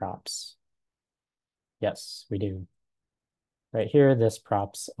use props. Yes, we do. Right here, this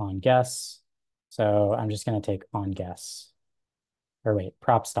props on guess. So I'm just going to take on guess. Or wait,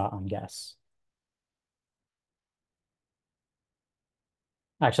 props dot on guess.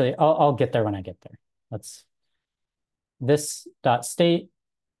 Actually, I'll get there when I get there. This dot state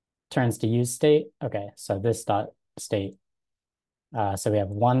turns to use state. Okay, so this dot state. So we have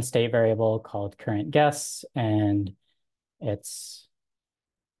one state variable called current guess, and it's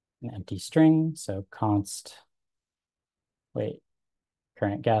an empty string. So const, wait,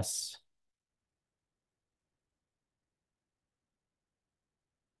 current guess.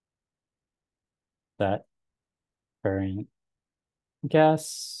 That current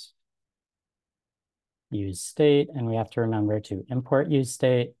guess use state, and we have to remember to import use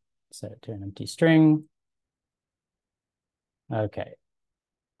state. So to an empty string. Okay.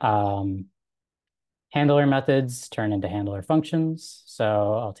 Handler methods turn into handler functions.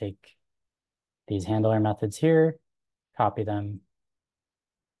 So I'll take these handler methods here, copy them,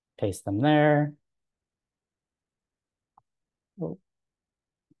 paste them there. Oh.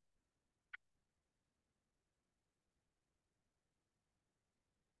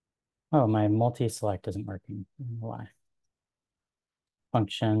 Oh, my multi-select isn't working. Why?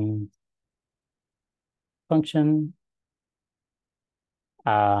 Function.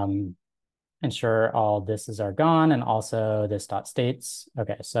 Ensure all thises are gone, and also this dot states.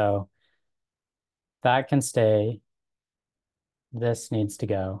 Okay, so that can stay. This needs to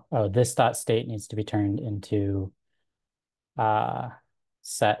go. Oh, this dot state needs to be turned into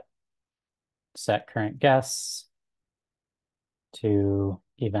set current guess to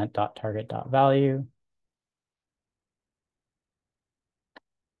event.target.value.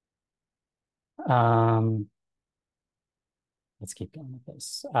 Let's keep going with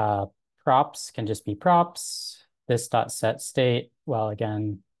this. Props can just be props. This dot set state, well,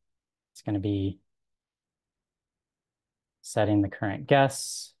 again, it's going to be setting the current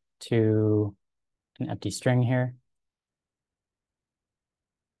guess to an empty string here.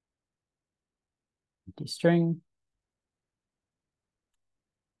 Empty string.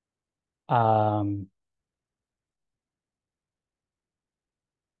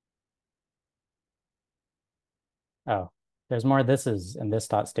 Oh, there's more thises in this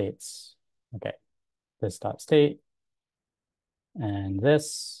dot states. Okay, this dot state and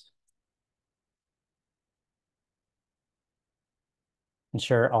this.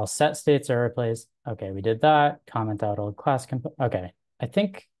 Ensure all set states are replaced. Okay, we did that. Comment out old class component. Okay, I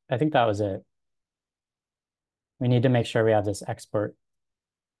think that was it. We need to make sure we have this export.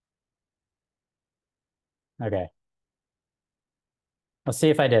 Okay. Let's see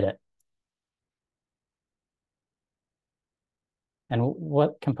if I did it. And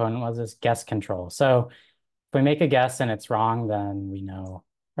what component was this? Guess control. So if we make a guess and it's wrong, then we know,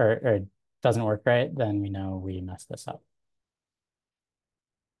 or it doesn't work right, then we know we messed this up.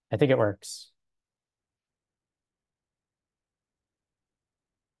 I think it works.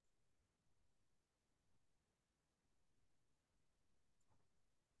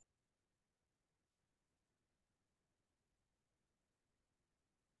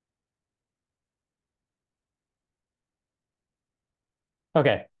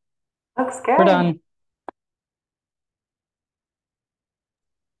 Okay, Looks we're good. done.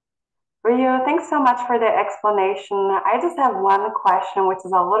 Rio, thanks so much for the explanation. I just have one question, which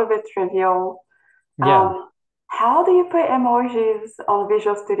is a little bit trivial. Yeah, How do you put emojis on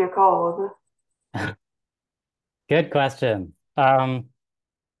Visual Studio Code? good question. I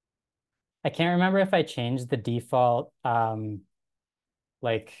can't remember if I changed the default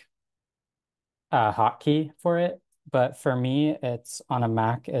like hotkey for it, but for me, it's on a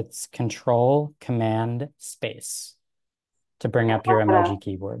Mac, it's Control Command Space to bring up your emoji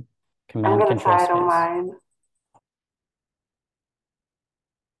keyboard. I'm Command gonna Control try it on Space. mine.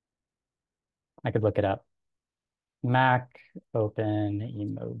 I could look it up. Mac open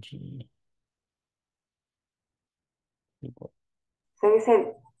emoji keyboard. So you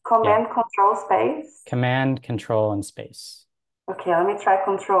said Yeah, Command Control Space? Command Control and Space. Okay, let me try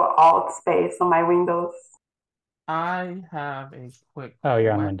Control Alt Space on my Windows. I have a quick Oh,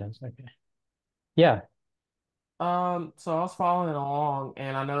 you're on question. Windows. Okay. Yeah. So I was following along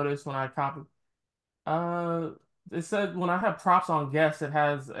and I noticed when I copied, it said when I have props on guess, it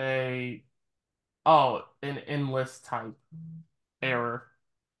has an endless type error,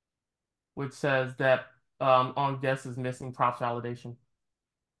 which says that on guess is missing props validation.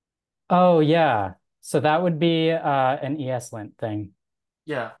 Oh, yeah. So that would be an ESLint thing.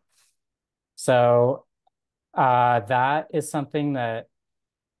 Yeah. So that is something that,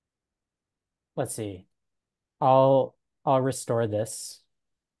 let's see, I'll restore this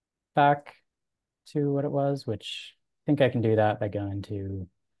back to what it was, which I think I can do that by going to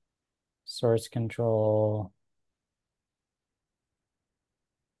source control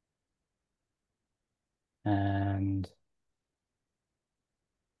and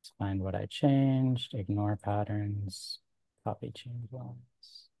let's find what I changed, ignore patterns, copy change ones.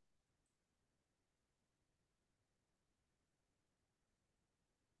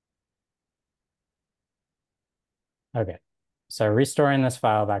 Okay, so restoring this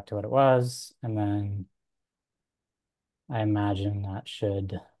file back to what it was, and then I imagine that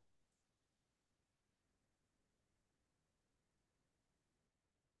should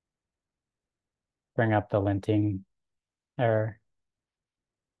bring up the linting error,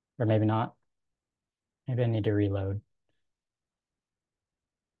 or maybe not. Maybe I need to reload.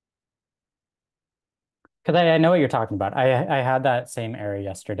 Because I know what you're talking about. I had that same error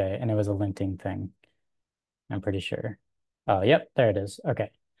yesterday, and it was a linting thing. I'm pretty sure. Oh, yep, there it is.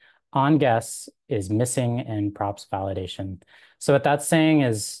 Okay. On guess is missing in props validation. So what that's saying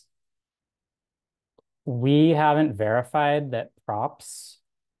is we haven't verified that props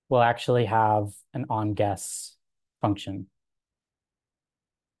will actually have an on guess function.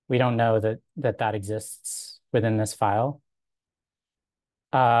 We don't know that exists within this file.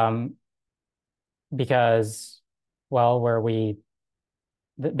 Because, well,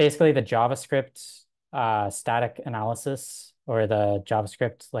 basically the JavaScript static analysis or the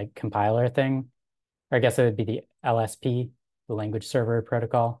JavaScript like compiler thing, or I guess it would be the LSP, the language server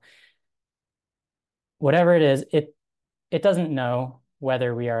protocol. Whatever it is, it doesn't know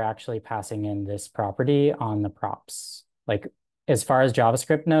whether we are actually passing in this property on the props. Like as far as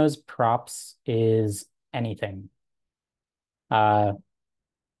JavaScript knows, props is anything.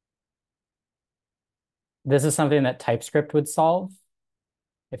 This is something that TypeScript would solve.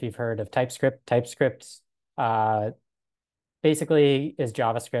 If you've heard of TypeScript, basically is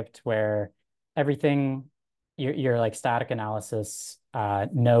JavaScript where everything, your like static analysis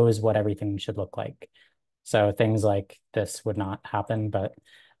knows what everything should look like. So things like this would not happen, but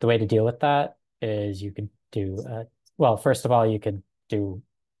the way to deal with that is you could do, well, first of all, you could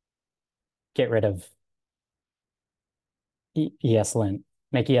get rid of ESLint,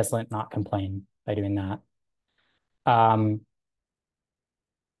 make ESLint not complain by doing that.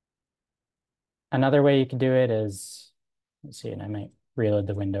 Another way you can do it is, let's see, and I might reload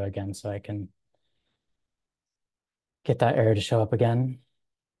the window again so I can get that error to show up again.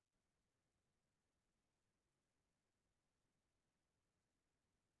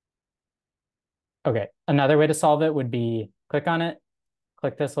 Okay, another way to solve it would be click on it,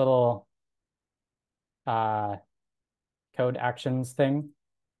 click this little code actions thing,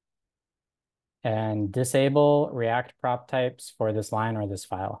 and disable React prop types for this line or this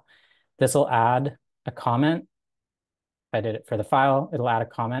file. This will add a comment. If I did it for the file, it'll add a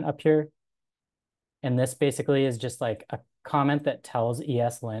comment up here. And this basically is just like a comment that tells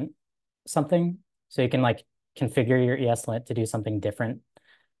ESLint something. So you can like configure your ESLint to do something different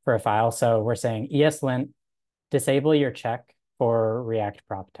for a file. So we're saying ESLint, disable your check for React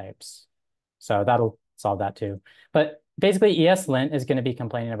prop types. So that'll solve that too. But basically ESLint is going to be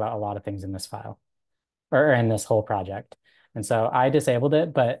complaining about a lot of things in this file or in this whole project. And so I disabled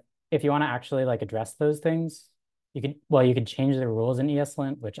it, but if you want to actually like address those things, you could change the rules in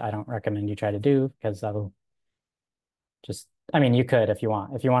ESLint, which I don't recommend you try to do because that'll just, I mean, you could if you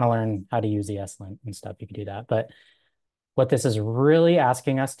want. If you want to learn how to use ESLint and stuff, you could do that. But what this is really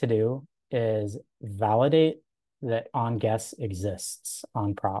asking us to do is validate that onGuess exists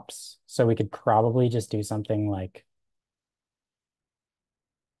on props. So we could probably just do something like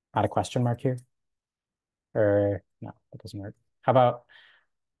add a question mark here. Or no, that doesn't work. How about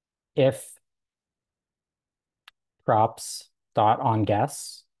if props dot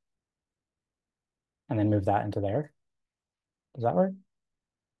onGuess and then move that into there? Does that work?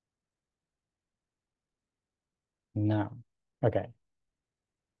 No. Okay.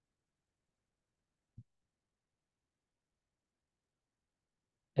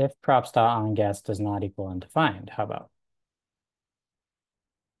 If props.onGuess does not equal undefined, how about?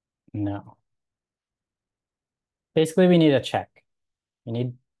 No. Basically, we need a check. We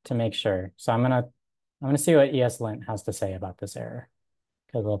need to make sure. So I'm gonna see what ESLint has to say about this error,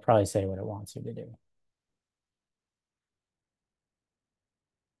 because it'll probably say what it wants you to do.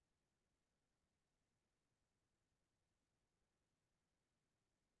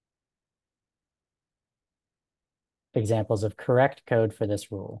 Examples of correct code for this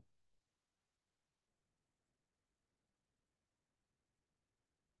rule.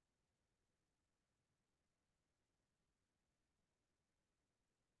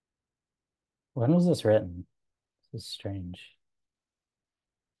 When was this written? This is strange.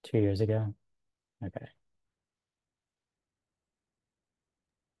 2 years ago? Okay.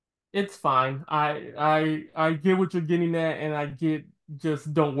 It's fine. I get what you're getting at, and I get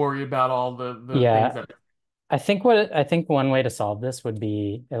just don't worry about all the things Yeah, that. I think one way to solve this would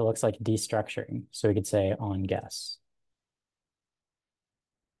be, it looks like destructuring. So we could say on guess.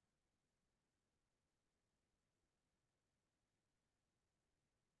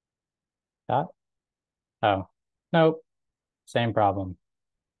 That? Oh, nope. Same problem.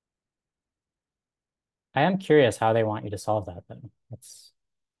 I am curious how they want you to solve that though. That's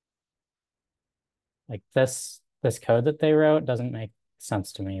like this code that they wrote doesn't make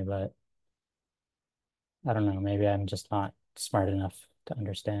sense to me, but I don't know, maybe I'm just not smart enough to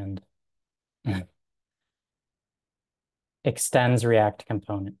understand. Extends React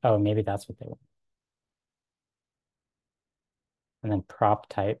component. Oh, maybe that's what they want. And then prop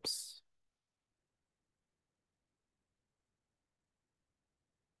types.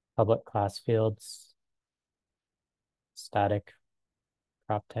 Public class fields. Static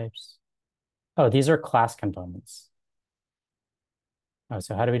prop types. Oh, these are class components. Oh,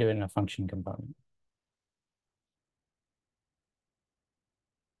 so how do we do it in a function component?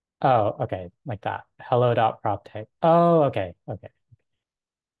 Oh, okay, like that. Hello.prop type. Oh, okay, okay.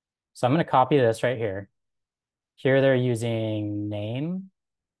 So I'm going to copy this right here. Here they're using name,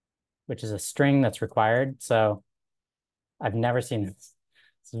 which is a string that's required. So I've never seen this.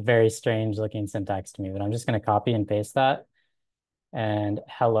 It's a very strange looking syntax to me, but I'm just going to copy and paste that. And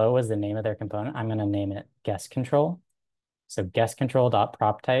hello is the name of their component. I'm going to name it guest control. So guest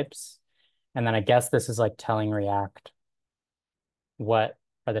control.prop types. And then I guess this is like telling React what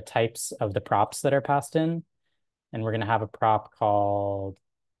are the types of the props that are passed in. And we're going to have a prop called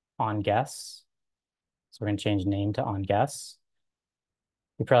onGuess. So we're going to change name to onGuess.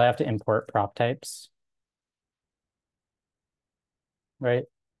 We probably have to import prop types, right?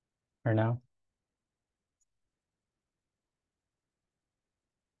 Or no?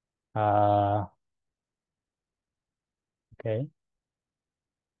 Okay.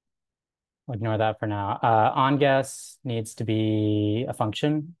 We'll ignore that for now. OnGuess needs to be a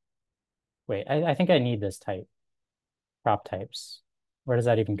function. Wait, I think I need this type, prop types. Where does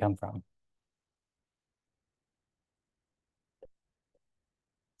that even come from?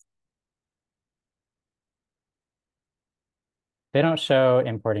 They don't show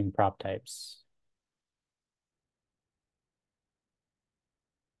importing prop types.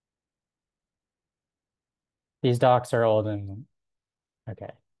 These docs are old and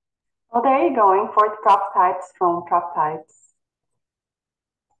okay. Well, there you go. Import prop types from prop types.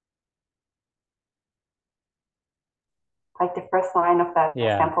 Like the first line of that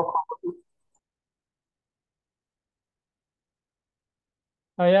sample code.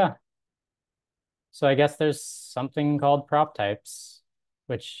 Oh yeah. So I guess there's something called prop types,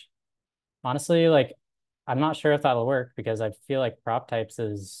 which honestly, like, I'm not sure if that'll work because I feel like prop types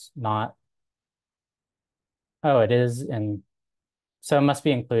is not. Oh, it is, and so it must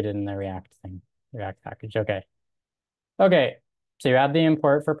be included in the React thing, React package. Okay. Okay. So you add the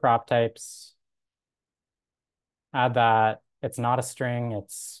import for prop types. Add that. It's not a string.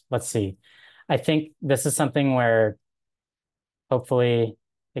 It's, let's see. I think this is something where hopefully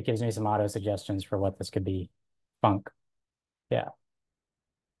it gives me some auto suggestions for what this could be. Func. Yeah.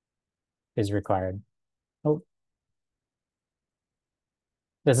 Is required. Oh.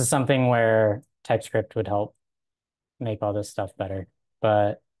 This is something where TypeScript would help make all this stuff better.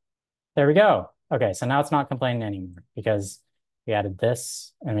 But there we go. Okay, so now it's not complaining anymore because we added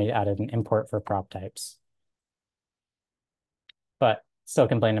this and we added an import for prop types. But still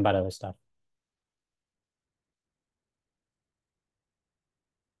complaining about other stuff.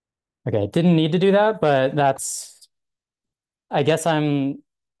 Okay, didn't need to do that, but that's, I guess I'm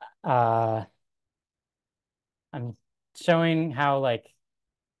showing how like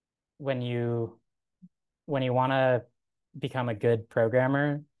when you want to become a good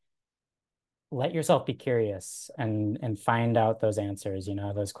programmer, let yourself be curious and find out those answers, you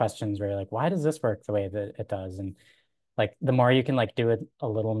know, those questions where you're like, why does this work the way that it does? And like the more you can like do a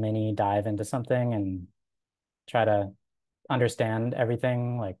little mini dive into something and try to understand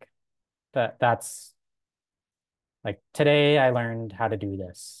everything, like that's like today I learned how to do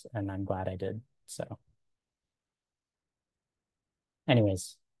this and I'm glad I did. So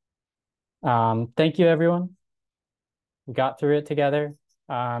anyways, thank you everyone. We got through it together.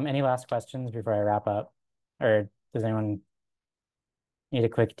 Any last questions before I wrap up? Or does anyone need a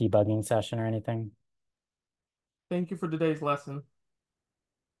quick debugging session or anything? Thank you for today's lesson.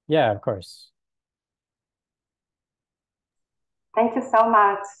 Yeah, of course. Thank you so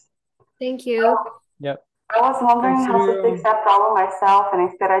much. Thank you. Yep. I was wondering Thanks, how to Rio. fix that problem myself, and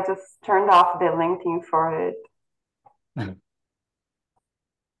instead I just turned off the linting for it.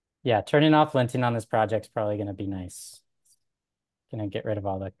 Yeah, turning off linting on this project's probably going to be nice. Gonna get rid of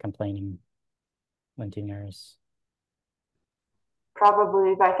all the complaining linting errors.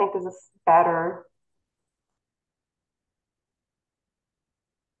 Probably, but I think this is better.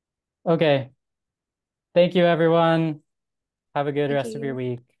 Okay. Thank you, everyone. Have a good Thank rest of your you.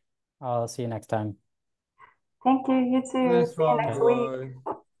 week. I'll see you next time. Thank you, you too. Nice See you one. next Okay. week.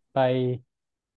 Bye. Bye.